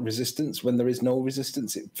create that resistance. When there is no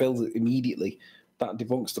resistance, it fills it immediately. That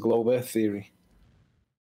debunks the globe Earth theory.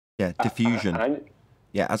 Yeah, diffusion.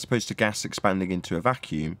 Yeah, as opposed to gas expanding into a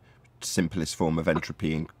vacuum, simplest form of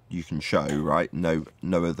entropy you can show, right? No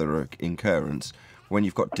other occurrence. When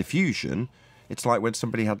you've got diffusion, it's like when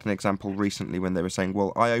somebody had an example recently when they were saying,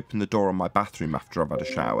 well, I opened the door on my bathroom after I've had a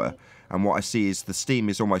shower, and what I see is the steam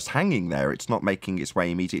is almost hanging there. It's not making its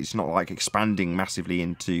way immediately. It's not like expanding massively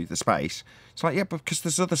into the space. It's like, yeah, because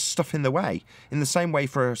there's other stuff in the way. In the same way,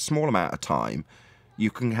 for a small amount of time,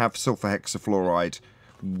 you can have sulfur hexafluoride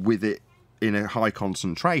with it in a high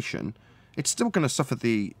concentration. It's still going to suffer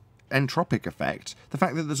the entropic effect. The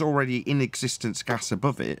fact that there's already in existence gas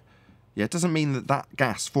above it, yeah, it doesn't mean that that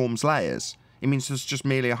gas forms layers. It means there's just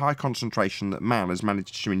merely a high concentration that man has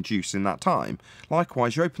managed to induce in that time.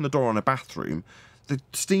 Likewise, you open the door on a bathroom, the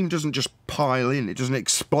steam doesn't just pile in, it doesn't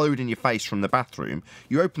explode in your face from the bathroom.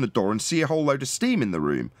 You open the door and see a whole load of steam in the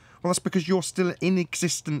room. Well, that's because you're still in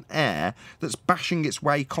existent air that's bashing its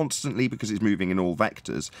way constantly, because it's moving in all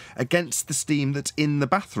vectors, against the steam that's in the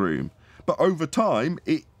bathroom. But over time,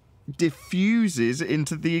 it diffuses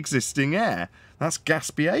into the existing air. That's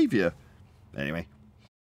gas behaviour. Anyway.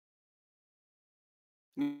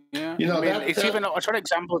 Yeah, You know, I mean, that- it's that- even. I tried an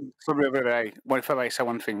example the other day. If I may say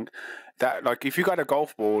one thing, that like if you got a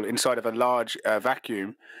golf ball inside of a large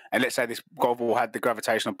vacuum, and let's say this golf ball had the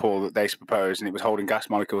gravitational pull that they proposed, and it was holding gas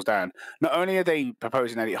molecules down. Not only are they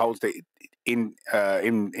proposing that it holds it in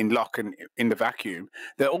lock and in the vacuum,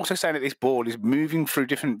 they're also saying that this ball is moving through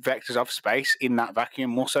different vectors of space in that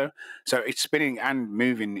vacuum also. So it's spinning and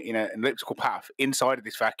moving in an elliptical path inside of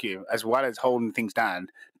this vacuum, as well as holding things down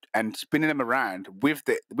and spinning them around with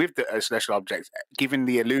the celestial objects, giving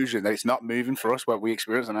the illusion that it's not moving for us, what we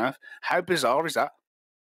experience on Earth. How bizarre is that?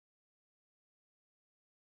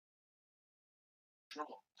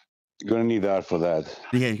 You're going to need that for that.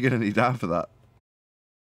 Yeah, you're going to need that for that.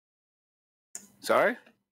 Sorry?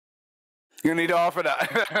 You need half of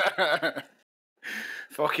that.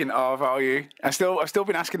 Fucking R value. I've still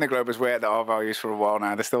been asking the Globers where the R values for a while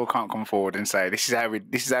now. They still can't come forward and say this is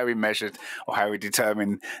how we measured or how we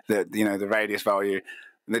determine the the radius value.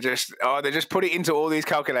 They just put it into all these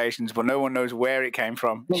calculations, but no one knows where it came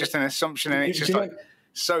from. It's just an assumption, and it's just like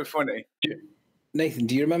so funny. Nathan,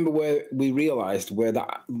 do you remember where we realised where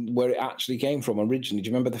it actually came from originally? Do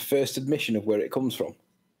you remember the first admission of where it comes from?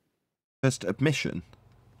 First admission?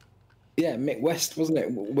 Yeah, Mick West, wasn't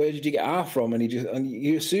it? Where did you get R from? And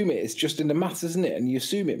you assume it's just in the maths, isn't it? And you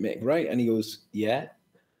assume it, Mick, right? And he goes, yeah.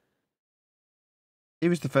 He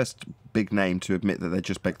was the first big name to admit that they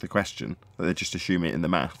just begged the question, that they just assume it in the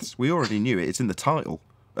maths. We already knew it. It's in the title.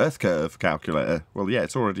 Earth curve calculator. Well, yeah,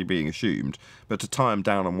 it's already being assumed. But to tie them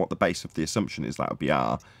down on what the base of the assumption is, that would be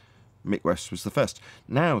R. Mick West was the first.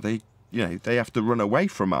 Now they have to run away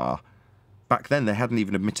from R. Back then, they hadn't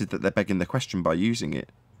even admitted that they're begging the question by using it.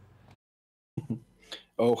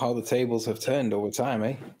 Oh, how the tables have turned over time,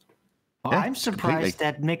 eh? Well, I'm surprised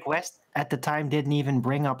that Mick West at the time didn't even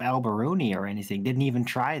bring up Al-Biruni or anything. Didn't even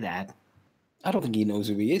try that. I don't think he knows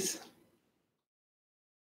who he is.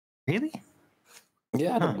 Really?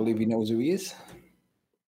 Yeah, I don't believe he knows who he is.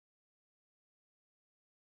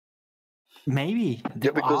 Maybe.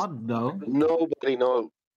 Yeah, because odd, though. Nobody knows.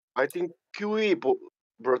 I think QE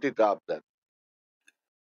brought it up then.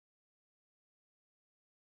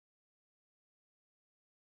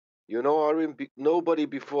 You know, nobody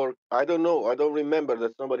before. I don't know. I don't remember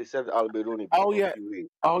that somebody said Al-Biruni. Oh yeah.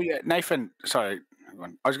 Oh yeah, Nathan. Sorry,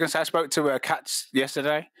 I was going to say I spoke to Katz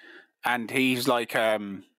yesterday, and he's like, I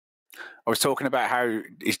was talking about how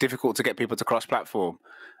it's difficult to get people to cross-platform,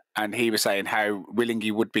 and he was saying how willing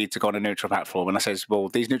he would be to go on a neutral platform. And I says, well,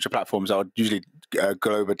 these neutral platforms are usually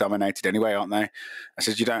global dominated anyway, aren't they? I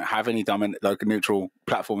says you don't have any neutral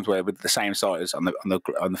platforms where with the same size on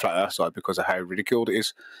the flat Earth side because of how ridiculed it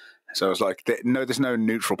is. So I was like, no, there's no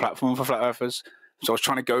neutral platform for flat earthers. So I was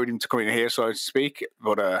trying to goad him to come in here, so to speak.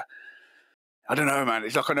 But I don't know, man.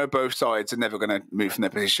 It's like I know both sides are never going to move from their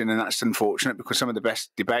position, and that's unfortunate because some of the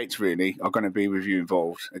best debates really are going to be with you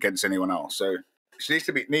involved against anyone else. So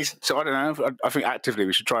it needs. So I don't know. I think actively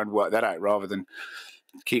we should try and work that out rather than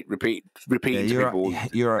keep repeating to people.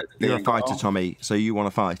 You're a fighter, Tommy. So you want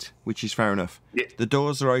to fight, which is fair enough. Yeah. The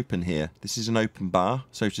doors are open here. This is an open bar,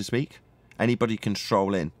 so to speak. Anybody can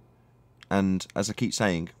stroll in. And as I keep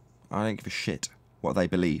saying, I don't give a shit what they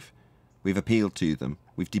believe. We've appealed to them.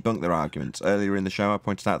 We've debunked their arguments. Earlier in the show, I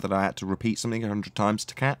pointed out that I had to repeat something 100 times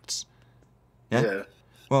to Cats. Yeah?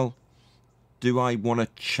 Well, do I want to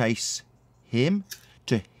chase him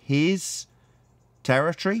to his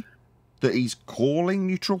territory that he's calling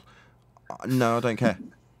neutral? No, I don't care.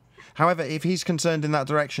 However, if he's concerned in that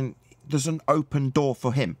direction, there's an open door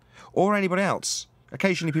for him. Or anybody else.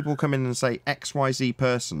 Occasionally people come in and say, XYZ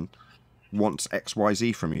person wants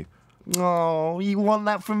XYZ from you. Oh, you want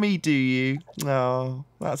that from me, do you? Oh,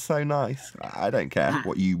 that's so nice. I don't care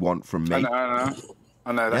what you want from me. I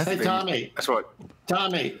know. That's Hey, Tommy. That's what.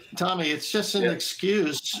 Tommy, it's just an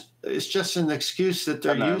excuse. It's just an excuse that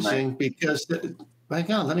they're using because. Hang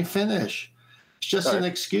on, let me finish. It's just an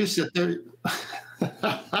excuse that they're.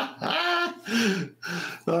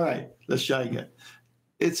 All right, let's try again.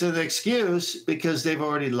 It's an excuse because they've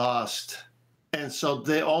already lost. And so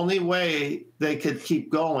the only way they could keep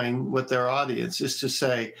going with their audience is to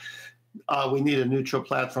say, we need a neutral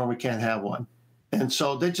platform. We can't have one. And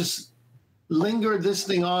so they just lingered this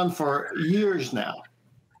thing on for years now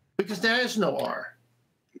because there is no R.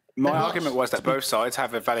 My argument was that both sides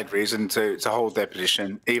have a valid reason to hold their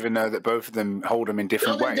position, even though that both of them hold them in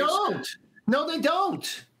different ways. No, they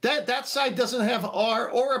don't. That side doesn't have R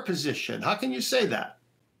or a position. How can you say that?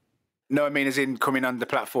 No, I mean as in coming on the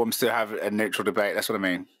platforms to have a neutral debate. That's what I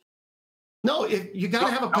mean. No, you got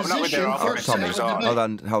to have a position first. Tommy,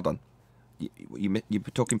 hold on. You're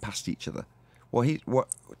talking past each other. What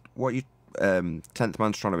you 10th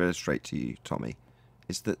man's trying to illustrate to you, Tommy,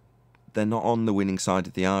 is that they're not on the winning side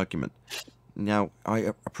of the argument. Now, I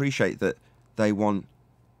appreciate that they want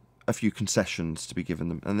a few concessions to be given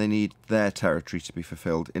them, and they need their territory to be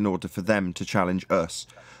fulfilled in order for them to challenge us,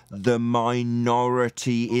 the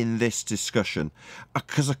minority in this discussion.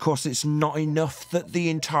 Because, of course, it's not enough that the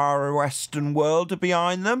entire Western world are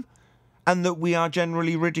behind them and that we are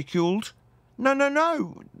generally ridiculed.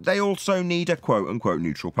 No. They also need a quote-unquote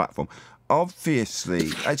neutral platform. Obviously,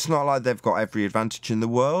 it's not like they've got every advantage in the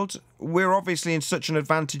world. We're obviously in such an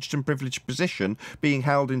advantaged and privileged position, being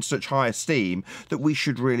held in such high esteem, that we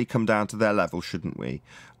should really come down to their level, shouldn't we?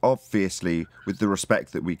 Obviously, with the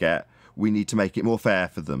respect that we get, we need to make it more fair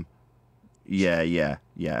for them.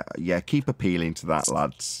 Yeah. Keep appealing to that,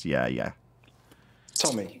 lads. Yeah.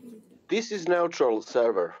 Tommy. This is neutral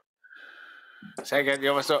server. Say again, you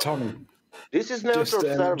almost Tommy. This is neutral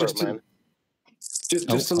server, man.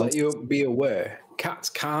 Just to let you be aware, Cats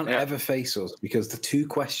can't ever face us because the two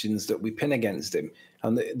questions that we pin against him,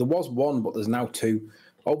 and there was one, but there's now two.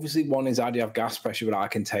 Obviously, one is, how do you have gas pressure without a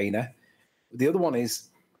container? The other one is,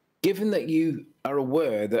 given that you are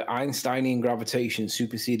aware that Einsteinian gravitation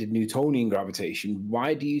superseded Newtonian gravitation,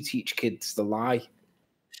 why do you teach kids the lie?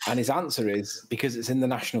 And his answer is, because it's in the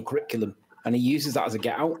national curriculum, and he uses that as a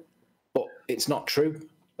get out, but it's not true.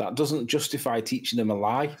 That doesn't justify teaching them a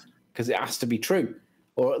lie, because it has to be true,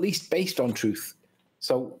 or at least based on truth.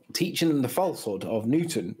 So teaching them the falsehood of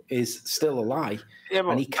Newton is still a lie. Yeah,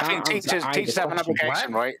 but and he can't I think teachers have an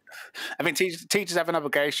obligation, right? I think teachers have an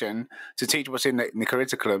obligation to teach what's in the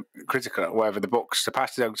curriculum, whatever the books, to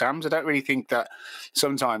pass the exams. I don't really think that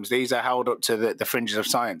sometimes these are held up to the fringes of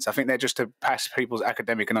science. I think they're just to pass people's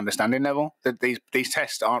academic and understanding level. That these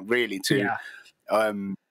tests aren't really to,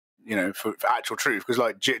 for actual truth. Because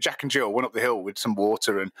like Jack and Jill went up the hill with some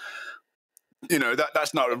water, and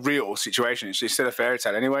that's not a real situation. It's still a fairy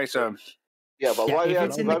tale anyway. So. Yeah, but why if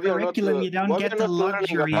it's in the curriculum, you don't get the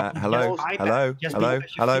luxury. Hello.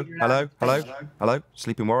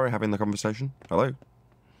 Sleeping Warrior having the conversation. Hello.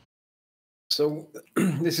 So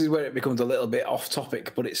this is where it becomes a little bit off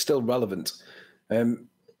topic, but it's still relevant.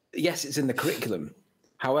 Yes, it's in the curriculum.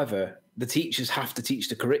 However, the teachers have to teach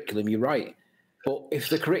the curriculum. You're right. But if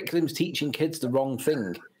the curriculum's teaching kids the wrong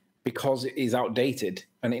thing because it is outdated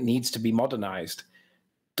and it needs to be modernized,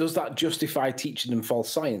 does that justify teaching them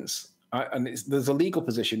false science? And there's a legal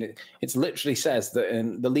position. It literally says that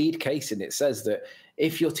in the lead case, and it says that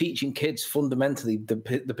if you're teaching kids fundamentally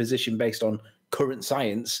the position based on current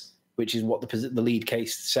science, which is what the lead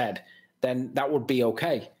case said, then that would be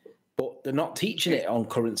okay. But they're not teaching it on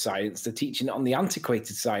current science. They're teaching it on the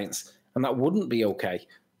antiquated science, and that wouldn't be okay.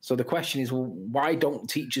 So the question is, well, why don't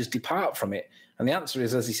teachers depart from it? And the answer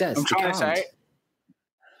is, as he says, I'm trying to say.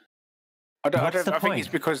 I think it's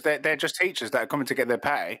because they're just teachers that are coming to get their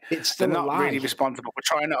pay. They're not really responsible for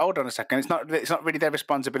trying to hold on a second. It's not really their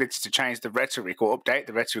responsibility to change the rhetoric or update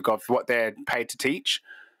the rhetoric of what they're paid to teach.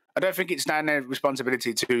 I don't think it's now their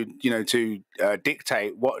responsibility to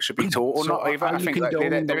dictate what should be taught or not either. I think they're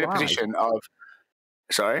in a position of.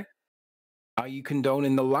 Sorry. Are you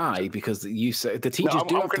condoning the lie because you say the teachers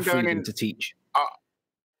do have the freedom to teach?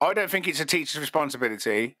 I don't think it's a teacher's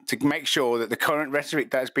responsibility to make sure that the current rhetoric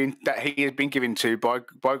that he has been given to by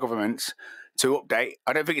governments to update.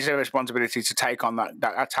 I don't think it's their responsibility to take on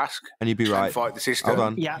that task. And you'd be right. And fight the system. Hold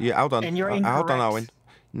on. Yeah. Hold on. And you're hold on, Owen.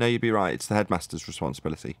 No, you'd be right. It's the headmaster's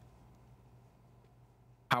responsibility.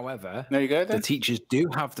 However, there you go, then. The teachers do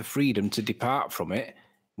have the freedom to depart from it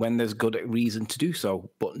when there's good reason to do so,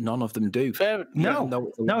 but none of them do.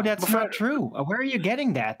 No, that's not true. Where are you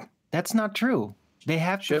getting that? That's not true. They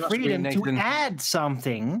have the freedom to add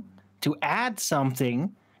something,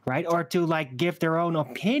 right? Or to give their own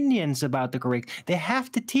opinions about the curriculum. They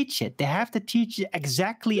have to teach it. They have to teach it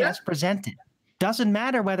exactly as presented. Doesn't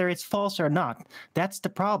matter whether it's false or not. That's the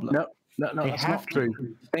problem. No, that's not true.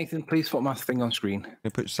 Nathan, please put my thing on screen.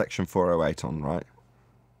 You put section 408 on, right?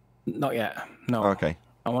 Not yet. No. Okay.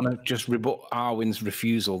 I want to just rebut Arwin's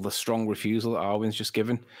refusal, the strong refusal that Arwin's just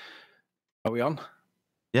given. Are we on?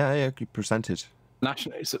 Yeah, you presented.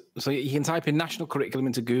 So you can type in national curriculum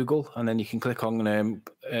into Google, and then you can click on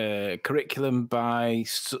curriculum by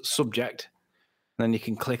subject. And then you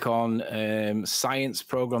can click on science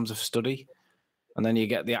programs of study, and then you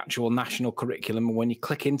get the actual national curriculum. And when you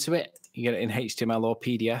click into it, you get it in HTML or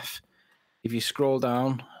PDF. If you scroll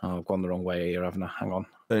down, I've gone the wrong way here, haven't I? Hang on.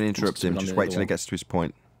 Don't interrupt him. Just wait till he gets to his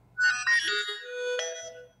point.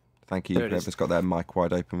 Thank you. Whoever's got their mic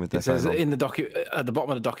wide open with their phone on. In the document, at the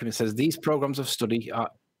bottom of the document, says these programs of study are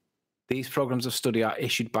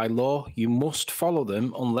issued by law. You must follow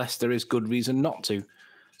them unless there is good reason not to.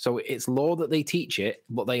 So it's law that they teach it,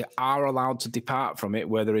 but they are allowed to depart from it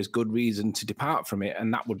where there is good reason to depart from it,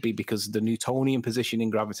 and that would be because the Newtonian position in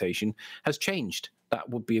gravitation has changed. That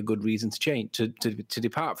would be a good reason to change to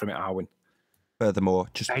depart from it, Arwin. Furthermore,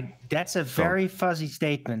 that's a very fuzzy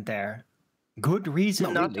statement there. Good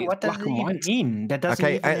reason not to. What does it even mean? That doesn't.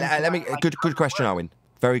 Okay, let me. Good question, Arwin.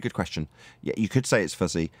 Very good question. Yeah, you could say it's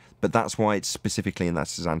fuzzy, but that's why it's specifically, and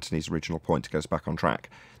that's Anthony's original point. It goes back on track.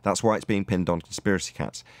 That's why it's being pinned on conspiracy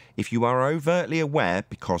cats. If you are overtly aware,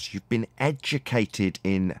 because you've been educated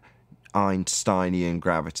in Einsteinian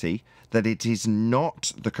gravity, that it is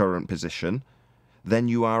not the current position, then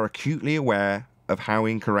you are acutely aware of how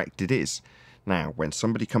incorrect it is. Now, when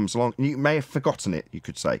somebody comes along, you may have forgotten it, you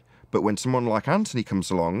could say, But when someone like Anthony comes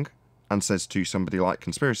along and says to somebody like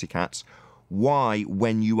Conspiracy Cats, why,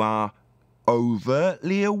 when you are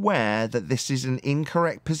overtly aware that this is an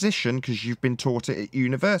incorrect position because you've been taught it at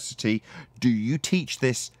university, do you teach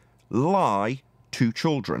this lie to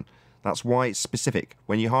children? That's why it's specific.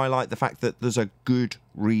 When you highlight the fact that there's a good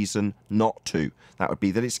reason not to, that would be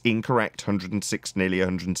that it's incorrect 106, nearly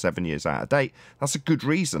 107 years out of date. That's a good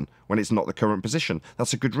reason when it's not the current position.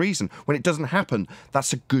 That's a good reason. When it doesn't happen,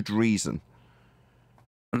 that's a good reason.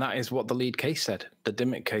 And that is what the lead case said. The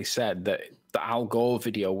Dimmick case said that the Al Gore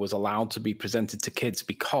video was allowed to be presented to kids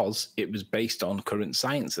because it was based on current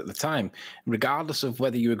science at the time. Regardless of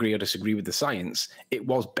whether you agree or disagree with the science, it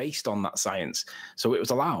was based on that science. So it was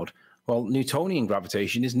allowed. Well, Newtonian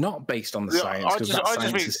gravitation is not based on the science.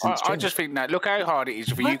 I just think that look how hard it is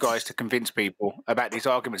for you guys to convince people about these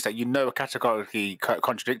arguments that you know are categorically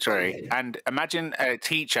contradictory. And imagine a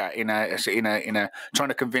teacher in a trying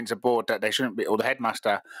to convince a board that they shouldn't be, or the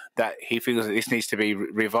headmaster that he feels that this needs to be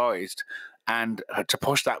revised. And to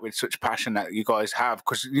push that with such passion that you guys have,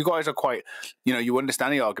 because you guys are quite, you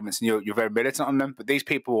understand the arguments and you're very militant on them. But these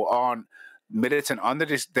people aren't militant on they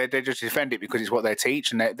just defend it because it's what they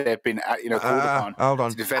teach and they've been called upon. Hold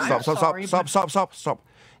on. To defend Stop.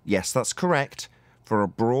 Yes, that's correct for a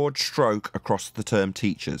broad stroke across the term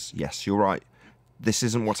teachers. Yes, you're right. This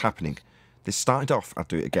isn't what's happening. This started off, I'll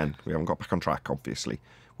do it again, we haven't got back on track, obviously,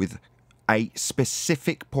 with a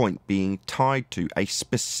specific point being tied to a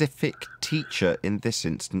specific teacher, in this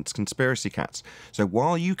instance, Conspiracy Cats. So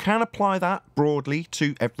while you can apply that broadly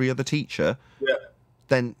to every other teacher,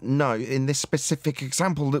 then no, in this specific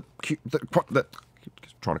example that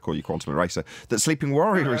trying to call you Quantum Eraser, that Sleeping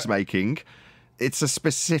Warrior is making, it's a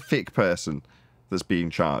specific person that's being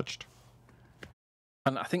charged.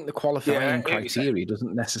 And I think the qualifying criteria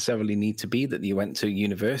doesn't necessarily need to be that you went to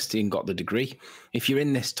university and got the degree. If you're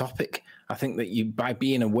in this topic, I think that you, by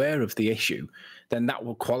being aware of the issue, then that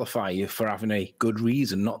will qualify you for having a good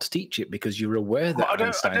reason not to teach it because you're aware that I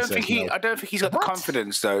don't think he's got the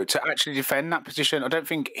confidence though to actually defend that position. I don't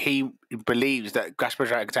think he believes that gas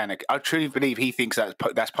pressure container. I truly believe he thinks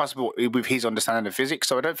that's possible with his understanding of physics.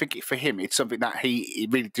 So I don't think for him it's something that he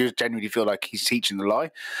really does genuinely feel like he's teaching the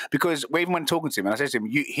lie. Because even when talking to him, and I said to him,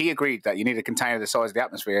 he agreed that you need a container the size of the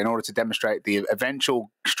atmosphere in order to demonstrate the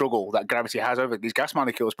eventual struggle that gravity has over these gas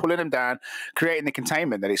molecules, pulling them down, creating the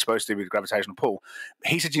containment that it's supposed to do with gravitational pull.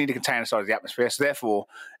 He said you need to contain the size of the atmosphere, so therefore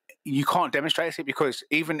you can't demonstrate it because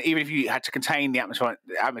even if you had to contain the atmosphere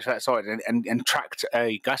outside and tracked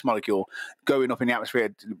a gas molecule going up in the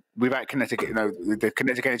atmosphere without kinetic, the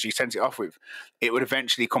kinetic energy you sent it off with, it would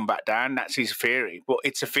eventually come back down. That's his theory, but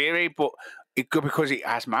it's a theory, but it good because it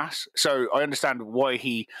has mass. So I understand why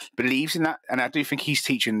he believes in that, and I do think he's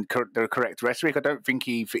teaching the correct rhetoric. I don't think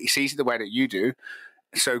he sees it the way that you do,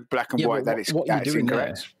 so black and white that it's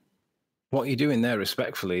incorrect. What you're doing there,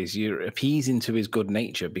 respectfully, is you're appeasing to his good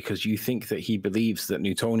nature because you think that he believes that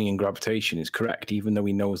Newtonian gravitation is correct, even though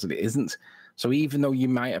he knows that it isn't. So even though you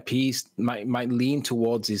might lean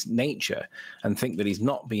towards his nature and think that he's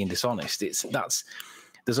not being dishonest,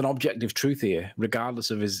 there's an objective truth here, regardless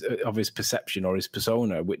of his perception or his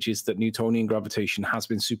persona, which is that Newtonian gravitation has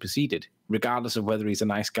been superseded, regardless of whether he's a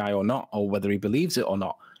nice guy or not, or whether he believes it or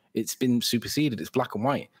not. It's been superseded. It's black and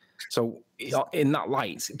white. So in that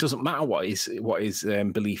light, it doesn't matter what his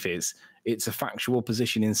belief is. It's a factual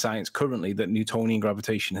position in science currently that Newtonian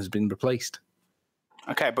gravitation has been replaced.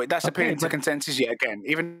 Okay, but that's appealing to consensus yet again.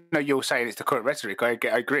 Even though you're saying it's the current rhetoric, I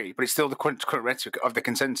agree, but it's still the current rhetoric of the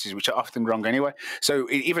consensus, which are often wrong anyway. So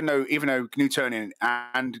even though Newtonian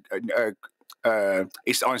and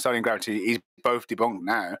it's Einsteinian gravity is both debunked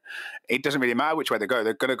now, it doesn't really matter which way they go.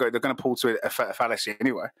 They're going to pull to a fallacy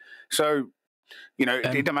anyway. So.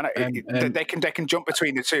 It doesn't matter. They can jump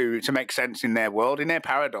between the two to make sense in their world, in their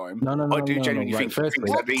paradigm. I do genuinely think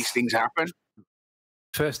that these things happen.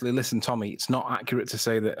 Firstly, listen, Tommy, it's not accurate to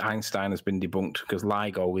say that Einstein has been debunked because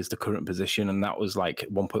LIGO is the current position, and that was like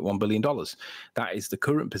 $1.1 billion. That is the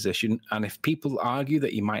current position, and if people argue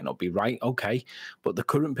that he might not be right, okay, but the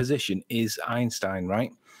current position is Einstein,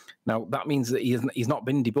 right? Now, that means that he's not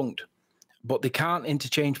been debunked. But they can't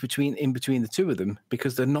interchange in between the two of them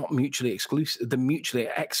because they're not mutually exclusive. They're mutually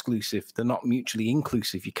exclusive. They're not mutually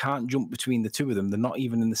inclusive. You can't jump between the two of them. They're not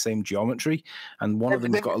even in the same geometry. And one of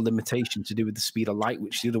them's got a limitation to do with the speed of light,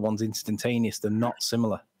 which the other one's instantaneous. They're not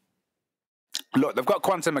similar. Look, they've got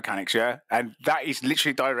quantum mechanics, yeah? And that is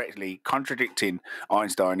literally directly contradicting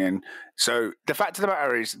Einsteinian. So the fact of the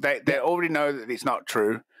matter is they already know that it's not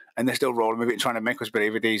true. And they're still rolling with it, trying to make us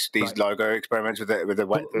believe with these LIGO experiments with the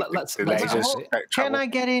lasers. Can I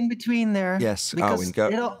get in between there? Yes, Arwin,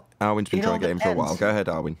 go. Arwin's been trying to get in for a while. Go ahead,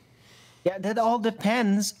 Arwin. Yeah, that all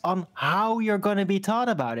depends on how you're going to be taught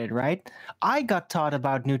about it, right? I got taught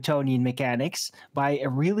about Newtonian mechanics by a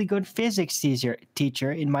really good physics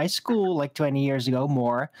teacher in my school like 20 years ago,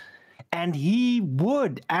 more. And he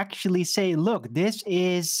would actually say, look, this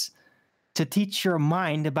is to teach your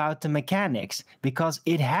mind about the mechanics, because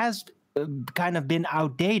it has kind of been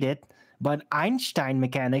outdated, but Einstein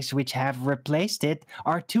mechanics, which have replaced it,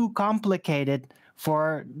 are too complicated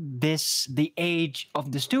for the age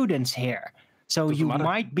of the students here. So you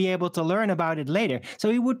might be able to learn about it later.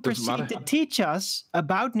 So he would proceed to teach us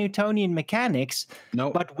about Newtonian mechanics,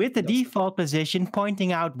 but with the default position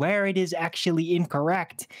pointing out where it is actually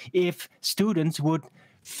incorrect, if students would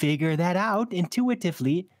figure that out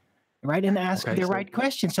intuitively, right, and ask the right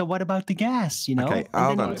question. So what about the gas, you know? Okay,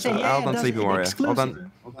 hold on, Sleeping Warrior. Hold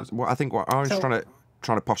on. I think what I was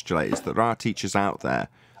trying to postulate is that there are teachers out there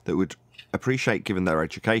that would appreciate, given their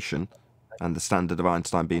education and the standard of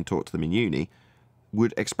Einstein being taught to them in uni,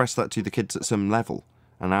 would express that to the kids at some level.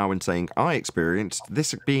 And now in saying, I experienced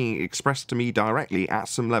this being expressed to me directly at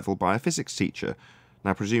some level by a physics teacher.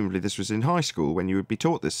 Now, presumably this was in high school when you would be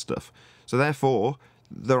taught this stuff. So therefore,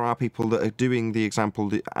 there are people that are doing the example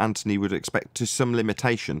that Anthony would expect to some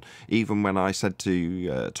limitation. Even when I said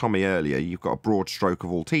to Tommy earlier, you've got a broad stroke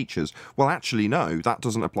of all teachers. Well, actually, no, that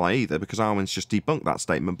doesn't apply either, because Arwen's just debunked that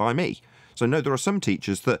statement by me. So no, there are some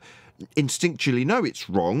teachers that instinctually know it's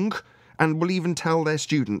wrong and will even tell their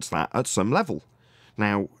students that at some level.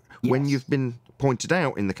 Now, when you've been pointed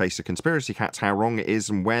out in the case of Conspiracy Cats how wrong it is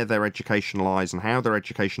and where their education lies and how their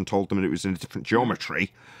education told them it was in a different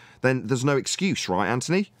geometry, then there's no excuse, right,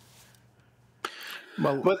 Anthony?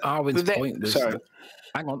 Well, Arwen's point was...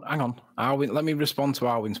 Hang on. Arwen, let me respond to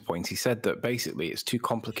Arwen's point. He said that basically it's too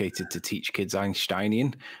complicated to teach kids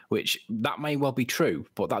Einsteinian, which that may well be true,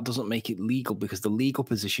 but that doesn't make it legal, because the legal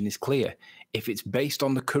position is clear. If it's based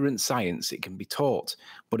on the current science, it can be taught.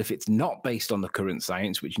 But if it's not based on the current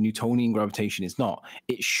science, which Newtonian gravitation is not,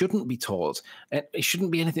 it shouldn't be taught. It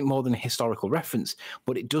shouldn't be anything more than a historical reference,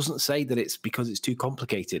 but it doesn't say that it's because it's too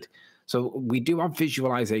complicated. So we do have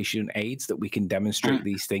visualization aids that we can demonstrate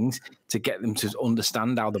these things to get them to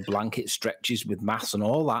understand how the blanket stretches with mass and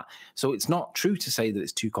all that. So it's not true to say that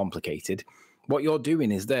it's too complicated. What you're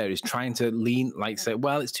doing is trying to lean, like say,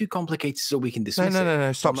 well, it's too complicated so we can dismiss it.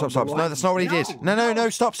 No, stop. No, that's not what he did. No,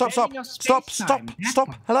 stop.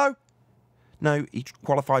 Hello? No, he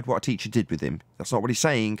qualified what a teacher did with him. That's not what he's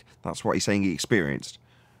saying. That's what he's saying he experienced.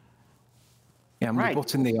 Yeah, I'm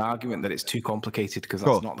rebutting the argument that it's too complicated, because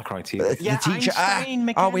that's not the criteria. The teacher,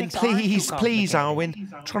 Arwen, please,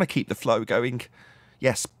 Arwen. I'm trying to keep the flow going.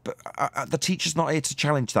 Yes, but the teacher's not here to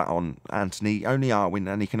challenge that on Anthony. Only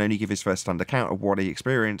Arwen, and he can only give his first-hand account of what he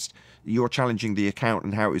experienced. You're challenging the account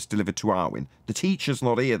and how it was delivered to Arwen. The teacher's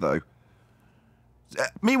not here, though.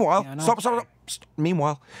 Meanwhile, stop.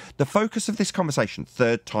 Meanwhile, the focus of this conversation,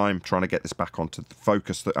 third time trying to get this back onto the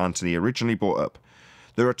focus that Anthony originally brought up.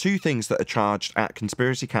 There are two things that are charged at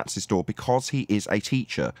Conspiracy Cats' door because he is a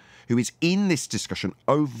teacher who is in this discussion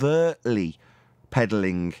overtly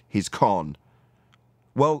peddling his con.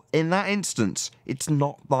 Well, in that instance, it's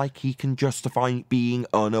not like he can justify being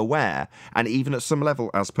unaware. And even at some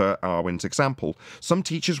level, as per Arwen's example, some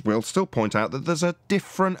teachers will still point out that there's a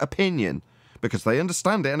different opinion because they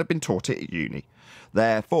understand it and have been taught it at uni.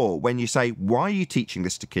 Therefore, when you say, why are you teaching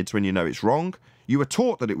this to kids when you know it's wrong? You were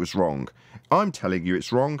taught that it was wrong. I'm telling you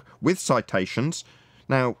it's wrong with citations.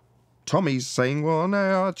 Now, Tommy's saying, well,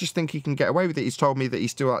 no, I just think he can get away with it. He's told me that he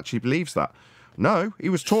still actually believes that. No, he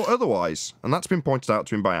was taught otherwise. And that's been pointed out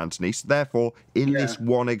to him by Anthony. So therefore, in this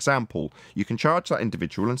one example, you can charge that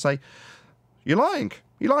individual and say, you're lying.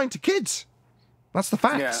 You're lying to kids. That's the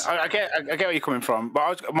facts. Yeah, I get where you're coming from.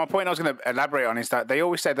 But my point I was going to elaborate on is that they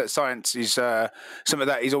always say that science is something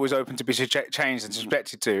that is always open to be changed and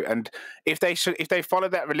subjected to. And if they follow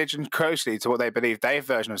that religion closely to what they believe their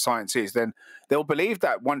version of science is, then they'll believe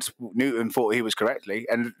that once Newton thought he was correctly,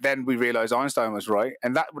 and then we realise Einstein was right,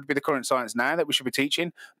 and that would be the current science now that we should be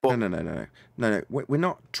teaching. But No. We're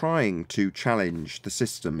not trying to challenge the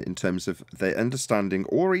system in terms of their understanding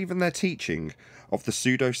or even their teaching of the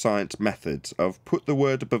pseudoscience methods of put the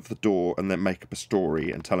word above the door and then make up a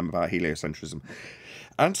story and tell them about heliocentrism.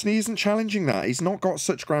 Anthony isn't challenging that. He's not got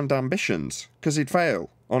such grand ambitions, because he'd fail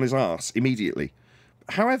on his arse immediately.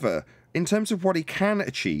 However, in terms of what he can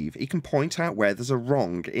achieve, he can point out where there's a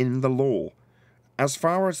wrong in the law. As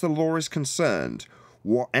far as the law is concerned,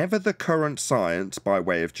 whatever the current science, by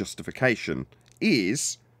way of justification,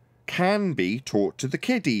 is, can be taught to the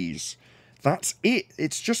kiddies. That's it.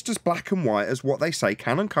 It's just as black and white as what they say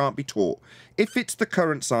can and can't be taught. If it's the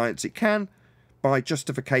current science, it can, by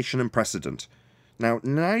justification and precedent.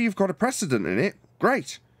 Now you've got a precedent in it.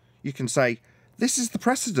 Great. You can say, this is the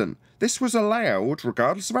precedent. This was allowed,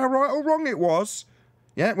 regardless of how right or wrong it was.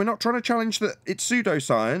 Yeah, we're not trying to challenge that it's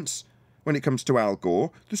pseudoscience when it comes to Al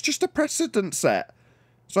Gore. There's just a precedent set.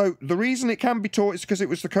 So the reason it can be taught is because it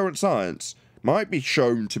was the current science. Might be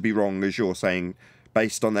shown to be wrong, as you're saying,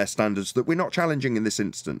 based on their standards that we're not challenging in this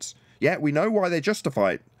instance. Yeah, we know why they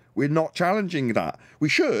justify it. We're not challenging that. We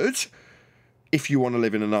should, if you want to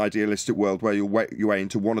live in an idealistic world where you'll weigh your way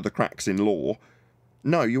into one of the cracks in law.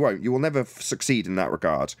 No, you won't. You will never succeed in that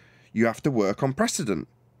regard. You have to work on precedent.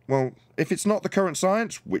 Well, if it's not the current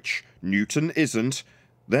science, which Newton isn't,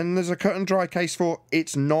 then there's a cut and dry case for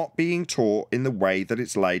it's not being taught in the way that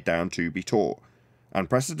it's laid down to be taught. And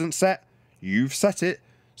precedent set, you've set it,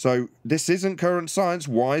 so this isn't current science,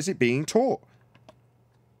 why is it being taught?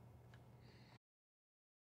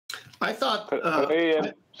 I thought...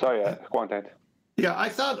 sorry, go on, Ted. Yeah, I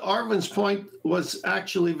thought Arvin's point was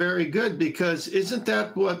actually very good, because isn't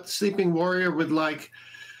that what Sleeping Warrior would like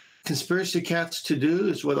conspiracy cats to do,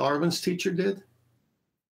 is what Arvin's teacher did?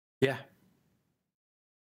 Yeah.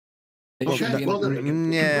 Okay, well,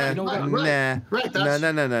 no.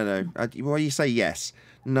 Well, you say yes.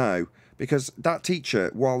 No, because that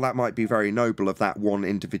teacher, while that might be very noble of that one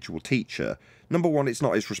individual teacher, number one, it's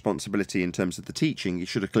not his responsibility in terms of the teaching. He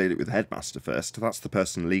should have cleared it with the headmaster first. That's the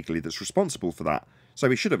person legally that's responsible for that. So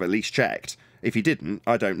he should have at least checked. If he didn't,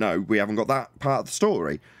 I don't know. We haven't got that part of the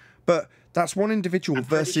story. But that's one individual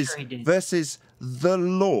versus the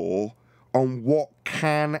law on what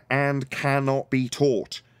can and cannot be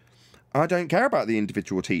taught. I don't care about the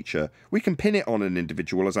individual teacher. We can pin it on an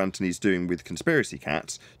individual, as Anthony's doing with Conspiracy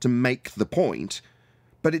Cats, to make the point,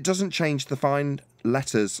 but it doesn't change the fine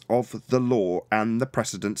letters of the law and the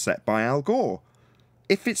precedent set by Al Gore.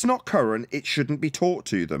 If it's not current, it shouldn't be taught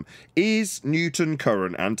to them. Is Newton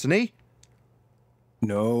current, Anthony?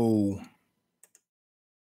 No.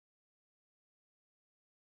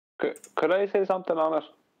 Could I say something on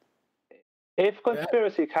it? If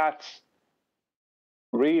Conspiracy Cats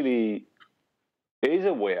really is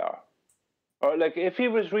aware, or like if he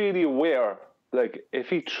was really aware, like if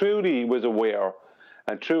he truly was aware,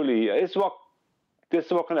 and truly, this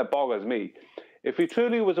is what kind of boggles me. If he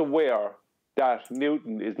truly was aware that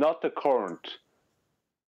Newton is not the current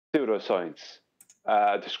pseudoscience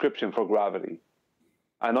description for gravity,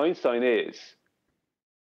 and Einstein is,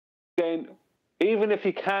 then even if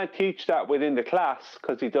he can't teach that within the class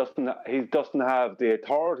because he doesn't have the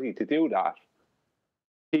authority to do that,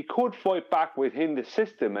 he could fight back within the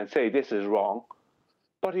system and say this is wrong,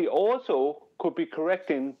 but he also could be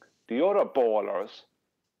correcting the other ballers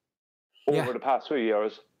over the past 3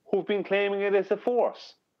 years who've been claiming it as a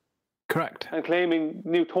force. Correct. And claiming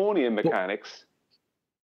Newtonian mechanics.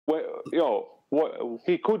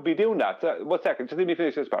 He could be doing that. One second, just let me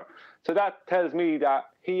finish this part. So that tells me that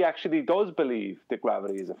he actually does believe that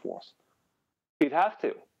gravity is a force. He'd have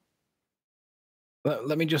to.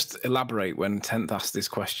 Let me just elaborate. When 10th asked this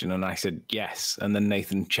question and I said yes, and then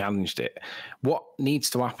Nathan challenged it. What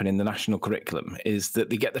needs to happen in the national curriculum is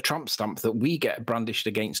that they get the tramp stamp that we get brandished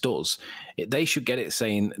against us. They should get it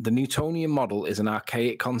saying the Newtonian model is an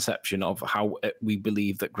archaic conception of how we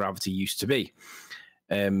believe that gravity used to be.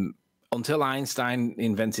 Until Einstein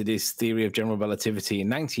invented his theory of general relativity in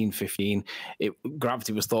 1915,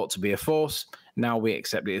 gravity was thought to be a force. Now we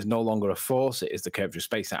accept it is no longer a force; it is the curvature of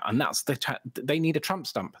space. And that's they need a tramp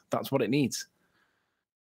stamp. That's what it needs.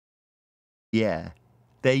 Yeah,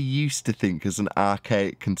 they used to think as an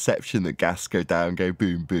archaic conception that gas go down, go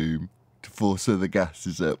boom, boom, to force other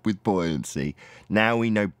gases up with buoyancy. Now we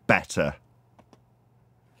know better.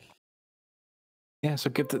 Yeah,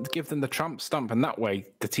 so give them the tramp stamp, and that way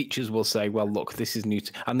the teachers will say, well, look, this is new,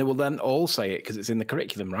 and they will then all say it because it's in the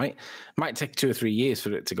curriculum, right? It might take 2 or 3 years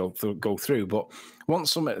for it to go through, but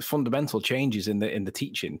once some fundamental changes in the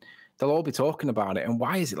teaching, they'll all be talking about it. And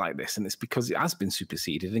why is it like this? And it's because it has been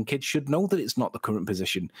superseded, and kids should know that it's not the current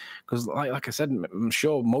position. Because, like I said, I'm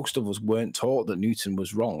sure most of us weren't taught that Newton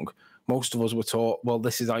was wrong. Most of us were taught, well,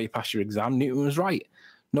 this is how you pass your exam. Newton was right.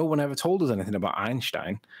 No one ever told us anything about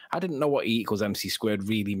Einstein. I didn't know what E equals MC squared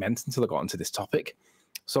really meant until I got into this topic.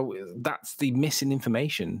 So that's the missing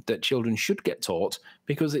information that children should get taught,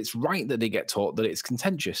 because it's right that they get taught that it's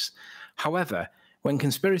contentious. However, when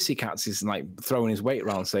Conspiracy Cats is like throwing his weight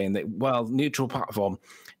around saying that, well, neutral platform,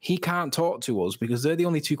 he can't talk to us because they're the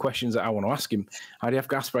only 2 questions that I want to ask him. How do you have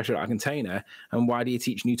gas pressure at a container? And why do you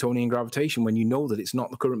teach Newtonian gravitation when you know that it's not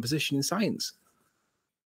the current position in science?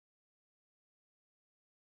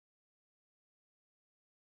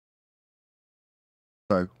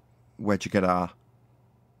 So, where'd you get R?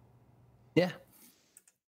 Yeah.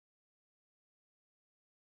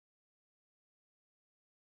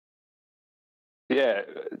 Yeah,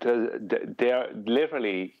 they're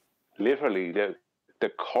literally the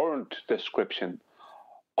current description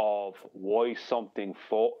of why something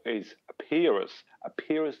appears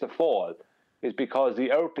to fall is because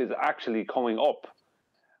the Earth is actually coming up,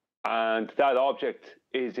 and that object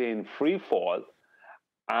is in free fall,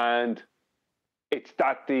 and it's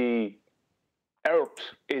that the Earth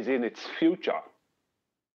is in its future.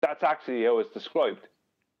 That's actually how it's described.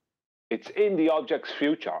 It's in the object's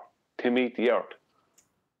future to meet the Earth.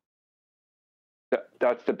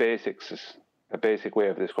 That's the basics, the basic way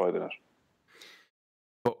of describing it.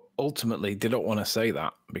 But ultimately, they don't want to say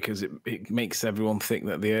that because it makes everyone think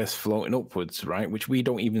that the Earth's floating upwards, right? Which we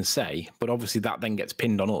don't even say. But obviously, that then gets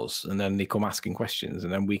pinned on us, and then they come asking questions,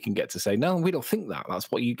 and then we can get to say, no, we don't think that.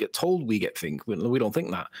 That's what you get told. We think. We don't think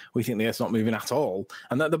that. We think the Earth's not moving at all,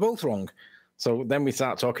 and that they're both wrong. So then we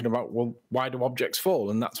start talking about, well, why do objects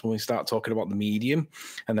fall? And that's when we start talking about the medium,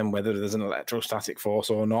 and then whether there's an electrostatic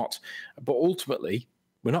force or not. But ultimately,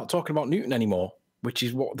 we're not talking about Newton anymore, which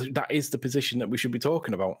is that is the position that we should be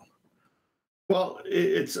talking about. Well,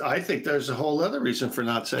 I think there's a whole other reason for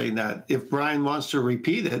not saying that. If Brian wants to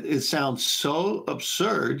repeat it, it sounds so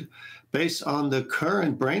absurd based on the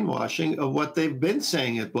current brainwashing of what they've been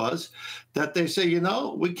saying it was, that they say,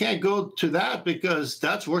 we can't go to that because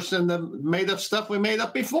that's worse than the made-up stuff we made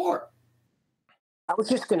up before. I was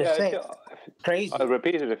just going to say, crazy. I'll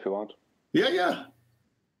repeat it if you want. Yeah.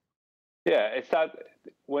 Yeah, it's that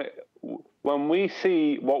when we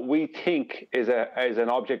see what we think is an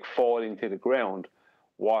object falling to the ground,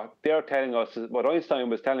 what they're telling us, what Einstein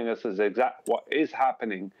was telling us is what is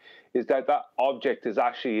happening is that object is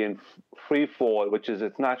actually in free fall, which is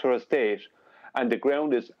its natural state, and the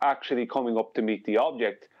ground is actually coming up to meet the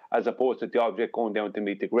object as opposed to the object going down to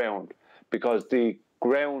meet the ground, because the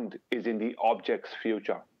ground is in the object's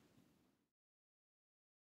future.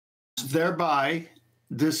 Thereby,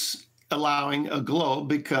 this allowing a globe,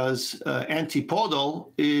 because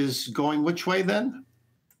antipodal is going which way then?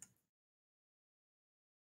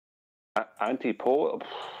 Antipodal?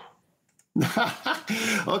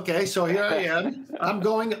 Okay, so here I am. I'm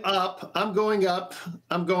going up.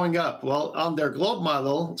 Well, on their globe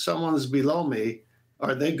model, someone's below me.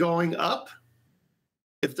 Are they going up?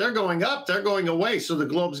 If they're going up, they're going away, so the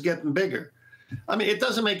globe's getting bigger. I mean, it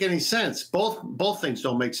doesn't make any sense. Both things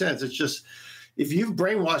don't make sense. It's just, if you've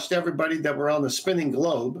brainwashed everybody that we're on the spinning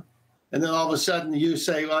globe, and then all of a sudden you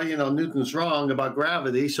say, well, Newton's wrong about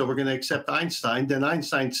gravity, so we're going to accept Einstein. Then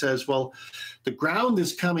Einstein says, well, the ground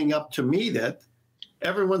is coming up to meet it.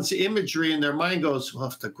 Everyone's imagery in their mind goes, well,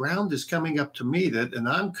 if the ground is coming up to meet it, and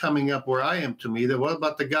I'm coming up where I am to meet it, what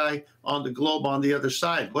about the guy on the globe on the other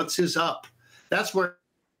side? What's his up? That's where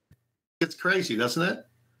it's crazy, doesn't it?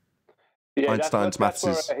 Yeah, Einstein's maths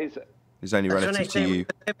is only relative to you.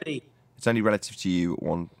 It's only relative to you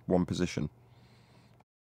one position.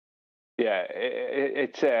 Yeah,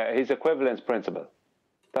 it's his equivalence principle.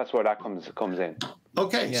 That's where that comes in.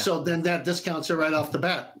 Okay, so then that discounts it right off the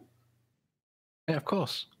bat. Yeah, of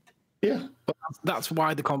course. Yeah. But that's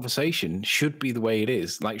why the conversation should be the way it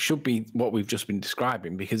is, should be what we've just been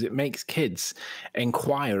describing, because it makes kids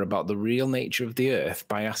inquire about the real nature of the Earth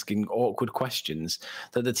by asking awkward questions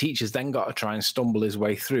that the teacher's then got to try and stumble his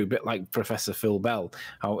way through, a bit like Professor Phil Bell.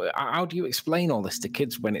 How do you explain all this to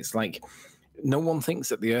kids when it's like, no one thinks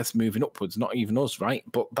that the Earth's moving upwards, not even us, right?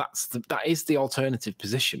 But that is the alternative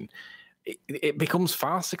position. It becomes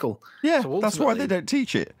farcical. Yeah, so that's why they don't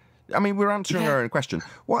teach it. I mean, we're answering our own question.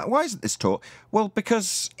 Why isn't this taught? Well,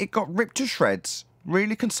 because it got ripped to shreds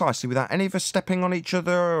really concisely without any of us stepping on each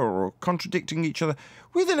other or contradicting each other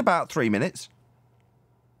within about 3 minutes.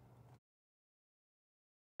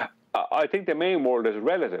 I think the main word is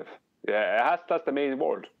relative. Yeah, that's the main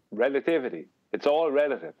word. Relativity. It's all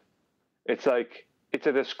relative. It's like, it's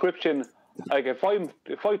a description. Like if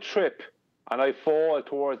I trip and I fall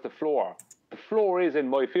towards the floor is in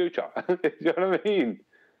my future. You know what I mean?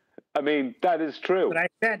 I mean, that is true. But I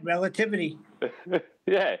said relativity.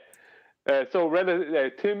 Yeah. So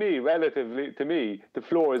relatively to me, the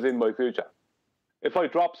floor is in my future. If I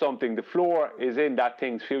drop something, the floor is in that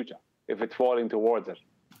thing's future if it's falling towards it.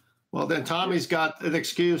 Well, then Tommy's got an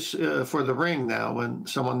excuse for the ring now when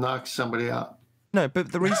someone knocks somebody out. No,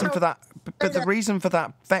 but the reason for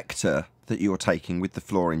that vector that you're taking with the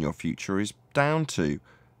floor in your future is down to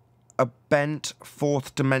a bent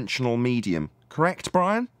fourth dimensional medium. Correct,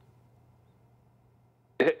 Brian?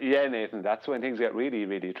 Yeah, Nathan, that's when things get really,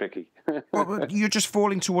 really tricky. Well, you're just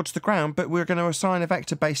falling towards the ground, but we're going to assign a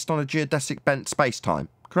vector based on a geodesic bent space-time.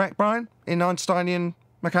 Correct, Brian? In Einsteinian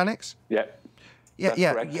mechanics? Yeah.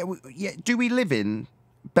 Yeah. Do we live in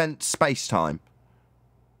bent space-time?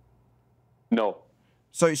 No.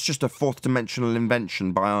 So it's just a fourth dimensional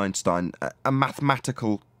invention by Einstein, a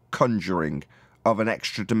mathematical conjuring of an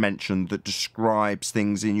extra dimension that describes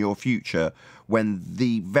things in your future, when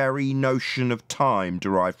the very notion of time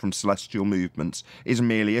derived from celestial movements is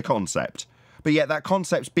merely a concept. But yet that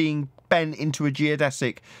concept's being bent into a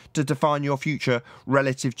geodesic to define your future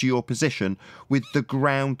relative to your position, with the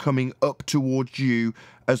ground coming up towards you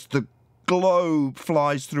as the globe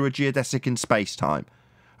flies through a geodesic in space-time.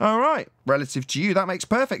 All right, relative to you, that makes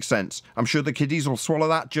perfect sense. I'm sure the kiddies will swallow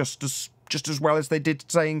that just as well as they did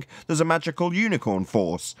saying there's a magical unicorn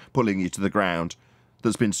force pulling you to the ground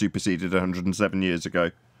that's been superseded 107 years ago.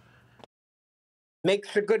 Makes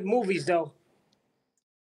for good movies, though.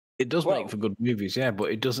 It does make for good movies, yeah,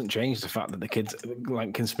 but it doesn't change the fact that the kids,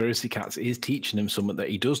 like Conspiracy Cats, is teaching him something that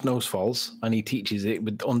he does know is false, and he teaches it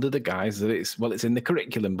with, under the guise that it's in the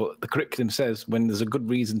curriculum, but the curriculum says when there's a good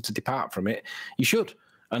reason to depart from it, you should.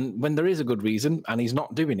 And when there is a good reason and he's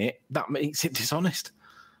not doing it, that makes it dishonest.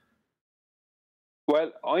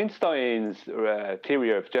 Well, Einstein's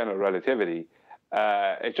theory of general relativity,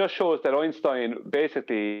 it just shows that Einstein,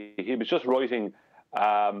 basically, he was just writing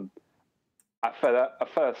a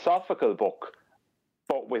philosophical book,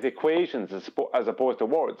 but with equations as opposed to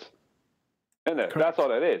words. Isn't it? That's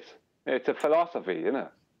all it is. It's a philosophy, isn't it?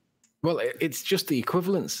 Well, it's just the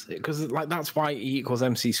equivalence, because like that's why E equals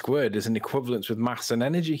MC squared is an equivalence with mass and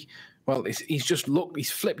energy. Well, he's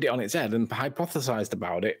flipped it on its head and hypothesized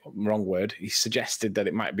about it. Wrong word. He suggested that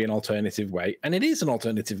it might be an alternative way, and it is an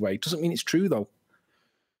alternative way. Doesn't mean it's true, though.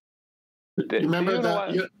 You remember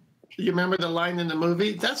the line in the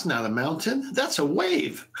movie? That's not a mountain. That's a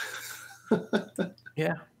wave.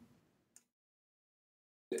 Yeah.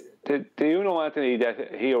 Do you know, Anthony,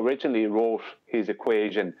 that he originally wrote his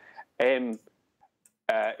equation M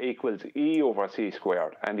equals E over C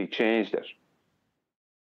squared, and he changed it?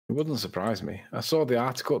 It wouldn't surprise me. I saw the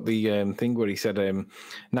article, the thing where he said,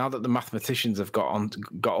 now that the mathematicians have got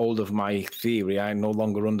hold of my theory, I no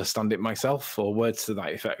longer understand it myself, or words to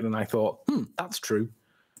that effect. And I thought, that's true.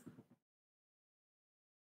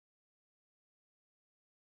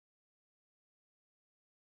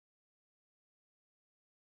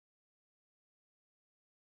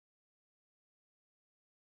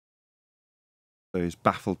 So he's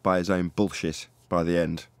baffled by his own bullshit by the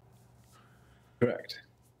end. Correct.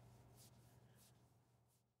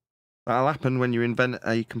 That'll happen when you invent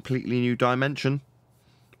a completely new dimension.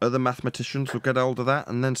 Other mathematicians will get hold of that,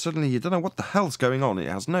 and then suddenly you don't know what the hell's going on. It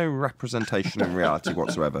has no representation in reality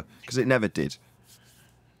whatsoever, because it never did.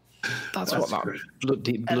 That's what that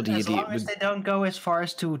bloody idiot. As long as they don't go as far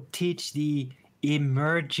as to teach the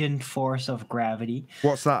emergent force of gravity.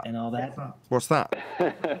 What's that? And all that. What's that?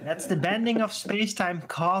 That's the bending of space-time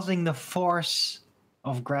causing the force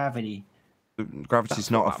of gravity. Gravity's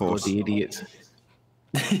not a force. Bloody idiot.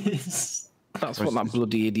 That's what that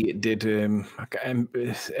bloody idiot did.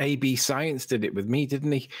 AB Science did it with me,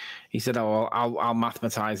 didn't he? He said, "Oh, I'll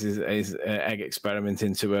mathematize his egg experiment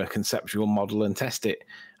into a conceptual model and test it."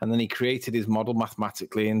 And then he created his model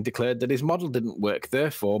mathematically and declared that his model didn't work.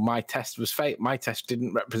 Therefore, my test was fake. My test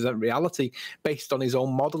didn't represent reality based on his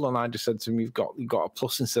own model. And I just said to him, "You've got a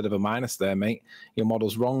plus instead of a minus there, mate. Your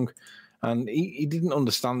model's wrong." And he didn't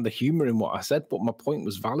understand the humor in what I said, but my point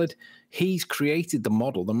was valid. He's created the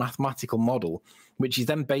model, the mathematical model, which he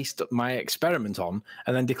then based my experiment on,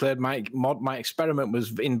 and then declared my experiment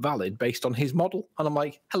was invalid based on his model. And I'm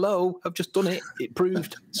like, hello, I've just done it. It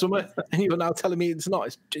proved something. And you're now telling me it's not.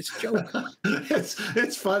 It's just a joke.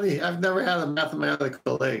 It's funny. I've never had a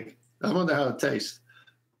mathematical egg. I wonder how it tastes.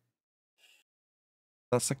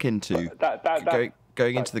 That's akin to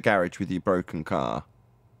going into the garage with your broken car,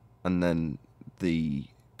 and then the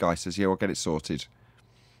guy says, "Yeah, we'll get it sorted."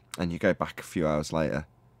 And you go back a few hours later,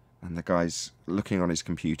 and the guy's looking on his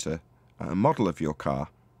computer at a model of your car,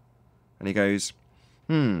 and he goes,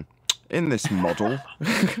 in this model,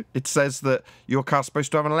 it says that your car's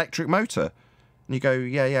supposed to have an electric motor. And you go,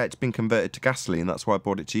 yeah, it's been converted to gasoline, that's why I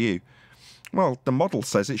bought it to you. Well, the model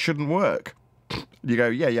says it shouldn't work. You go,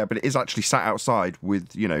 yeah, but it is actually sat outside with,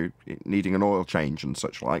 it needing an oil change and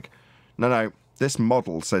such like. No, this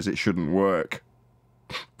model says it shouldn't work.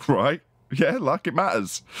 Right? Yeah, like it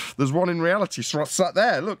matters. There's one in reality sat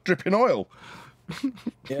there, look, dripping oil.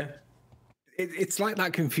 Yeah. It's like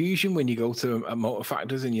that confusion when you go to a motor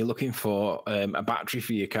factors and you're looking for a battery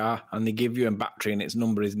for your car, and they give you a battery and its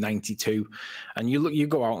number is 92, and you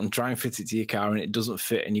go out and try and fit it to your car and it doesn't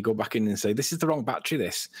fit, and you go back in and say, this is the wrong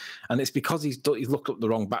battery, and it's because he's looked up the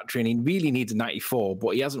wrong battery and he really needs a 94, but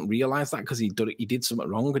he hasn't realized that because he did something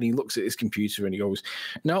wrong, and he looks at his computer and he goes,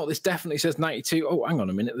 no, this definitely says 92. Oh, hang on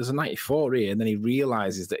a minute, there's a 94 here, and then he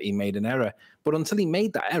realizes that he made an error. But until he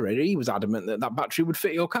made that error, he was adamant that that battery would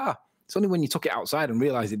fit your car. It's only when you took it outside and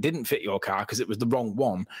realized it didn't fit your car because it was the wrong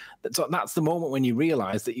one. That's the moment when you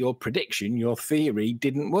realize that your prediction, your theory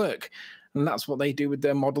didn't work. And that's what they do with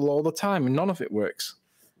their model all the time, and none of it works.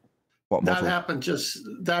 What model?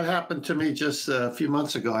 That happened to me just a few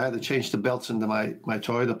months ago. I had to change the belts into my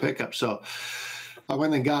Toyota pickup. So I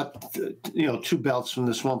went and got 2 belts from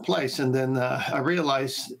this one place, and then I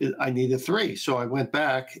realized I needed 3. So I went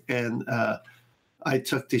back and I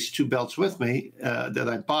took these 2 belts with me that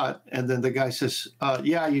I bought, and then the guy says,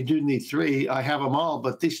 yeah, you do need 3. I have them all,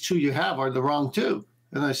 but these 2 you have are the wrong 2.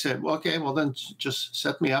 And I said, well, okay, well, then just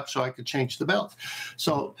set me up so I could change the belt.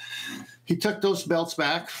 So he took those belts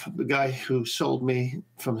back. The guy who sold me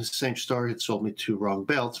from the same store had sold me 2 wrong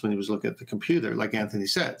belts when he was looking at the computer, like Anthony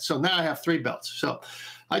said. So now I have 3 belts. So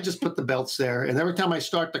I just put the belts there, and every time I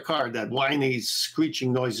start the car, that whiny,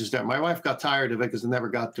 screeching noise is there. My wife got tired of it because I never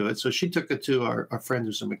got to it, so she took it to our friend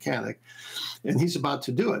who's a mechanic, and he's about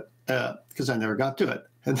to do it because I never got to it.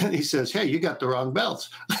 And then he says, hey, you got the wrong belts.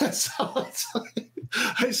 So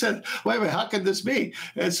I said, wait a minute, how can this be?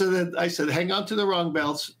 And so then I said, hang on to the wrong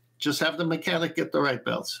belts. Just have the mechanic get the right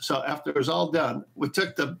belts. So after it was all done, we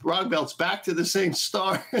took the wrong belts back to the same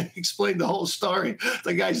store and explained the whole story.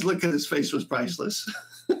 The guy's look at his face was priceless.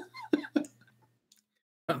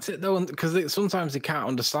 That's it, though, because sometimes they can't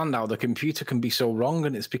understand how the computer can be so wrong,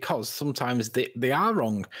 and it's because sometimes they are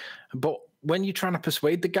wrong. But when you're trying to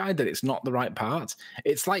persuade the guy that it's not the right part,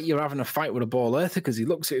 it's like you're having a fight with a ball earther because he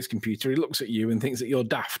looks at his computer, he looks at you and thinks that you're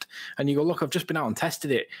daft. And you go, look, I've just been out and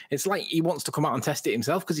tested it. It's like he wants to come out and test it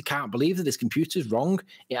himself because he can't believe that his computer's wrong.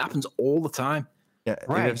 It happens all the time. Yeah,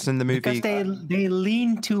 right. Have you ever seen the movie? Because they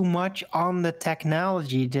lean too much on the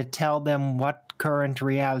technology to tell them what current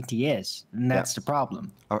reality is, and that's the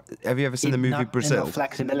problem. Have you ever seen the movie Brazil?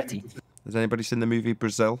 Flexibility. Has anybody seen the movie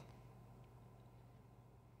Brazil?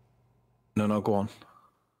 No, go on.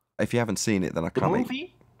 If you haven't seen it, then I can't.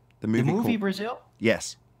 The movie Brazil?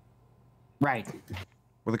 Yes. Right.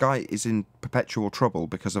 Well, the guy is in perpetual trouble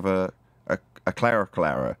because of a clerical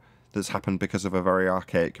error that's happened because of a very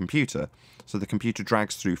archaic computer. So the computer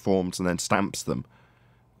drags through forms and then stamps them.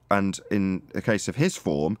 And in the case of his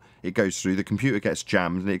form, it goes through, the computer gets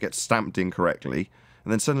jammed and it gets stamped incorrectly.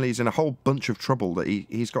 And then suddenly he's in a whole bunch of trouble that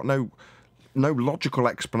he's got no logical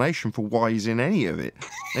explanation for why he's in any of it.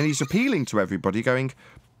 And he's appealing to everybody going,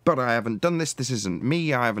 but I haven't done this, this isn't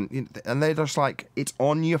me, I haven't... And they're just like, it's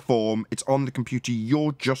on your form, it's on the computer,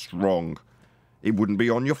 you're just wrong. It wouldn't be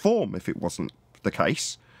on your form if it wasn't the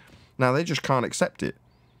case. Now, they just can't accept it.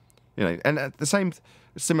 And the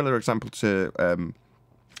similar example to...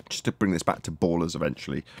 just to bring this back to ballers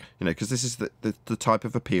eventually, because this is the type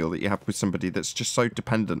of appeal that you have with somebody that's just so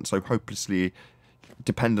dependent, so hopelessly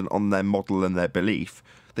dependent on their model and their belief,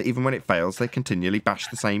 that even when it fails, they continually bash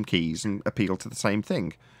the same keys and appeal to the same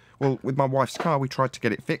thing. Well, with my wife's car, we tried to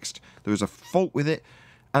get it fixed. There was a fault with it,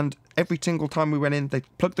 and every single time we went in, they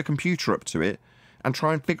plugged the computer up to it and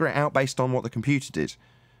try and figure it out based on what the computer did.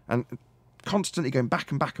 And constantly going back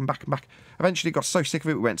and back and back and back. Eventually got so sick of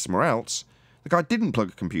it, we went somewhere else. The guy didn't plug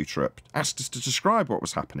a computer up, asked us to describe what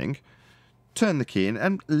was happening, turned the key in,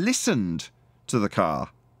 and listened to the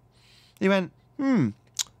car. He went, I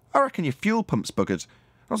reckon your fuel pump's buggered.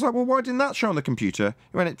 I was like, well, why didn't that show on the computer?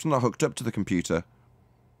 He went, it's not hooked up to the computer.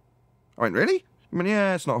 I went, really? He went,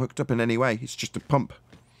 yeah, it's not hooked up in any way. It's just a pump.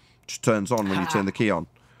 It just turns on when you turn the key on.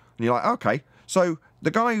 And you're like, okay. So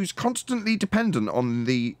the guy who's constantly dependent on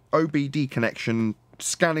the OBD connection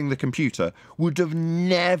scanning the computer would have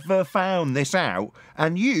never found this out,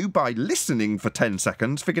 and you, by listening for 10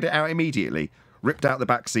 seconds, figured it out immediately. Ripped out the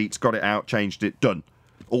back seats, got it out, changed it, done.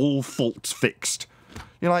 All faults fixed.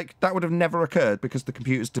 You're like, that would have never occurred because the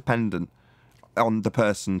computer's dependent on the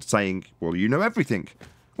person saying, well, you know everything.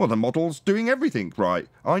 Well, the model's doing everything right.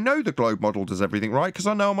 I know the globe model does everything right because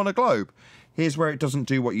I know I'm on a globe. Here's where it doesn't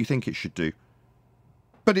do what you think it should do.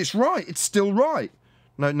 But it's right. It's still right.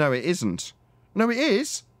 No, it isn't. No, it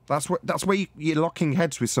is. That's where you're locking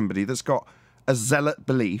heads with somebody that's got a zealot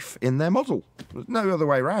belief in their model. There's no other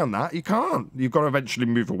way around that. You can't. You've got to eventually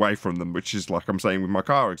move away from them, which is like I'm saying with my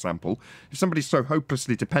car example. If somebody's so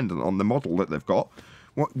hopelessly dependent on the model that they've got,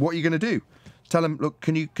 what are you going to do? Tell them, look,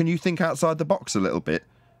 can you think outside the box a little bit?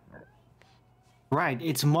 Right,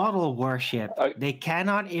 it's model worship. They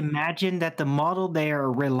cannot imagine that the model they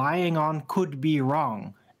are relying on could be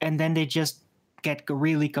wrong, and then they just get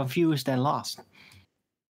really confused and lost.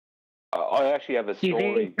 I actually have a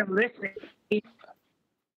story.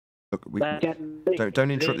 Look,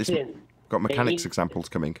 don't interrupt this. Got mechanics examples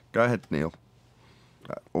coming. Go ahead, Neil.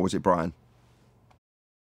 Or was it Brian?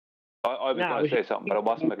 I was going to say something, but it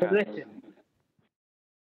wasn't mechanics.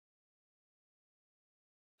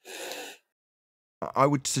 I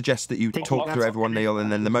would suggest that you talk through everyone, Neil,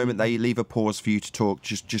 and then the moment they leave a pause for you to talk,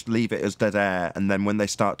 just leave it as dead air, and then when they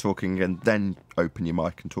start talking again, then open your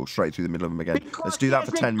mic and talk straight through the middle of them again. Let's do that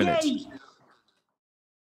for 10 minutes.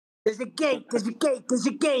 There's a gate, there's a gate, there's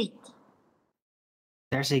a gate.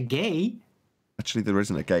 There's a gate? Actually, there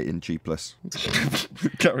isn't a gate in G+.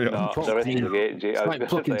 Carry on. No, there isn't a gate in G+. It's like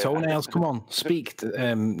plucking toenails. Come on, speak,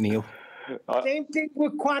 Neil. Same thing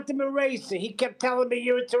with quantum erasing. He kept telling me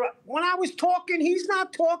you're interrupting. When I was talking, he's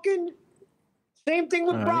not talking. Same thing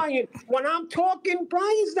with Brian. When I'm talking,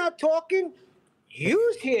 Brian's not talking.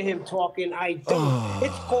 You hear him talking. I don't.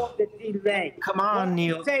 It's called the delay. Come on,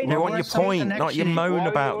 Neil. We want your point, not your moan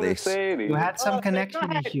about this. You had some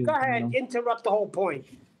connection issues. Go ahead. Interrupt the whole point.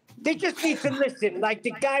 They just need to listen. Like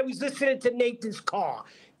the guy was listening to Nathan's car.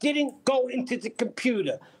 Didn't go into the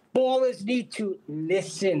computer. Ballers need to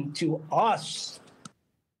listen to us.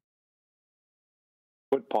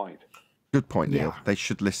 Good point. Good point, Neil. They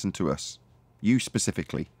should listen to us. You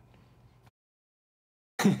specifically.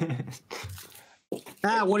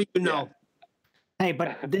 What do you know? Hey,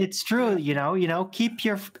 but it's true, you know, keep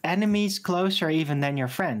your enemies closer even than your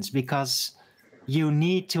friends, because you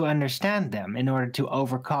need to understand them in order to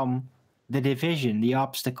overcome the division, the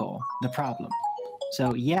obstacle, the problem.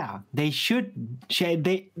 So yeah, they should.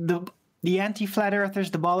 The anti-flat earthers,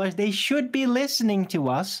 the ballers, they should be listening to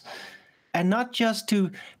us, and not just to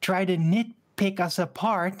try to nitpick us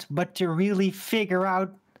apart, but to really figure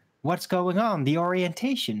out what's going on, the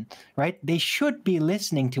orientation, right? They should be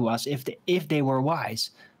listening to us if they were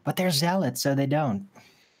wise, but they're zealots, so they don't.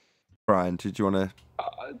 Brian, did you want to?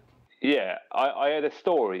 Yeah, I had a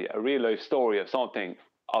story, a real life story of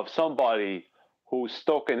somebody who's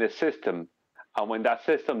stuck in a system. And when that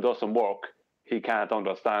system doesn't work, he can't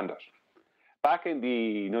understand it. Back in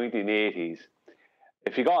the 1980s,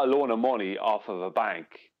 if you got a loan of money off of a bank,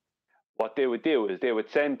 what they would do is they would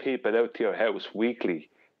send people out to your house weekly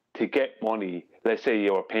to get money. Let's say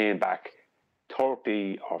you were paying back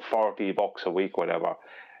 30 or 40 bucks a week, whatever.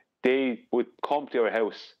 They would come to your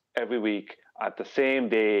house every week at the same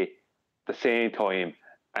day, the same time,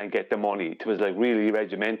 and get the money. It was like really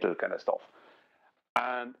regimental kind of stuff.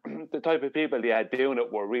 And the type of people they had doing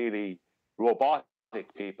it were really robotic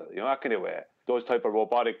people, you know, that kind of way. Those type of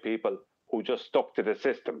robotic people who just stuck to the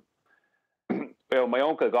system. Well, my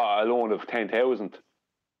uncle got a loan of 10,000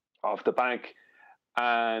 off the bank,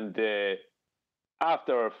 and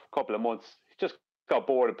after a couple of months, he just got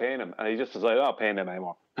bored of paying him, and he just decided, I'm not paying him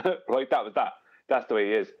anymore. Right, that was that. That's the way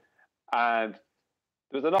he is. And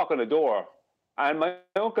there was a knock on the door, and my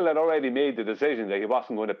uncle had already made the decision that he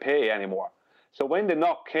wasn't going to pay anymore. So when the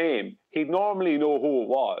knock came, he'd normally know who it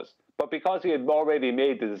was, but because he had already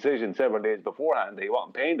made the decision several days beforehand that he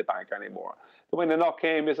wasn't paying the bank anymore, so when the knock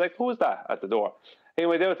came, he's like, who's that at the door? He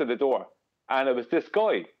went out to the door, and it was this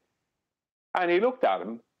guy. And he looked at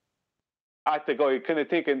him, at the guy, kind of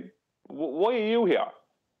thinking, why are you here?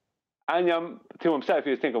 And to himself,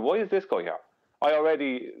 he was thinking, why is this guy here? I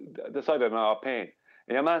already decided I'm not paying.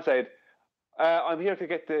 And your man said, I'm here to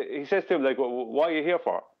get he says to him, like, well, what are you here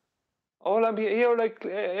for? Oh, well, I'm here like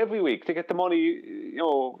every week to get the money, you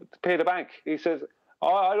know, to pay the bank. He says,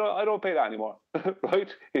 oh, I don't pay that anymore,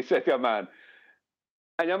 right? He said to your man.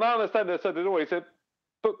 And your man was standing outside the door. He said,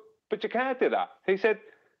 but you can't do that. He said,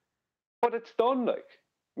 but it's done, like.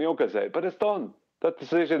 My uncle said, but it's done. That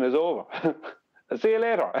decision is over. See you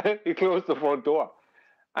later. He closed the front door.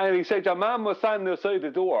 And he said, your man was standing outside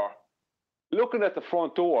the door, looking at the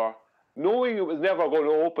front door, knowing it was never going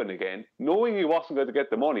to open again, knowing he wasn't going to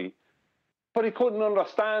get the money. But he couldn't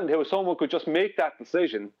understand how someone could just make that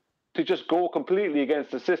decision to just go completely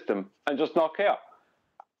against the system and just not care.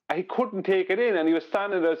 He couldn't take it in, and he was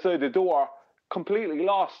standing outside the door, completely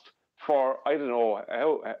lost for, I don't know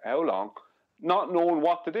how long, not knowing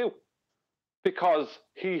what to do, because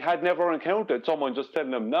he had never encountered someone just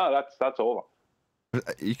telling him, no, that's over.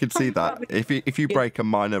 You can see that if you break a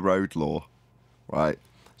minor road law, right?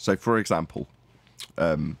 So, for example,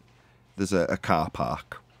 there's a car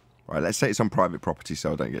park. Right, let's say it's on private property,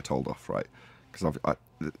 so I don't get told off, right? Because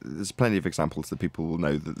there's plenty of examples that people will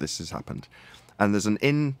know that this has happened. And there's an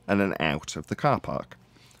in and an out of the car park.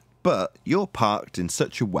 But you're parked in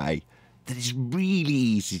such a way that it's really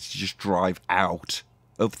easy to just drive out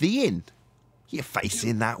of the inn. You're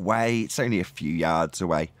facing that way. It's only a few yards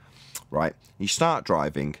away. Right? You start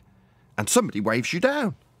driving, and somebody waves you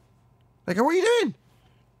down. They go, what are you doing?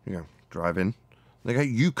 You go, driving. They go,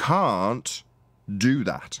 you can't do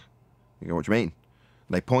that. You go, what do you mean?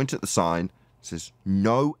 They point at the sign. It says,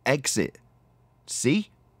 no exit.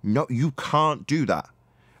 See? No, you can't do that.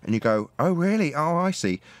 And you go, oh, really? Oh, I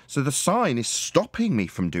see. So the sign is stopping me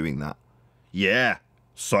from doing that. Yeah,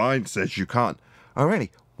 sign says you can't. Oh,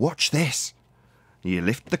 really? Watch this. You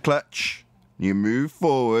lift the clutch, you move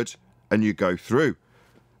forward, and you go through.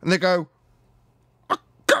 And they go, I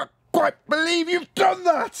can't quite believe you've done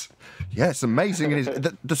that. Yeah, it's amazing.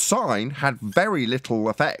 The sign had very little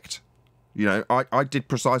effect. You know, I did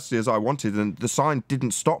precisely as I wanted, and the sign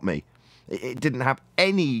didn't stop me. It didn't have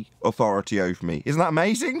any authority over me. Isn't that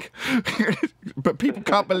amazing? But people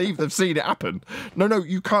can't believe they've seen it happen. No,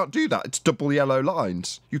 you can't do that. It's double yellow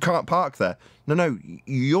lines. You can't park there. No,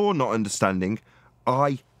 you're not understanding.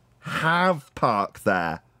 I have parked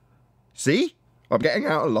there. See? I'm getting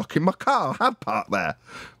out and locking my car. I have parked there.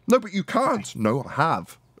 No, but you can't. No, I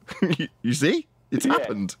have. You see? It's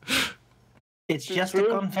happened. It's just a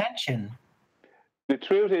convention. The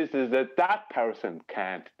truth is that person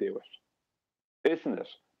can't do it, isn't it?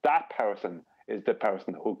 That person is the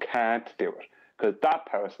person who can't do it, because that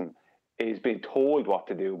person is being told what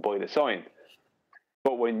to do by the sign.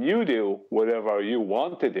 But when you do whatever you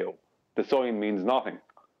want to do, the sign means nothing.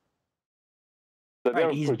 So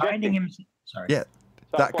right, he's binding him. Sorry. Yeah,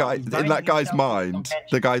 that guy in that guy's mind,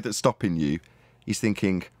 the guy that's stopping you, he's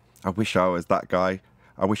thinking, I wish I was that guy.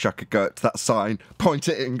 I wish I could go up to that sign, point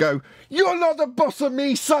at it and go, you're not the boss of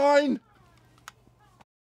me, sign!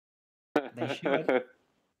 They should.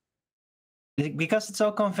 Because it's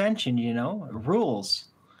all convention, you know, rules.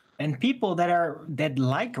 And people that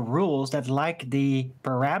like rules, that like the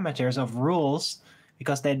parameters of rules,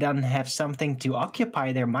 because they don't have something to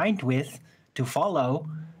occupy their mind with, to follow,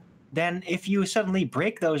 then if you suddenly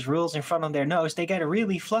break those rules in front of their nose, they get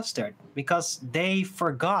really flustered because they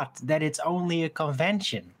forgot that it's only a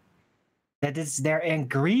convention, that it's their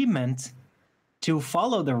agreement to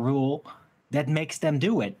follow the rule that makes them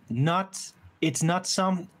do it. It's not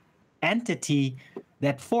some entity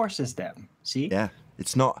that forces them. See? Yeah,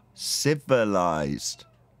 it's not civilized.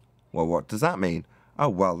 Well, what does that mean? Oh,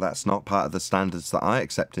 well, that's not part of the standards that I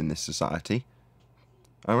accept in this society.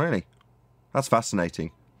 Oh, really? That's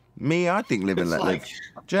fascinating. Me, I think live and let live.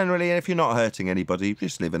 Generally, if you're not hurting anybody,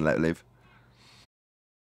 just live and let live.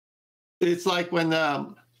 It's like when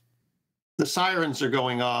the sirens are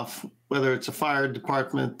going off, whether it's a fire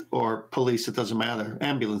department or police, it doesn't matter,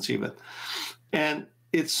 ambulance even. And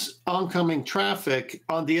it's oncoming traffic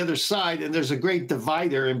on the other side, and there's a great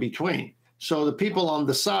divider in between. So the people on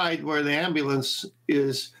the side where the ambulance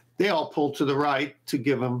is, they all pull to the right to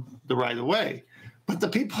give them the right of way. But the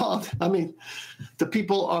people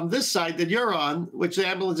on this side that you're on, which the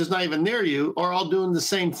ambulance is not even near you, are all doing the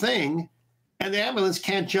same thing, and the ambulance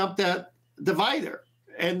can't jump that divider.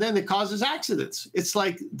 And then it causes accidents. It's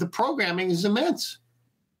like the programming is immense.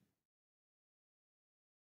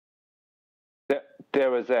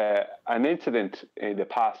 There was an incident in the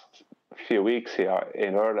past few weeks here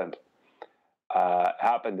in Ireland.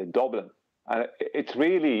 Happened in Dublin. And it's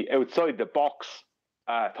really outside the box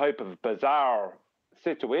type of bizarre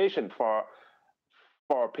situation for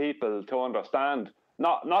people to understand.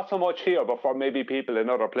 Not so much here, but for maybe people in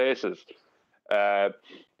other places.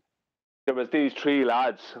 There was these three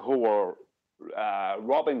lads who were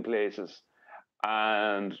robbing places,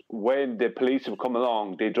 and when the police would come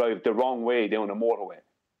along, they drive the wrong way down the motorway.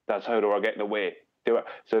 That's how they were getting away.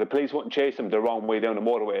 So the police wouldn't chase them the wrong way down the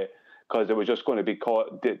motorway, because they were just going to be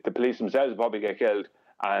caught. The police themselves would probably get killed,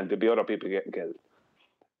 and there'd be other people getting killed.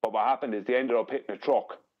 But what happened is they ended up hitting a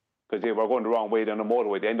truck, because they were going the wrong way down the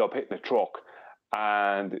motorway. They ended up hitting a truck,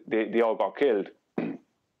 and they all got killed.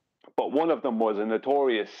 But one of them was a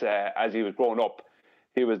notorious, as he was growing up,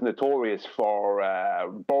 he was notorious for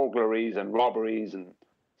burglaries and robberies and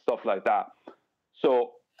stuff like that.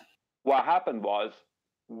 So what happened was,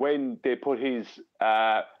 when they put his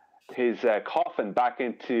coffin back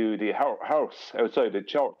into the house outside the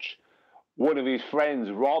church, one of his friends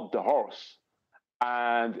robbed the hearse,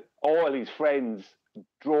 and all his friends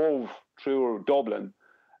drove through Dublin,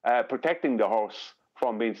 protecting the hearse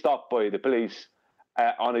from being stopped by the police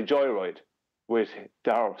on a joyride with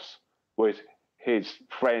the hearse, with his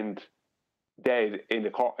friend dead in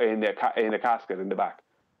the casket in the back.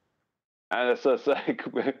 And it's just like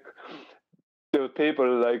there was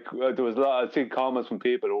people like there was a lot. I've seen comments from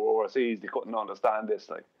people who were overseas. They couldn't understand this.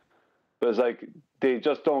 Like, But it's like they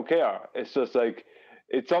just don't care. It's just like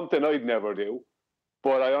it's something I'd never do,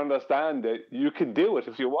 but I understand that you can do it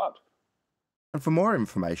if you want. And for more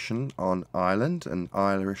information on Ireland and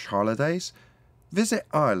Irish holidays, visit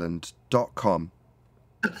ireland.com.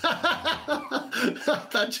 I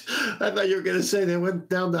thought you were going to say they went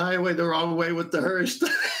down the highway the wrong way with the hearse.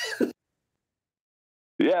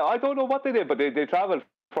 Yeah, I don't know what they did, but they travelled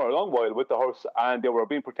for a long while with the horse, and they were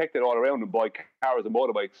being protected all around them by cars and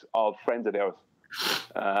motorbikes of friends of theirs.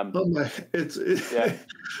 Oh my! Yeah.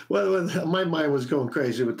 Well, my mind was going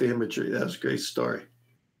crazy with the imagery. That was a great story.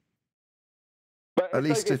 But At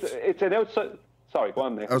least like, it's an outside. Sorry, go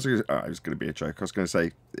on there. I was going to be a joke. I was going to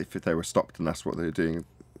say if they were stopped and asked what they were doing,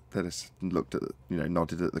 they'd just looked at,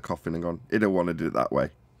 nodded at the coffin and gone, "I don't want to do it that way."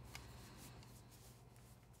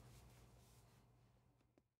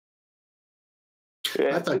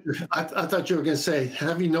 Yeah. I thought you were going to say,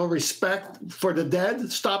 "Have you no respect for the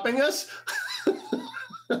dead stopping us?"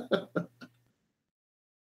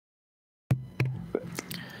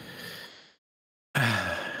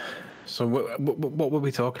 So what were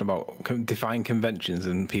we talking about? Defying conventions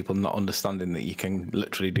and people not understanding that you can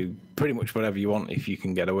literally do pretty much whatever you want if you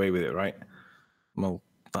can get away with it, right? Well,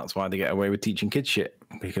 that's why they get away with teaching kids shit,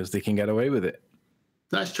 because they can get away with it.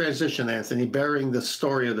 Nice transition, Anthony, burying the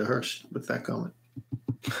story of the hearse with that comment.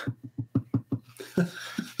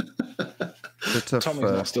 Tommy's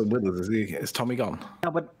not still with us, is he? Is Tommy gone?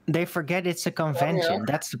 No, but they forget it's a convention. Yeah.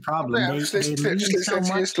 That's the problem. Yeah, They just lean so listen to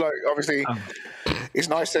much. this, like, obviously, it's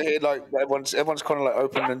nice to hear like everyone's kind of like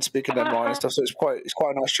open and speaking their mind and stuff. So it's quite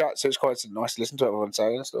a nice chat. So it's quite nice to listen to everyone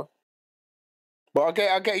saying and stuff. But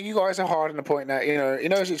I get you guys are hard on the point that he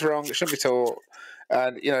knows it's wrong. It shouldn't be taught,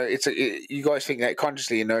 and you guys think that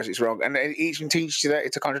consciously he knows it's wrong, and it even teaches you that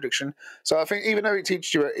it's a contradiction. So I think even though it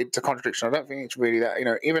teaches you it's a contradiction, I don't think it's really that.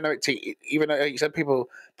 Even though you said people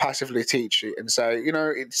passively teach it and say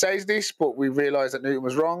it says this, but we realise that Newton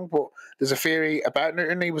was wrong. But there's a theory about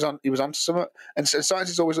Newton. He was onto something, and so science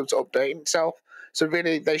is always up to updating itself. So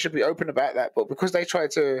really, they should be open about that. But because they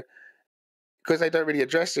don't really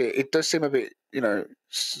address it, it does seem a bit, a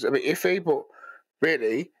bit iffy. But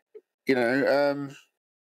really,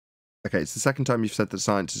 Okay, it's the second time you've said that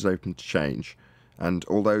science is open to change. And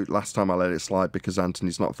although last time I let it slide because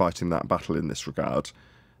Anthony's not fighting that battle in this regard,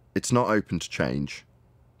 it's not open to change.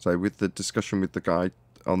 So with the discussion with the guy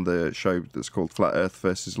on the show that's called Flat Earth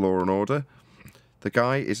versus Law and Order, the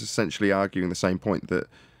guy is essentially arguing the same point, that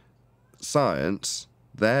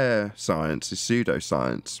their science is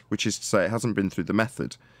pseudoscience, which is to say it hasn't been through the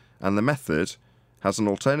method. And the method has an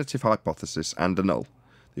alternative hypothesis and a null.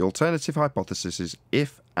 The alternative hypothesis is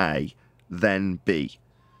if A, then B.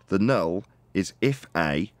 The null is if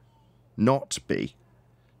A, not B.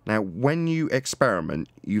 Now, when you experiment,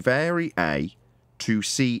 you vary A to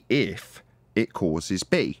see if it causes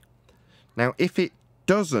B. Now, if it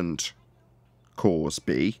doesn't cause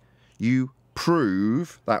B, you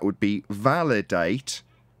prove, that would be validate,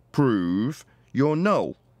 prove your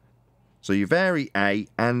null. So you vary A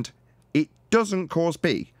and it doesn't cause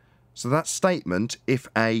B. So that statement, if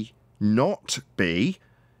A not B,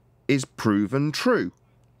 is proven true.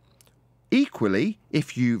 Equally,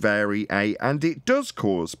 if you vary A and it does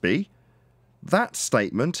cause B, that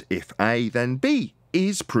statement, if A then B,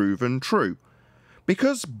 is proven true.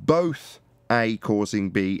 Because both A causing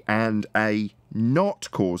B and A not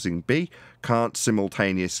causing B can't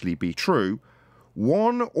simultaneously be true,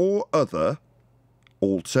 one or other,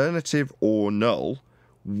 alternative or null,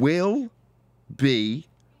 will be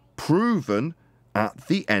proven at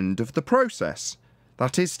the end of the process.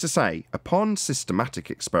 That is to say, upon systematic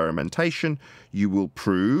experimentation, you will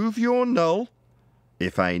prove your null,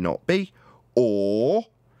 if A not B, or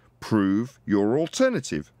prove your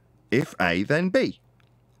alternative, if A then B.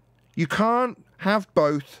 You can't have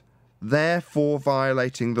both, therefore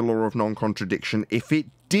violating the law of non-contradiction if it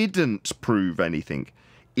didn't prove anything.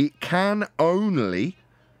 It can only,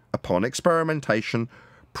 upon experimentation,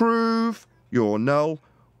 prove your null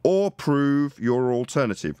or prove your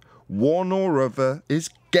alternative. One or other is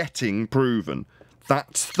getting proven.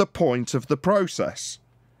 That's the point of the process.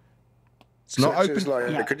 It's not open.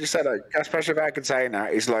 Like, could you say like gas pressure vapor container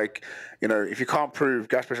is like, if you can't prove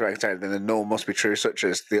gas pressure vapor container, then the null must be true, such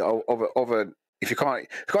as the other. If you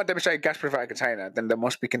can't demonstrate a gas pressure vapor container, then there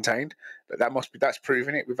must be contained. That's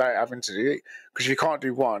proving it without having to do it. Because if you can't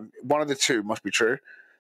do one of the two must be true.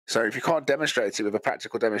 So if you can't demonstrate it with a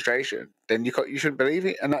practical demonstration, then you shouldn't believe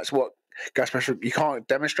it, and that's what gas pressure. You can't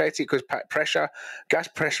demonstrate it because gas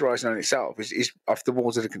pressurizing on itself is off the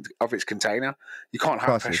walls of its container. You can't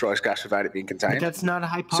have pressurized gas without it being contained. But that's not a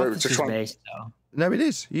hypothesis based, though. No, it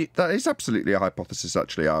is. That is absolutely a hypothesis,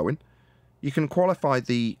 actually, Arwin. you can qualify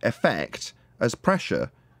the effect as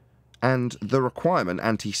pressure, and the requirement,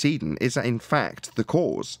 antecedent, is in fact the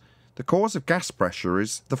cause. The cause of gas pressure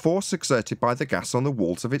is the force exerted by the gas on the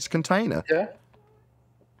walls of its container. Yeah.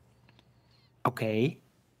 Okay.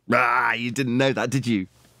 Ah, you didn't know that, did you?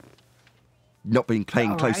 Not been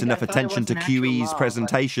paying close enough attention to QE's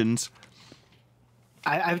presentations.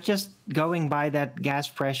 I was just going by that gas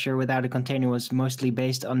pressure without a container was mostly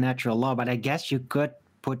based on natural law, but I guess you could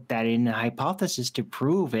put that in a hypothesis to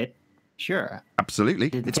prove it. Sure.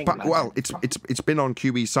 Absolutely. It's been on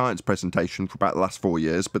QE science presentation for about the last 4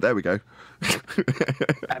 years, but there we go.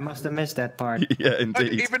 I must have missed that part. Yeah,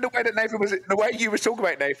 indeed. Even the way that Nathan was, the way you were talking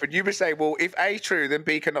about Nathan, you were saying, well, if A is true, then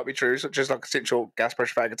B cannot be true. So just like a central gas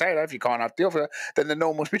pressure for a container, if you can't have the other, then the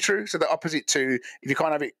norm must be true. So the opposite to if you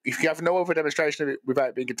can't have it, if you have no other demonstration of it without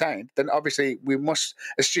it being contained, then obviously we must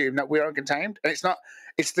assume that we're uncontained, and it's not.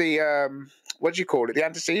 It's the what do you call it? The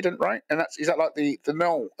antecedent, right? And is that like the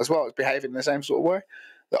null as well? It's behaving in the same sort of way.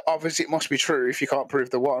 The obviously it must be true if you can't prove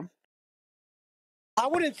the one. I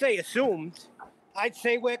wouldn't say assumed. I'd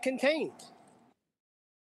say we're contained.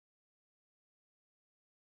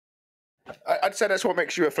 I'd say that's what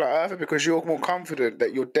makes you a flat earther, because you're more confident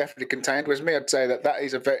that you're definitely contained. Whereas me, I'd say that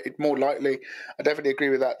is more likely. I definitely agree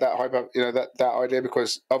with that that idea,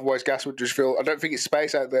 because otherwise gas would just fill. I don't think it's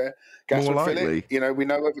space out there. Gas More would fill likely. it. We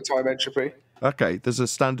know over time entropy. Okay, there's a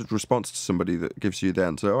standard response to somebody that gives you the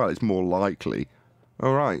answer. Well, it's more likely.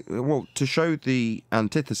 All right. Well, to show the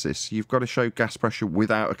antithesis, you've got to show gas pressure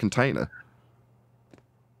without a container.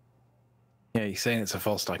 Yeah, you're saying it's a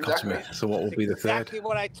false dichotomy. Exactly. So what will be the third? Exactly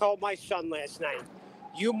what I told my son last night.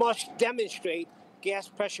 You must demonstrate gas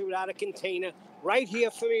pressure without a container right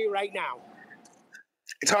here for me right now.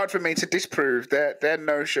 It's hard for me to disprove their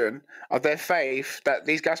notion of their faith that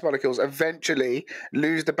these gas molecules eventually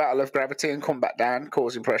lose the battle of gravity and come back down,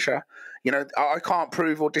 causing pressure. I can't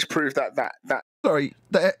prove or disprove that. Sorry,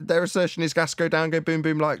 their assertion is gas go down, go boom,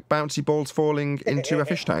 boom, like bouncy balls falling into a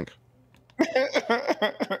fish tank.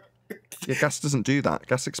 Yeah, gas doesn't do that.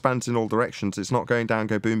 Gas expands in all directions. It's not going down,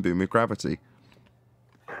 go boom, boom with gravity.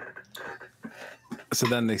 So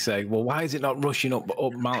then they say, well, why is it not rushing up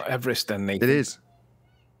Mount Everest then, Nathan? It is.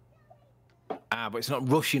 But it's not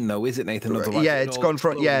rushing though, is it, Nathan? Otherwise yeah, it's gone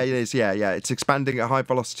from... Yeah, it is. Yeah. It's expanding at high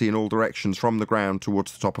velocity in all directions from the ground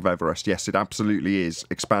towards the top of Everest. Yes, it absolutely is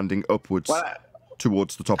expanding upwards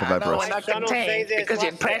towards the top of Everest. No, we're not contained because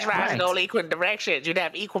you'd pressurize in all equal directions. You'd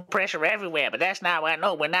have equal pressure everywhere, but that's not why.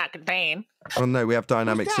 No, we're not contained. Well, no, we have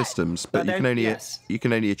dynamic systems, but you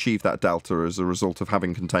can only achieve that delta as a result of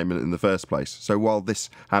having containment in the first place. So while this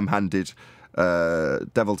ham-handed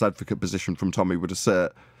devil's advocate position from Tommy would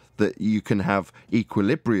assert that you can have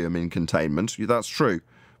equilibrium in containment, that's true,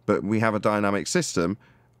 but we have a dynamic system,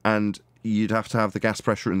 and you'd have to have the gas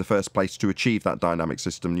pressure in the first place to achieve that dynamic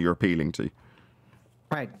system you're appealing to.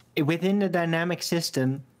 Right. Within the dynamic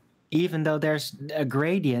system, even though there's a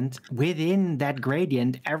gradient, within that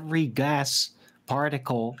gradient, every gas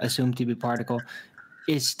particle, assumed to be particle,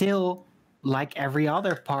 is still, like every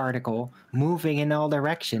other particle, moving in all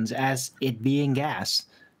directions as it being gas.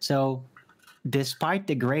 So despite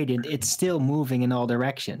the gradient, it's still moving in all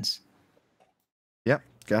directions. Yep.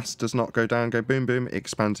 Gas does not go down, go boom, boom. It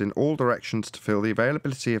expands in all directions to fill the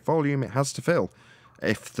availability of volume it has to fill.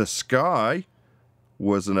 If the sky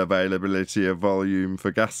was an availability of volume for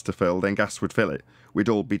gas to fill, then gas would fill it. We'd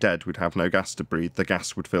all be dead. We'd have no gas to breathe. The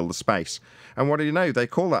gas would fill the space. And what do you know? They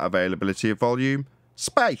call that availability of volume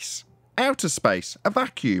space. Outer space. A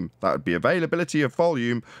vacuum. That would be availability of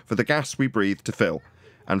volume for the gas we breathe to fill.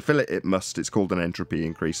 And fill it must. It's called an entropy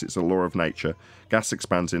increase. It's a law of nature. Gas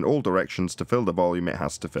expands in all directions to fill the volume it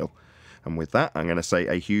has to fill. And with that, I'm going to say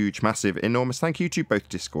a huge, massive, enormous thank you to both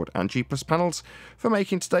Discord and G+ panels for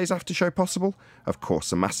making today's after show possible. Of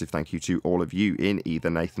course, a massive thank you to all of you in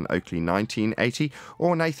either Nathan Oakley 1980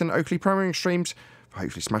 or Nathan Oakley Premiering Streams for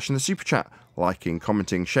hopefully smashing the super chat, liking,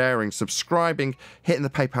 commenting, sharing, subscribing, hitting the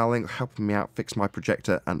PayPal link, helping me out, fix my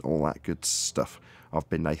projector, and all that good stuff. I've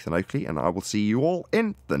been Nathan Oakley, and I will see you all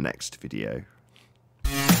in the next video.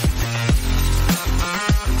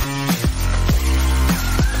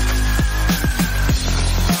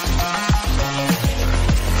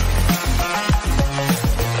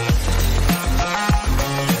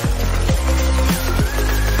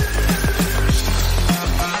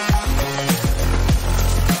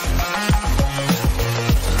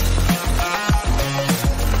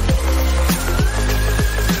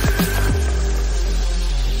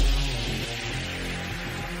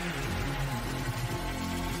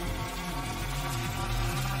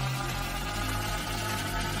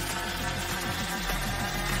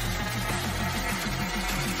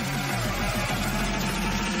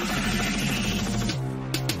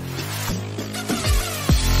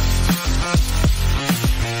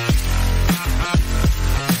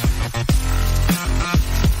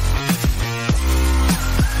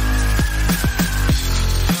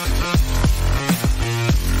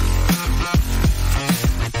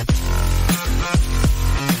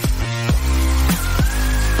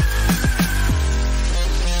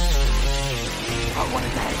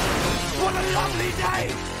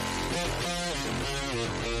 today.